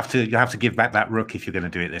 you'll have to give back that rook if you're going to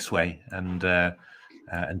do it this way, and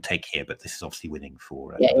take here. But this is obviously winning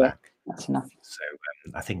for black. Yeah, that's enough. So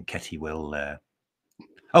I think Ketty will.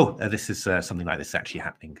 This is something like this actually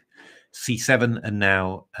happening. c7, and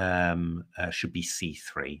now should be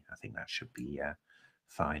c3. I think that should be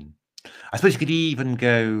fine. I suppose you could even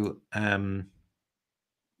go.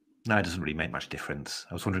 No, it doesn't really make much difference.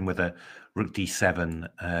 I was wondering whether rook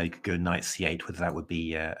d7, you could go knight c8, whether that would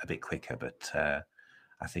be a bit quicker. But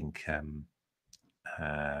I think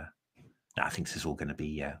I think this is all going to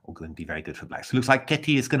be very good for black. So it looks like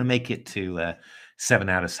Ketty is going to make it to 7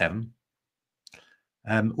 out of 7.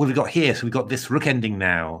 What have we got here? So we've got this rook ending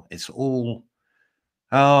now. It's all,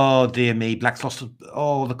 oh dear me, black's lost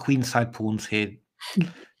all the queenside pawns here.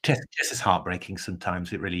 Chess is heartbreaking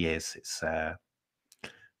sometimes. It really is. It's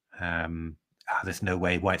there's no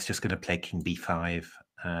way white's just going to play king b5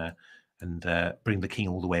 and bring the king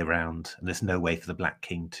all the way around, and there's no way for the black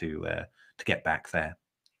king to get back there.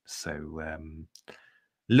 So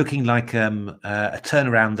looking like a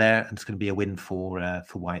turnaround there, and it's going to be a win for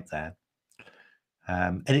white there.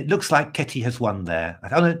 And it looks like Ketty has won there.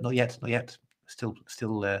 Oh no, not yet. Still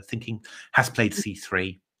thinking. Has played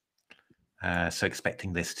c3, so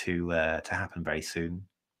expecting this to happen very soon.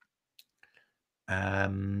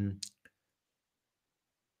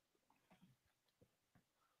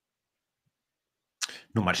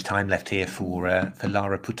 Not much time left here for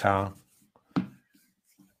Lara Putard.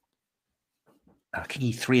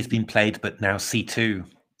 King e3 has been played, but now c2.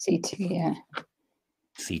 C2, yeah.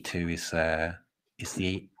 C2 is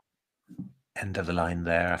the end of the line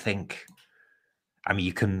there, I think. I mean,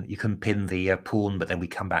 you can pin the pawn, but then we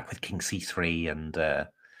come back with king c3, and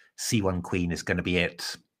c1 queen is going to be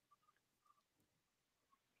it.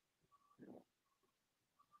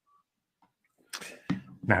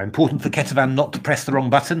 Now, important for Ketevan not to press the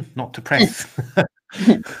wrong button, not to press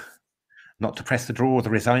not to press the draw or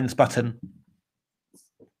the resigns button.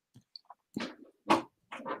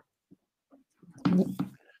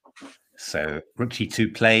 So rook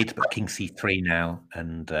g2 played, but king c3 now,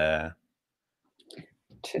 and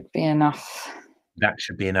should be enough. That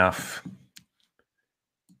should be enough.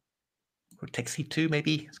 Rook takes c2,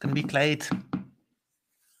 maybe it's going to be played.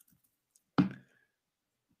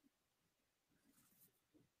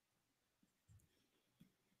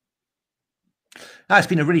 it's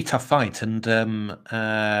been a really tough fight, and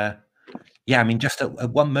yeah, I mean, just at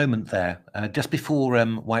one moment there, just before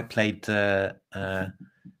White played c6,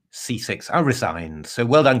 I resigned. So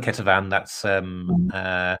well done, Ketevan. That's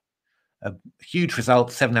a huge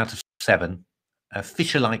result, 7 out of 7. A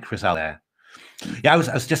Fisher-like result there. Yeah, I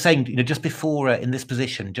was just saying, just before in this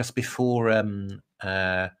position, just before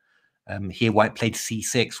here White played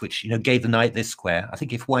c6, which gave the knight this square. I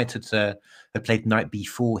think if White had played knight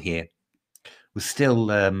b4 here, was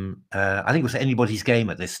still I think it was anybody's game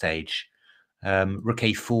at this stage. Rook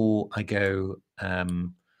a4, I go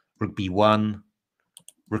rook b1,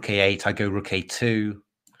 rook a8, I go rook a2,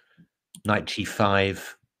 knight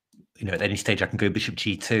g5. At any stage I can go bishop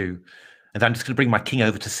g2. And then I'm just going to bring my king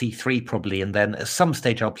over to c3 probably, and then at some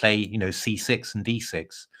stage I'll play, c6 and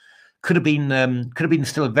d6. Could have been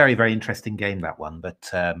still a very, very interesting game, that one, but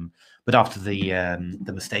after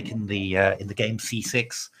the mistake in the game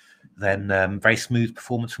c6, then very smooth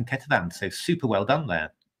performance from Ketevan. So super well done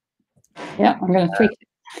there. Yeah, I'm going to tweak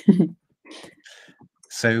it.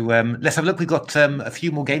 So let's have a look. We've got a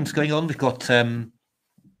few more games going on. We've got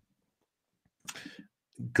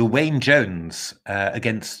Gawain Jones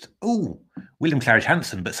against William Claridge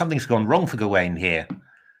Hansen, but something's gone wrong for Gawain here.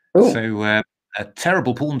 Ooh. So a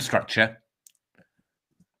terrible pawn structure.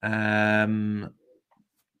 I'm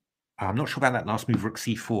not sure about that last move, rook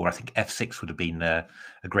c4. I think f6 would have been a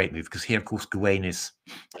great move, because here, of course, Gawain is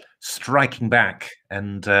striking back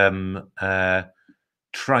and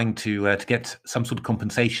trying to get some sort of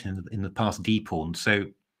compensation in the past d pawn. So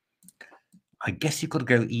I guess you've got to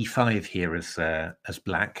go e5 here as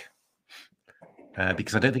black,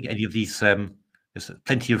 because I don't think any of these. There's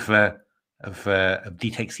plenty of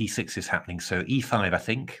d takes e6 is happening. So e5, I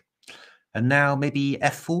think, and now maybe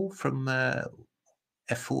f4 from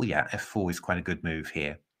f4. Yeah, f4 is quite a good move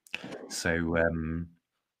here. So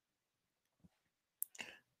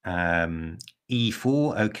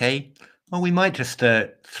e4, okay. Well, we might just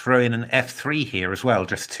throw in an f3 here as well,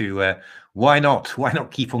 just to why not? Why not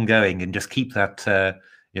keep on going and just keep that?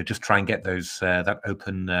 Just try and get those those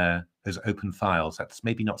open files. That's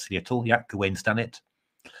maybe not silly at all. Yeah, Gawain's done it.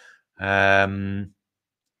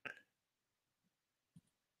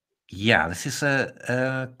 Yeah, this is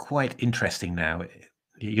quite interesting now.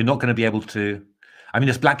 You're not going to be able to. I mean,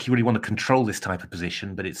 as black, you really want to control this type of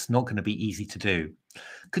position, but it's not going to be easy to do.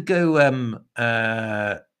 Could go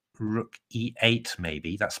rook e8,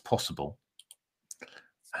 maybe. That's possible.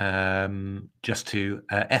 Just to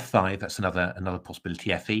f5. That's another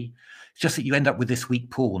possibility. Fe. It's just that you end up with this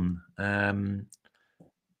weak pawn. And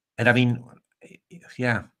I mean,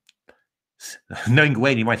 yeah. Knowing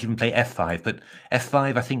Gawain, you might even play f5, but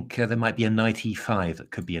f5, I think there might be a knight e5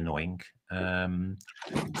 that could be annoying.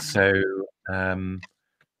 So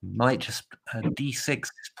might just d6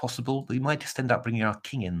 is possible. We might just end up bringing our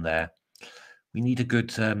king in there. We need a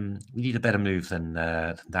good, we need a better move than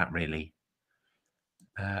that, really.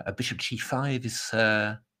 A bishop g5 is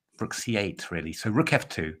rook c8, really. So rook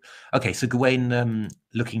f2. Okay, so Gawain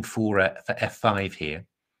looking for f5 here.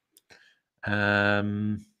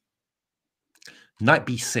 Knight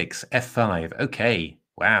b6, f5. Okay,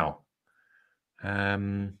 wow.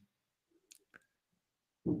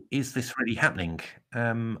 Is this really happening?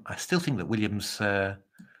 I still think that William's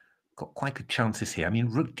got quite good chances here. I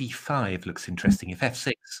mean, rook d5 looks interesting. If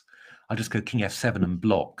f6, I'll just go king f7 and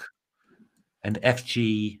block. And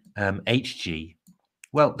fg, hg.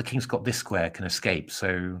 Well, the king's got this square, can escape.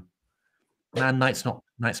 So, man, knight's not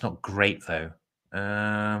great though.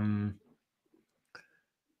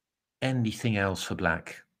 Anything else for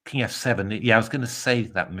black? King f7. Yeah, I was going to say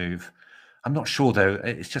that move. I'm not sure though.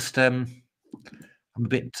 It's just I'm a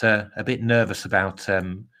bit nervous about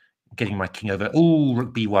getting my king over. Oh,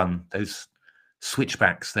 rook b1. Those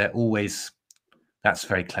switchbacks. That's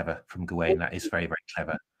very clever from Gawain. That is very, very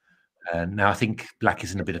clever. Now I think black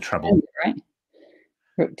is in a bit of trouble. Right.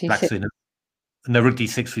 Rook d6. Black's in no, rook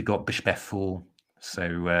d6. We've got bishop f4. So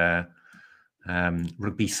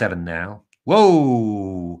rook b7 now.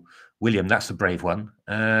 Whoa, William, that's a brave one.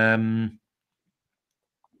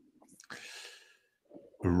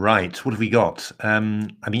 Right, what have we got? I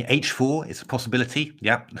mean, h4 is a possibility.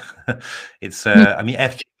 Yeah, it's. I mean,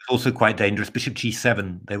 fg is also quite dangerous. Bishop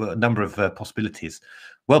g7. There were a number of possibilities.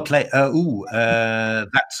 Well played.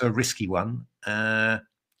 That's a risky one.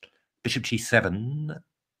 Bishop g7.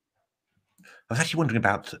 I was actually wondering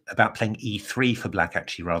about playing e3 for black,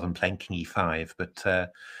 actually, rather than playing king e5. But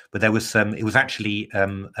there was it was actually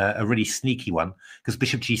a really sneaky one, because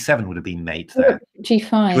bishop g7 would have been mate there.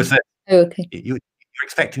 G5. It was okay. You're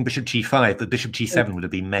expecting bishop g5, but bishop g7 would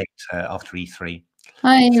have been mate after e3.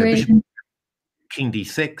 Hi, so Regan. king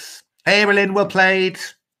d6. Hey, Relin, well played.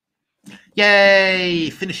 Yay!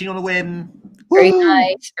 Finishing on a win. Very Woo!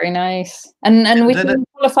 nice, very nice. And we've been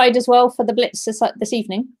qualified as well for the Blitz this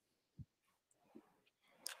evening.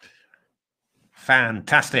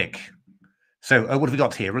 Fantastic. So what have we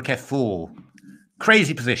got here? Rook F4.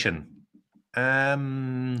 Crazy position.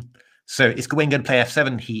 So is Gawain going to play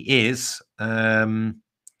F7? He is. Oh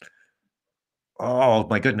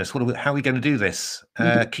my goodness! How are we going to do this?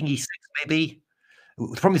 King E6 maybe.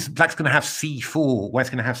 The problem is Black's going to have C4. White's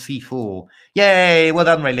going to have C4. Yay! Well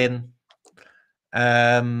done, Raylin.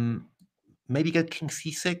 Maybe go King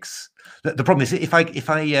C6. The problem is if I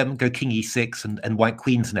go King E6 and White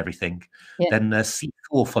Queens and everything, then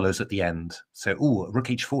C4 follows at the end. So Rook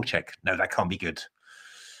H4 check. No, that can't be good.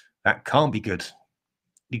 That can't be good.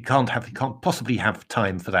 You can't possibly have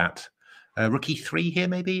time for that. Rook E3 here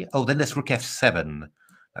maybe. Oh, then there's Rook F7.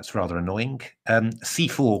 That's rather annoying.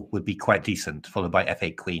 C4 would be quite decent, followed by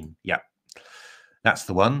F8 Queen. Yeah, that's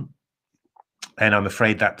the one. And I'm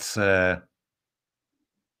afraid that's. I'm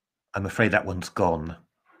afraid that one's gone.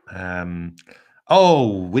 William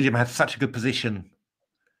had such a good position,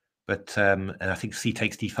 but and I think C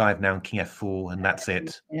takes D5 now and King F4, and that's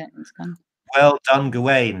it. Yeah, it's gone. Well done,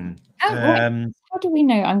 Gawain. How do we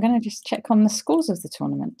know? I'm going to just check on the scores of the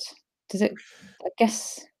tournament. Does it? I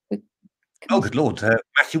guess. Good Lord.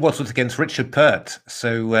 Matthew Wadsworth against Richard Pert.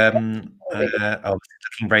 So,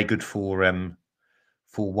 looking very good for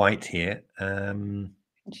White here.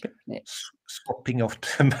 Swapping off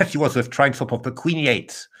to Matthew Wadsworth, trying to swap off, but Queen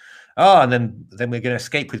E8. And then we're going to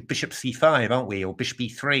escape with Bishop C5, aren't we? Or Bishop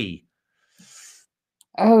E3.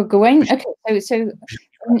 Oh, Gawain. Okay, so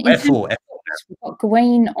F4. We've got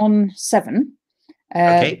Gawain on 7.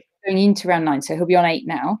 Okay. Going into round 9, so he'll be on 8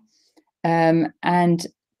 now. And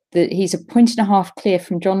he's a 1.5 clear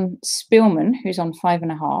from John Spielman, who's on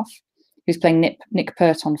 5.5, who's playing Nick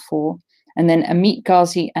Pert on 4. And then Amit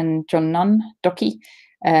Ghazi and John Nunn, Docky,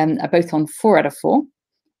 are both on 4 out of 4.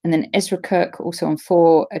 And then Ezra Kirk also on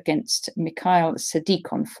 4 against Mikhail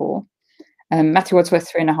Sadiq on 4. Matthew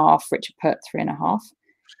Wadsworth 3.5, Richard Pert 3.5.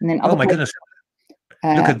 And then my goodness.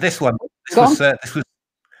 Look at this one.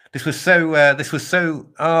 This was so it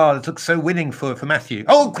looked so winning for Matthew.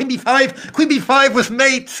 Oh, Queen B5. Queen B5 was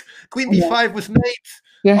mate. Queen B5 was mate.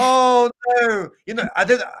 Yeah. Oh no.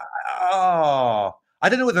 I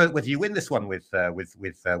don't know whether you win this one with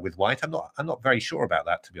White. I'm not very sure about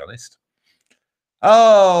that, to be honest.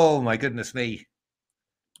 Oh my goodness me.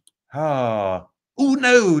 No,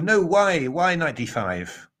 why Knight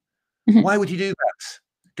D5? Why would you do that?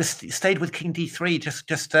 Just stayed with King D3.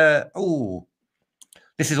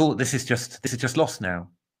 This is just lost now.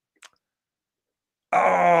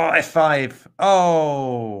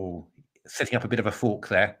 F5. Setting up a bit of a fork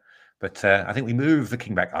there. But I think we move the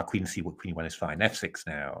king back. Queen C1 is fine. F6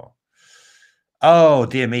 now. Oh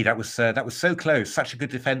dear me, that was so close. Such a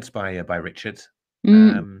good defense by Richard.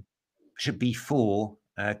 Bishop B4,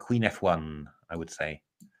 Queen F1, I would say.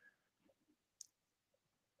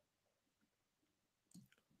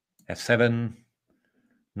 F7,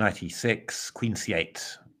 Knight E6, Queen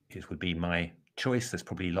C8 would be my choice. There's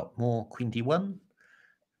probably a lot more. Queen D1.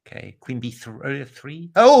 Okay, Queen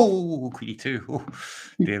B3. Oh, Queen E2. Oh,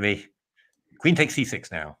 dear me. Queen takes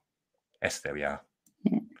C6 now. Yes, there we are.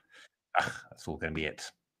 Yeah. That's all going to be it.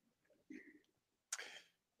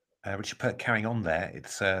 Richard Pert carrying on there.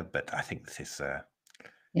 But I think this is.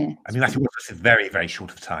 Yeah. I mean, Matthew Wadsworth is very, very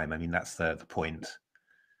short of time. I mean, that's the point.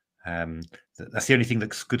 That's the only thing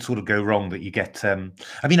that could sort of go wrong, that you get. I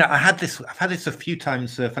mean, I've had this a few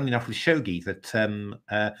times. Funnily enough, with shogi, that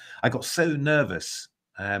I got so nervous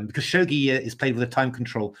because shogi is played with a time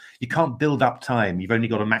control. You can't build up time. You've only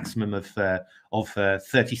got a maximum of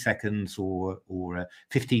 30 seconds or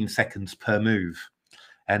 15 seconds per move.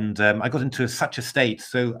 And I got into such a state,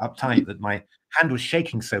 so uptight, that my hand was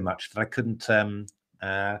shaking so much that I couldn't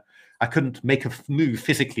make a move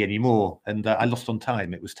physically anymore, and I lost on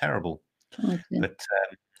time. It was terrible. Okay.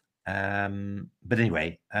 But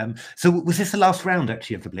anyway, so was this the last round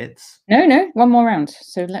actually of the Blitz? No, one more round.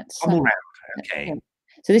 So let's one more round. Okay.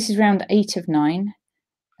 So this is round 8 of 9.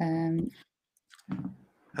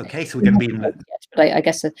 Okay, so we're going to be in. But I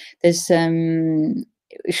guess there's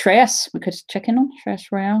Shreyas. We could check in on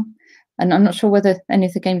Shreyas Royale, and I'm not sure whether any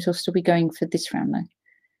of the games will still be going for this round though.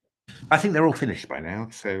 I think they're all finished by now.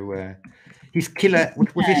 So he's killer.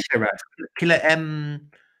 What is Shreyas? Killer M,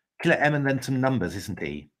 and then some numbers, isn't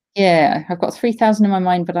he? Yeah, I've got 3,000 in my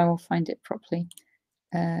mind, but I will find it properly.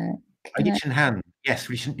 Egyptian Han. Yes,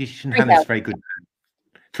 Egyptian Han is very good.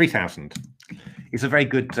 3,000. it's a very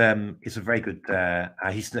good. It's a very good.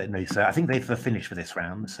 He's no, so I think they've finished for this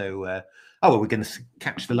round. So, oh well, we're going to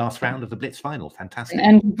catch the last round of the Blitz final. Fantastic.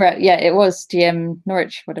 And Andrew Brett, yeah, it was GM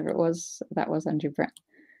Norwich, whatever it was. That was Andrew Brett.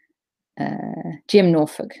 GM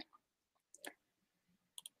Norfolk.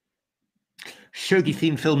 Shogi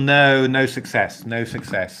themed film, no success, no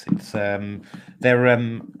success. It's they're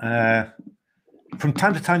from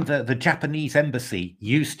time to time the Japanese embassy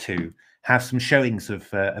used to have some showings of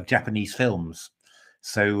Japanese films.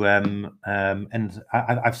 So and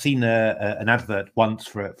I've seen an advert once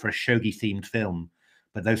for a shogi themed film,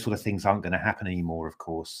 but those sort of things aren't going to happen anymore, of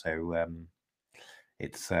course. So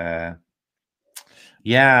it's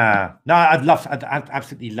yeah, no, I'd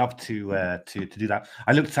absolutely love to do that.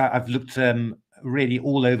 I've looked really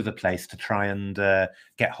all over the place to try and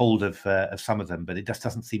get hold of some of them, but it just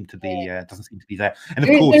doesn't seem to be there. And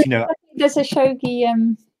of course, there's a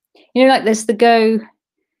shogi, like there's the Go.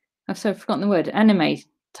 I've forgotten the word, anime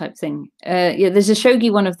type thing. Yeah, there's a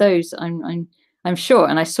shogi one of those. I'm sure,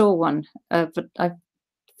 and I saw one, but I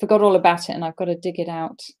forgot all about it, and I've got to dig it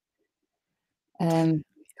out.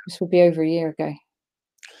 This will be over a year ago.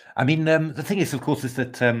 I mean, the thing is, of course, is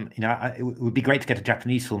that it would be great to get a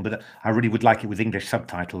Japanese film, but I really would like it with English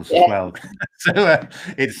subtitles as well. So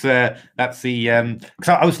it's that's the.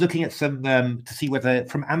 So I was looking at some to see whether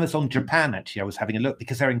from Amazon Japan. Actually, I was having a look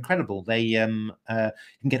because they're incredible. They can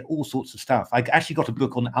get all sorts of stuff. I actually got a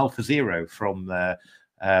book on Alpha Zero from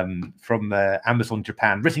Amazon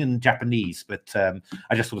Japan, written in Japanese, but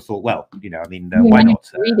I just sort of thought, well, I mean, why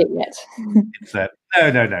not read it yet? It's no,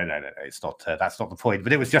 it's not. That's not the point.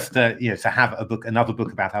 But it was just to have another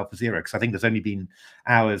book about Alpha Zero, because I think there's only been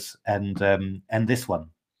ours and this one.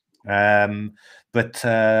 Yeah, but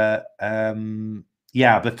I mean,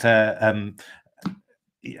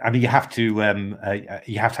 you have to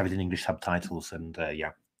have it in English subtitles, and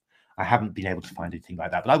yeah. I haven't been able to find anything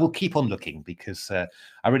like that, but I will keep on looking, because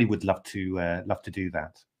I really would love to do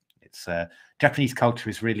that. It's Japanese culture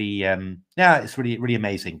is really it's really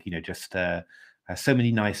amazing. Just so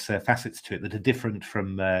many nice facets to it that are different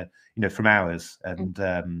from from ours, and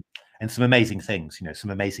some amazing things. Some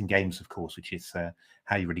amazing games, of course, which is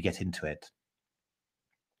how you really get into it.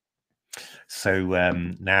 So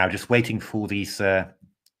now just waiting for these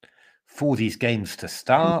games to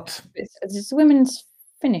start. It's women's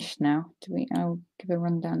finished now. I'll give a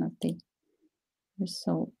rundown of the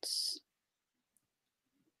results.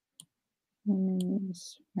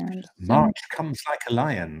 March comes like a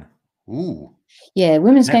lion. Ooh. Yeah,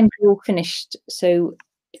 women's games are all finished. So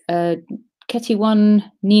Ketty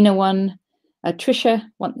won, Nina won, Trisha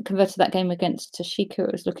converted that game against Tashika.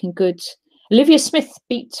 It was looking good. Olivia Smith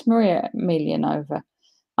beat Maria Emelianova.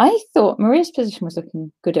 I thought Maria's position was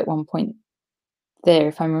looking good at one point there,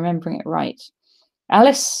 if I'm remembering it right.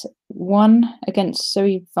 Alice won against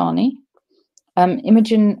Zoe Varney.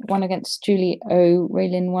 Imogen won against Julie O.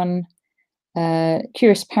 Raylin won.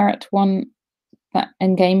 Curious Parrot won that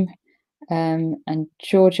endgame. And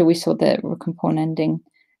Georgia, we saw the Rook and Pawn ending.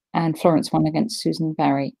 And Florence won against Suzanne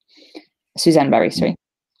Barry, sorry.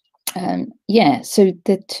 Yeah, so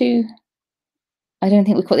the two, I don't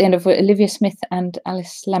think we caught the end of Olivia Smith and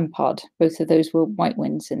Alice Lampard. Both of those were white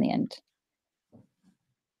wins in the end.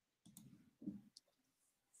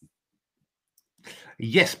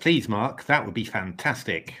 Yes, please, Mark. That would be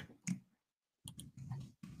fantastic.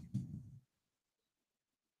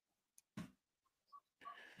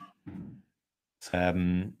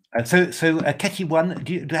 So Ketty won.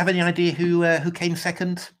 Do you have any idea who came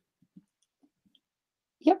second?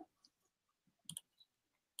 Yep.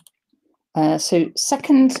 So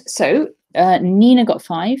second. So Nina got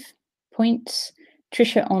 5 points.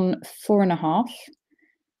 Trisha on 4.5.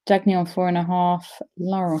 Dagny on 4.5,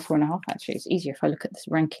 Lara on 4.5. Actually, it's easier if I look at this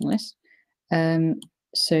ranking list.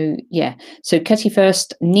 So yeah, so Ketty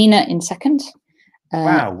first, Nina in second.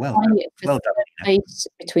 Wow, well done. Place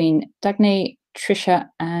between Dagny, Trisha,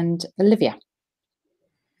 and Olivia.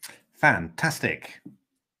 Fantastic,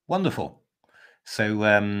 wonderful. So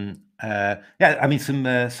yeah, I mean, some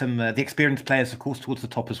the experienced players, of course, towards the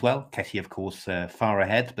top as well. Ketty, of course, far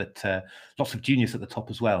ahead, but lots of juniors at the top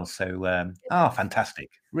as well. So fantastic,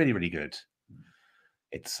 really good.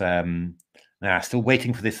 It's now still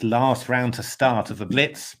waiting for this last round to start of the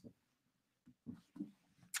Blitz.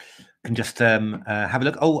 Can just have a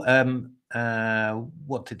look. Oh,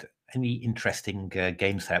 any interesting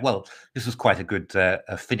games there? Well, this was quite a good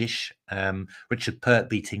finish. Richard Pert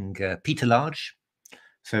beating Peter Large.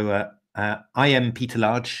 So I am Peter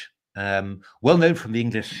Large, well known from the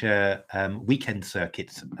English weekend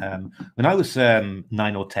circuit. When I was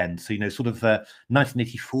 9 or 10, so sort of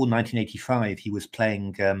 1984, 1985, he was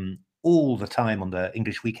playing all the time on the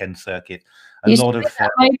English weekend circuit. A You lot of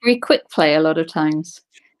Highbury quick play a lot of times.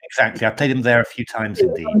 exactly. I played him there a few times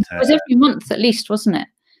indeed. It was every month at least, wasn't it?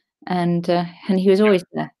 And he was always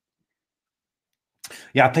there.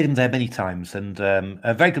 Yeah, I played him there many times, and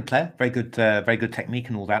a very good player, very good technique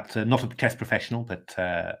and all that. Not a chess professional, but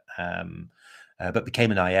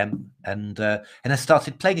became an IM and has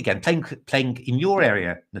started playing again, playing in your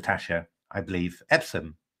area, Natasha, I believe,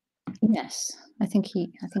 Epsom. Yes, I think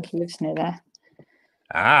he lives near there.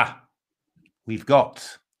 Ah, we've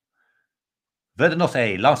got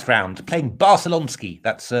Verdanote last round playing Barcelonsky.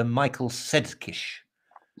 That's Michael Sedkish.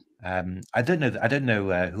 I don't know who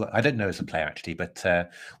I don't know as a player actually, but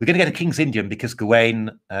we're going to get a King's Indian because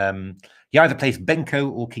Gawain he either plays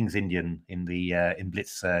Benko or King's Indian in the in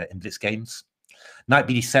Blitz games. Knight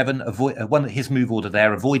BD7, avoid his move order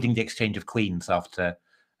there, avoiding the exchange of queens after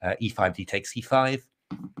E5 d takes E5.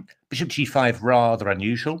 Bishop G5 rather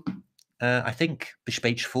unusual. I think Bishop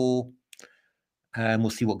H4. We'll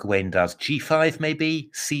see what Gawain does. G5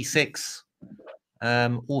 maybe, C6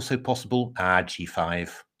 also possible.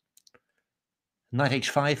 G5. Knight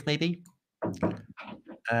H5 maybe.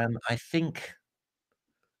 I think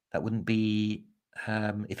that wouldn't be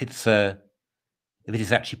if it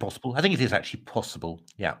is actually possible. I think it is actually possible.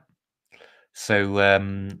 Yeah. So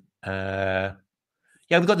yeah,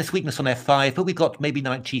 we've got this weakness on F5, but we've got maybe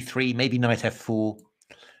Knight G3, maybe Knight F4,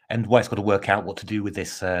 and White's got to work out what to do with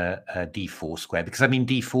this D4 square, because I mean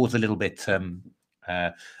D4 is a little bit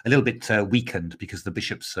weakened because the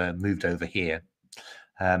bishop's moved over here.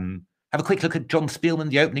 Have a quick look at John Spielman,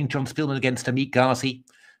 the opening. John Spielman against Amit Ghazi.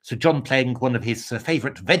 So John playing one of his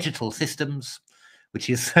favourite vegetal systems, which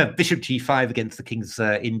is Bishop G5 against the King's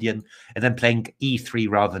Indian, and then playing E3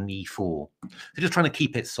 rather than E4. So just trying to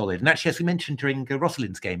keep it solid. And actually, as we mentioned during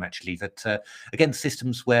Rosalind's game, actually, that against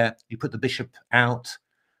systems where you put the bishop out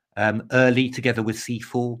early together with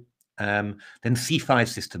C4, then C5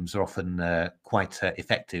 systems are often quite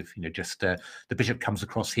effective. You know, just the bishop comes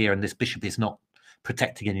across here, and this bishop is not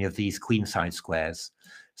protecting any of these queenside squares.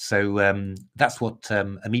 So that's what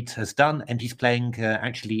Amit has done, and he's playing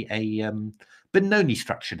actually a Benoni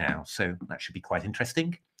structure now. So that should be quite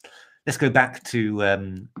interesting. Let's go back to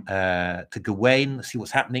Gawain, see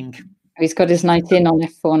what's happening. He's got his knight in on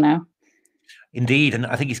F4 now. Indeed, and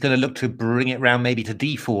I think he's going to look to bring it round maybe to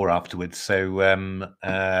D4 afterwards. So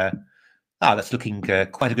that's looking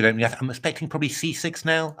quite a good opening. I'm expecting probably C6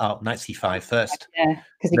 now. Oh, Knight C5 first. Yeah,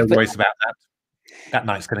 no worries about that. That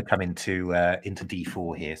knight's going to come into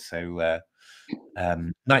D4 here. So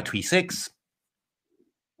Knight to E6.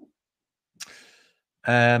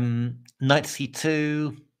 Knight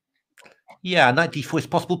C2. Yeah, Knight D4 is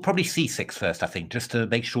possible. Probably C6 first, I think, just to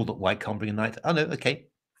make sure that White can't bring a knight. Oh, no, okay.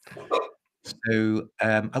 So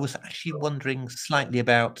I was actually wondering slightly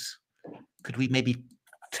about, could we maybe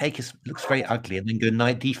take his, looks very ugly, and then go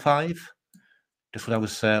Knight D5? Just what I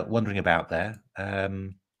was wondering about there.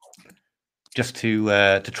 Just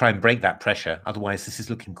to try and break that pressure. Otherwise, this is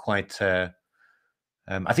looking quite... I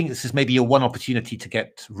think this is maybe your one opportunity to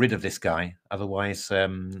get rid of this guy. Otherwise,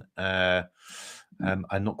 I'm not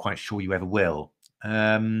quite sure you ever will.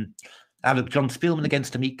 Look, John Spielman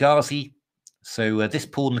against Amit Ghazi. So this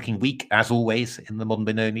pawn looking weak, as always, in the modern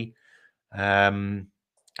Benoni.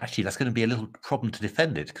 Actually, that's going to be a little problem to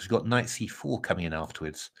defend it, because we've got Knight C4 coming in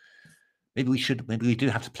afterwards. Maybe we do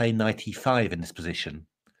have to play Knight E5 in this position.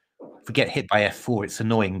 If we get hit by F4, it's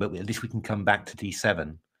annoying, but at least we can come back to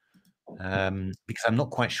D7. Because I'm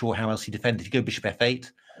not quite sure how else you defend. If you go Bishop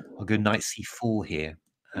F8, I'll go Knight C4 here,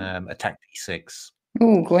 attack D6.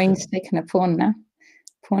 Oh, Gawain's taking a pawn now.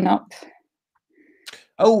 Pawn up.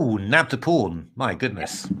 Oh, nabbed a pawn. My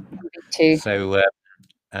goodness. Too. So,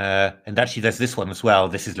 and actually there's this one as well.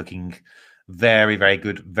 This is looking very, very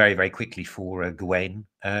good, very, very quickly for Gawain.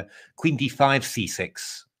 Queen D5,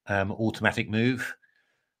 C6, automatic move.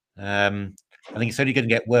 I think it's only going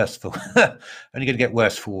to get worse for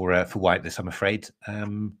for White. This, I'm afraid.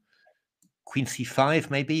 Queen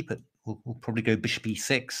C5 maybe, but we'll probably go Bishop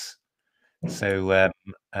E6. So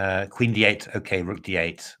Queen D8. Okay, Rook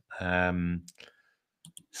D8.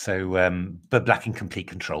 But Black in complete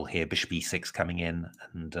control here. Bishop E6 coming in,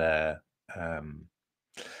 and so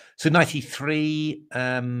Knight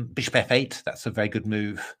E3, Bishop F8. That's a very good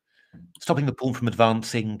move, stopping the pawn from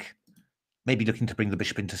advancing. Maybe looking to bring the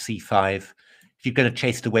bishop into C5. If you're going to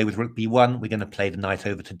chase it away with Rook B1, we're going to play the knight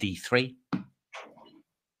over to D3.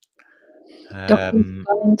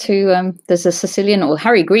 There's a Sicilian, or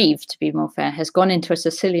Harry Grieve, to be more fair, has gone into a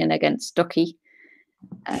Sicilian against Docky.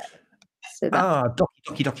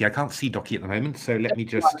 Docky. I can't see Docky at the moment, so let me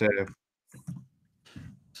just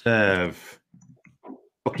serve.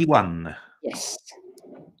 Docky 1. Yes.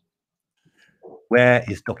 Where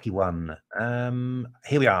is Docky 1?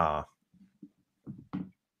 Here we are.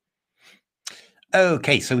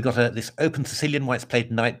 Okay, so we've got this open Sicilian. White's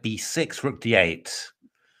played knight b6, rook d8.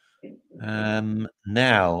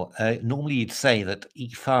 Now, normally you'd say that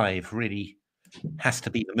e5 really has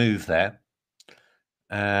to be the move there.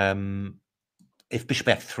 If bishop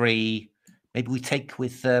f3, maybe we take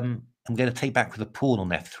with, I'm going to take back with a pawn on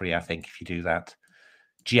f3, I think, if you do that.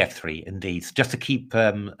 gf3, indeed, just to keep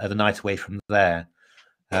the knight away from there.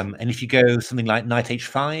 And if you go something like knight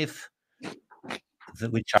h5,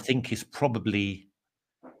 which I think is probably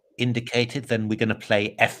indicated, then we're going to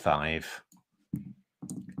play f5.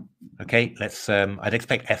 Okay, let's. I'd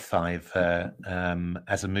expect f5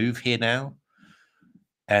 as a move here now,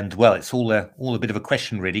 and well, it's all a bit of a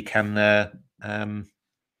question, really. Can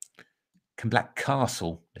Black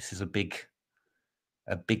castle? This is a big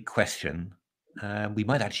question. We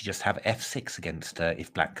might actually just have f6 against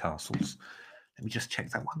if Black castles. Let me just check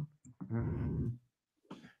that one.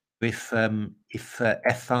 If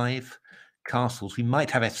f5 castles, we might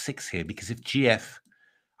have f6 here, because if gf,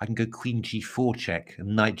 I can go queen g4 check,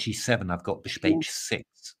 and knight g7, I've got bishop h6,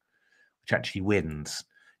 which actually wins.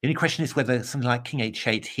 The only question is whether something like king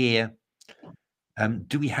h8 here,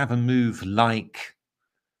 do we have a move like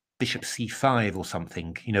bishop c5 or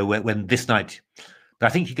something, you know, when this knight, but I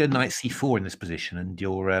think you go knight c4 in this position, and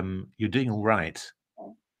you're doing all right.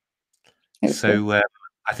 So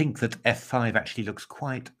I think that f5 actually looks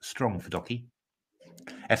quite strong for Docky.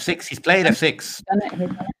 f6, he's played f6.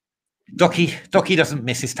 Docky doesn't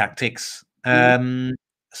miss his tactics.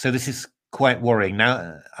 So this is quite worrying.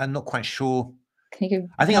 Now, I'm not quite sure.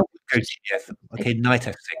 I think I'll go gf. Okay, knight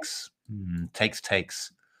f6.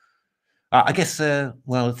 Takes. I guess,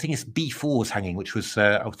 well, the thing is b4 is hanging, which was,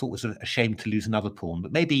 I thought was a shame to lose another pawn.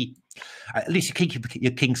 But maybe, at least you keep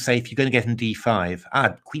your king safe. You're going to get in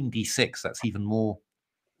d5. Queen d6, that's even more,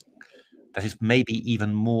 that is maybe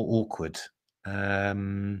even more awkward. Now,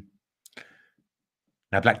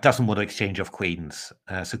 Black doesn't want to exchange off queens.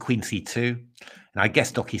 So queen c2. And I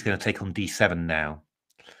guess Docky's going to take on d7 now.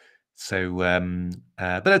 So,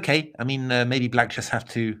 but okay. I mean, maybe Black just have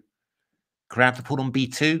to grab the pawn on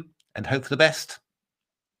b2 and hope for the best.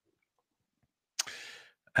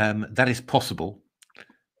 That is possible.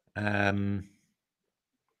 I mean,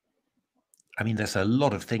 there's a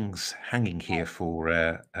lot of things hanging here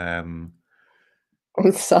for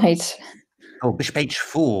both sides. Oh, bishop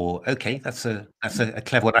h4. Okay, that's a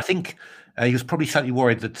clever one. I think he was probably slightly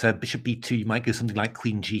worried that bishop b2, you might go something like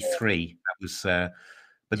queen g3. That was,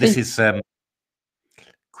 but this is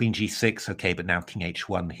queen g6. Okay, but now king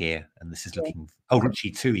h1 here, and this is looking. Oh, rook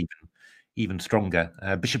g2 even stronger.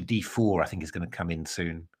 Bishop d4, I think, is going to come in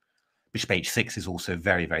soon. Bishop h6 is also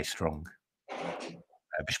very, very strong.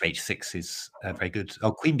 Bishop h6 is very good.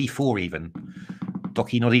 Oh, queen b4 even.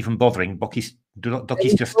 Docky not even bothering. Docky's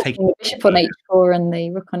just taking the bishop on h4 and the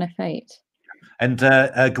rook on f8. And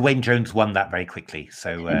Gawain Jones won that very quickly.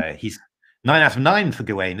 So he's 9 out of 9 for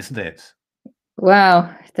Gawain, isn't it? Wow,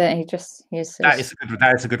 that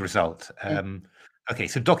is a good result. Okay,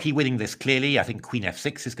 so Docky winning this clearly. I think queen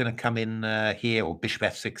f6 is going to come in here, or bishop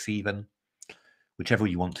f6 even, whichever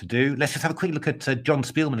you want to do. Let's just have a quick look at John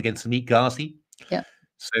Spielman against Amit Ghazi. Yeah.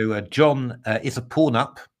 So John is a pawn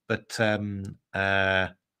up, but queen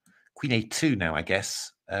a2 now, I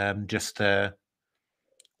guess, just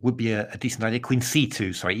would be a decent idea. Queen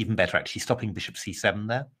c2, sorry, even better actually, stopping bishop c7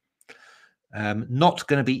 there. Not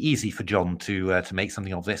going to be easy for John to make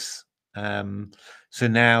something of this. So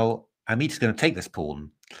now Amit's going to take this pawn.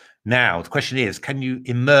 Now the question is, can you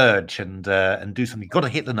emerge and do something? You've got to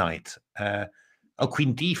hit the knight. Oh,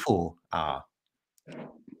 queen d4.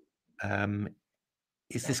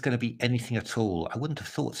 Is this going to be anything at all? I wouldn't have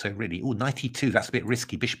thought so, really. Oh, knight e2. That's a bit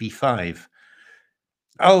risky. Bishop e5.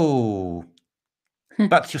 Oh,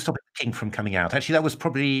 but you're stopping the king from coming out. Actually, that was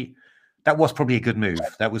probably a good move.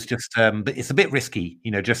 That was just, but it's a bit risky,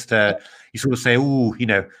 you know. Just you sort of say, oh, you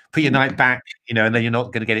know, put your knight back, you know, and then you're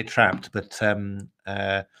not going to get it trapped. But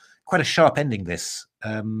quite a sharp ending this,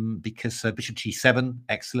 because bishop g7,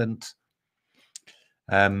 excellent.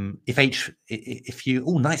 If you,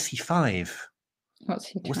 oh, knight c5. What's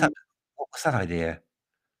he doing? What was that idea?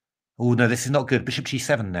 Oh no, this is not good. Bishop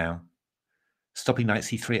g7 now. Stopping knight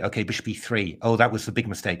c3. Okay, bishop e3. Oh, that was a big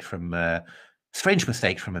mistake from strange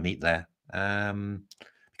mistake from Amit there.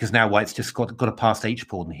 Because now White's just got a passed h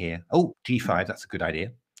pawn here. Oh, g5. That's a good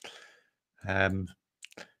idea.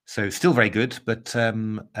 So still very good, but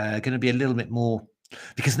going to be a little bit more,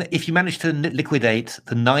 because if you manage to liquidate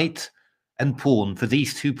the knight and pawn for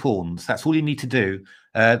these two pawns, that's all you need to do.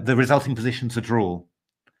 The resulting position's a draw.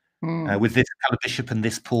 with this colour bishop and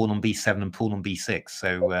this pawn on b7 and pawn on b6.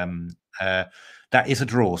 So that is a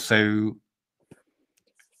draw. So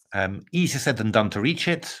easier said than done to reach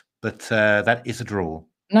it, but that is a draw.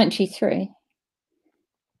 93.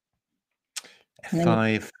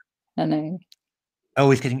 F5. I know. Oh,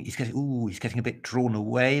 he's getting a bit drawn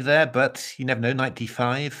away there, but you never know. Knight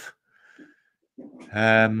d5.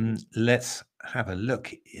 Let's have a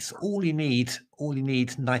look. It's all you need. All you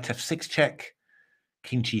need. Knight f6 check.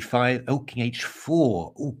 King g5. Oh, king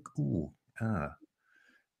h4.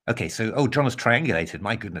 Okay, so John has triangulated.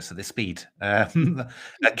 My goodness, at this speed. King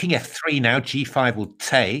f3 now. G5 will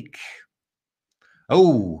take.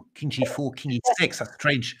 Oh, king g4, king e6. That's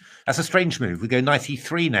strange. That's a strange move. We go knight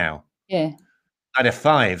e3 now. Yeah. Knight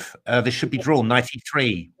f5. This should be drawn. Knight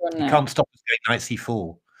e3. You can't stop us going knight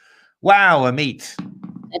c4. Wow, a meet.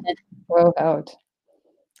 Well held.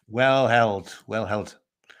 Well held. Well held.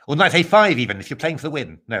 Or knight a5 even, if you're playing for the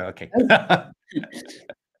win. No, okay.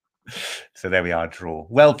 So there we are, draw.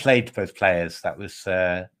 Well played, both players. That was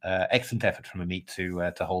excellent effort from Amit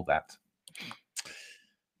to hold that.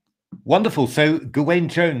 Wonderful. So Gawain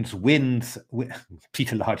Jones wins.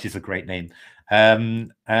 Peter Large is a great name. Gawain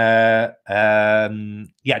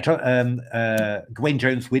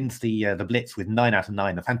Jones wins the Blitz with 9 out of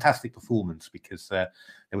 9. A fantastic performance, because there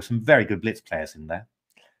were some very good Blitz players in there.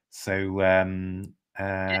 So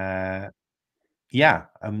yeah,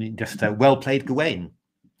 I mean, just well played, Gawain.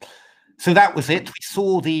 So that was it. We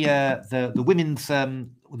saw the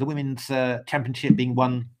women's championship being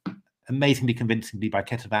won amazingly convincingly by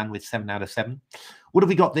Ketevan with 7 out of 7. What have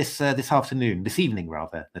we got this afternoon, this evening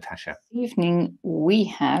rather, Natasha? This evening we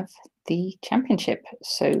have the championship.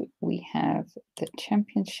 So we have the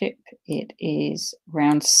championship. It is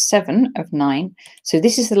round 7 of 9. So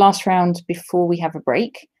this is the last round before we have a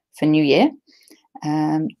break for New Year,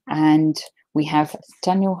 and we have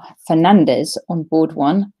Daniel Fernandez on board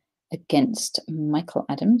 1 against Michael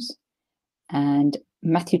Adams, and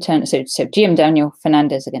Matthew Turner. So GM Daniel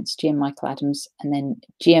Fernandez against GM Michael Adams, and then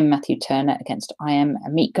GM Matthew Turner against IM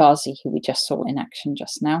Amit Ghazi, who we just saw in action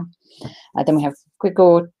just now. Then we have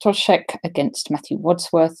Grigor Toshek against Matthew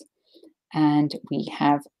Wadsworth, and we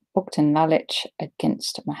have Bogdan Lalic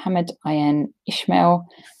against Mohammed Ayan Ismail,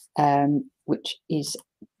 which is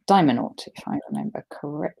Diamond, if I remember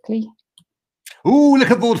correctly. Ooh, look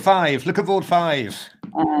at board 5. Look at board 5.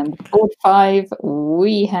 And board 5,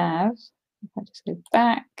 we have, if I just go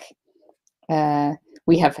back,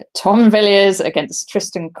 we have Tom Villiers against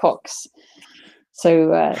Tristan Cox.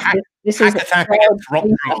 So this is attack rock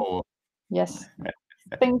draw. Yes.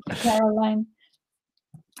 Thank you, Caroline.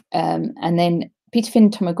 And then Peter Finn,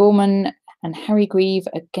 Thomas Gorman, and Harry Grieve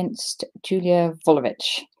against Julia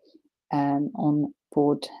Volovich on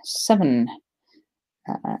board 7.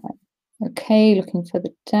 Okay, looking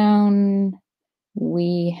further down,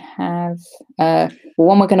 we have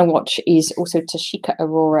one we're going to watch is also Tashika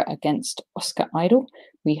Aurora against Oscar Idol.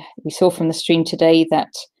 We saw from the stream today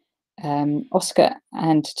that Oscar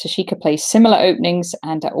and Tashika play similar openings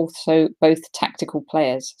and are also both tactical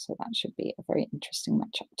players, so that should be a very interesting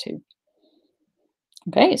matchup too.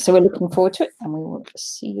 Okay, so we're looking forward to it, and we will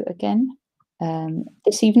see you again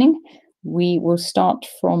this evening. We will start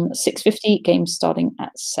from 6:50, games starting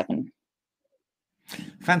at 7.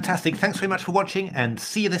 Fantastic. Thanks very much for watching, and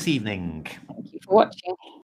see you this evening. Thank you for watching.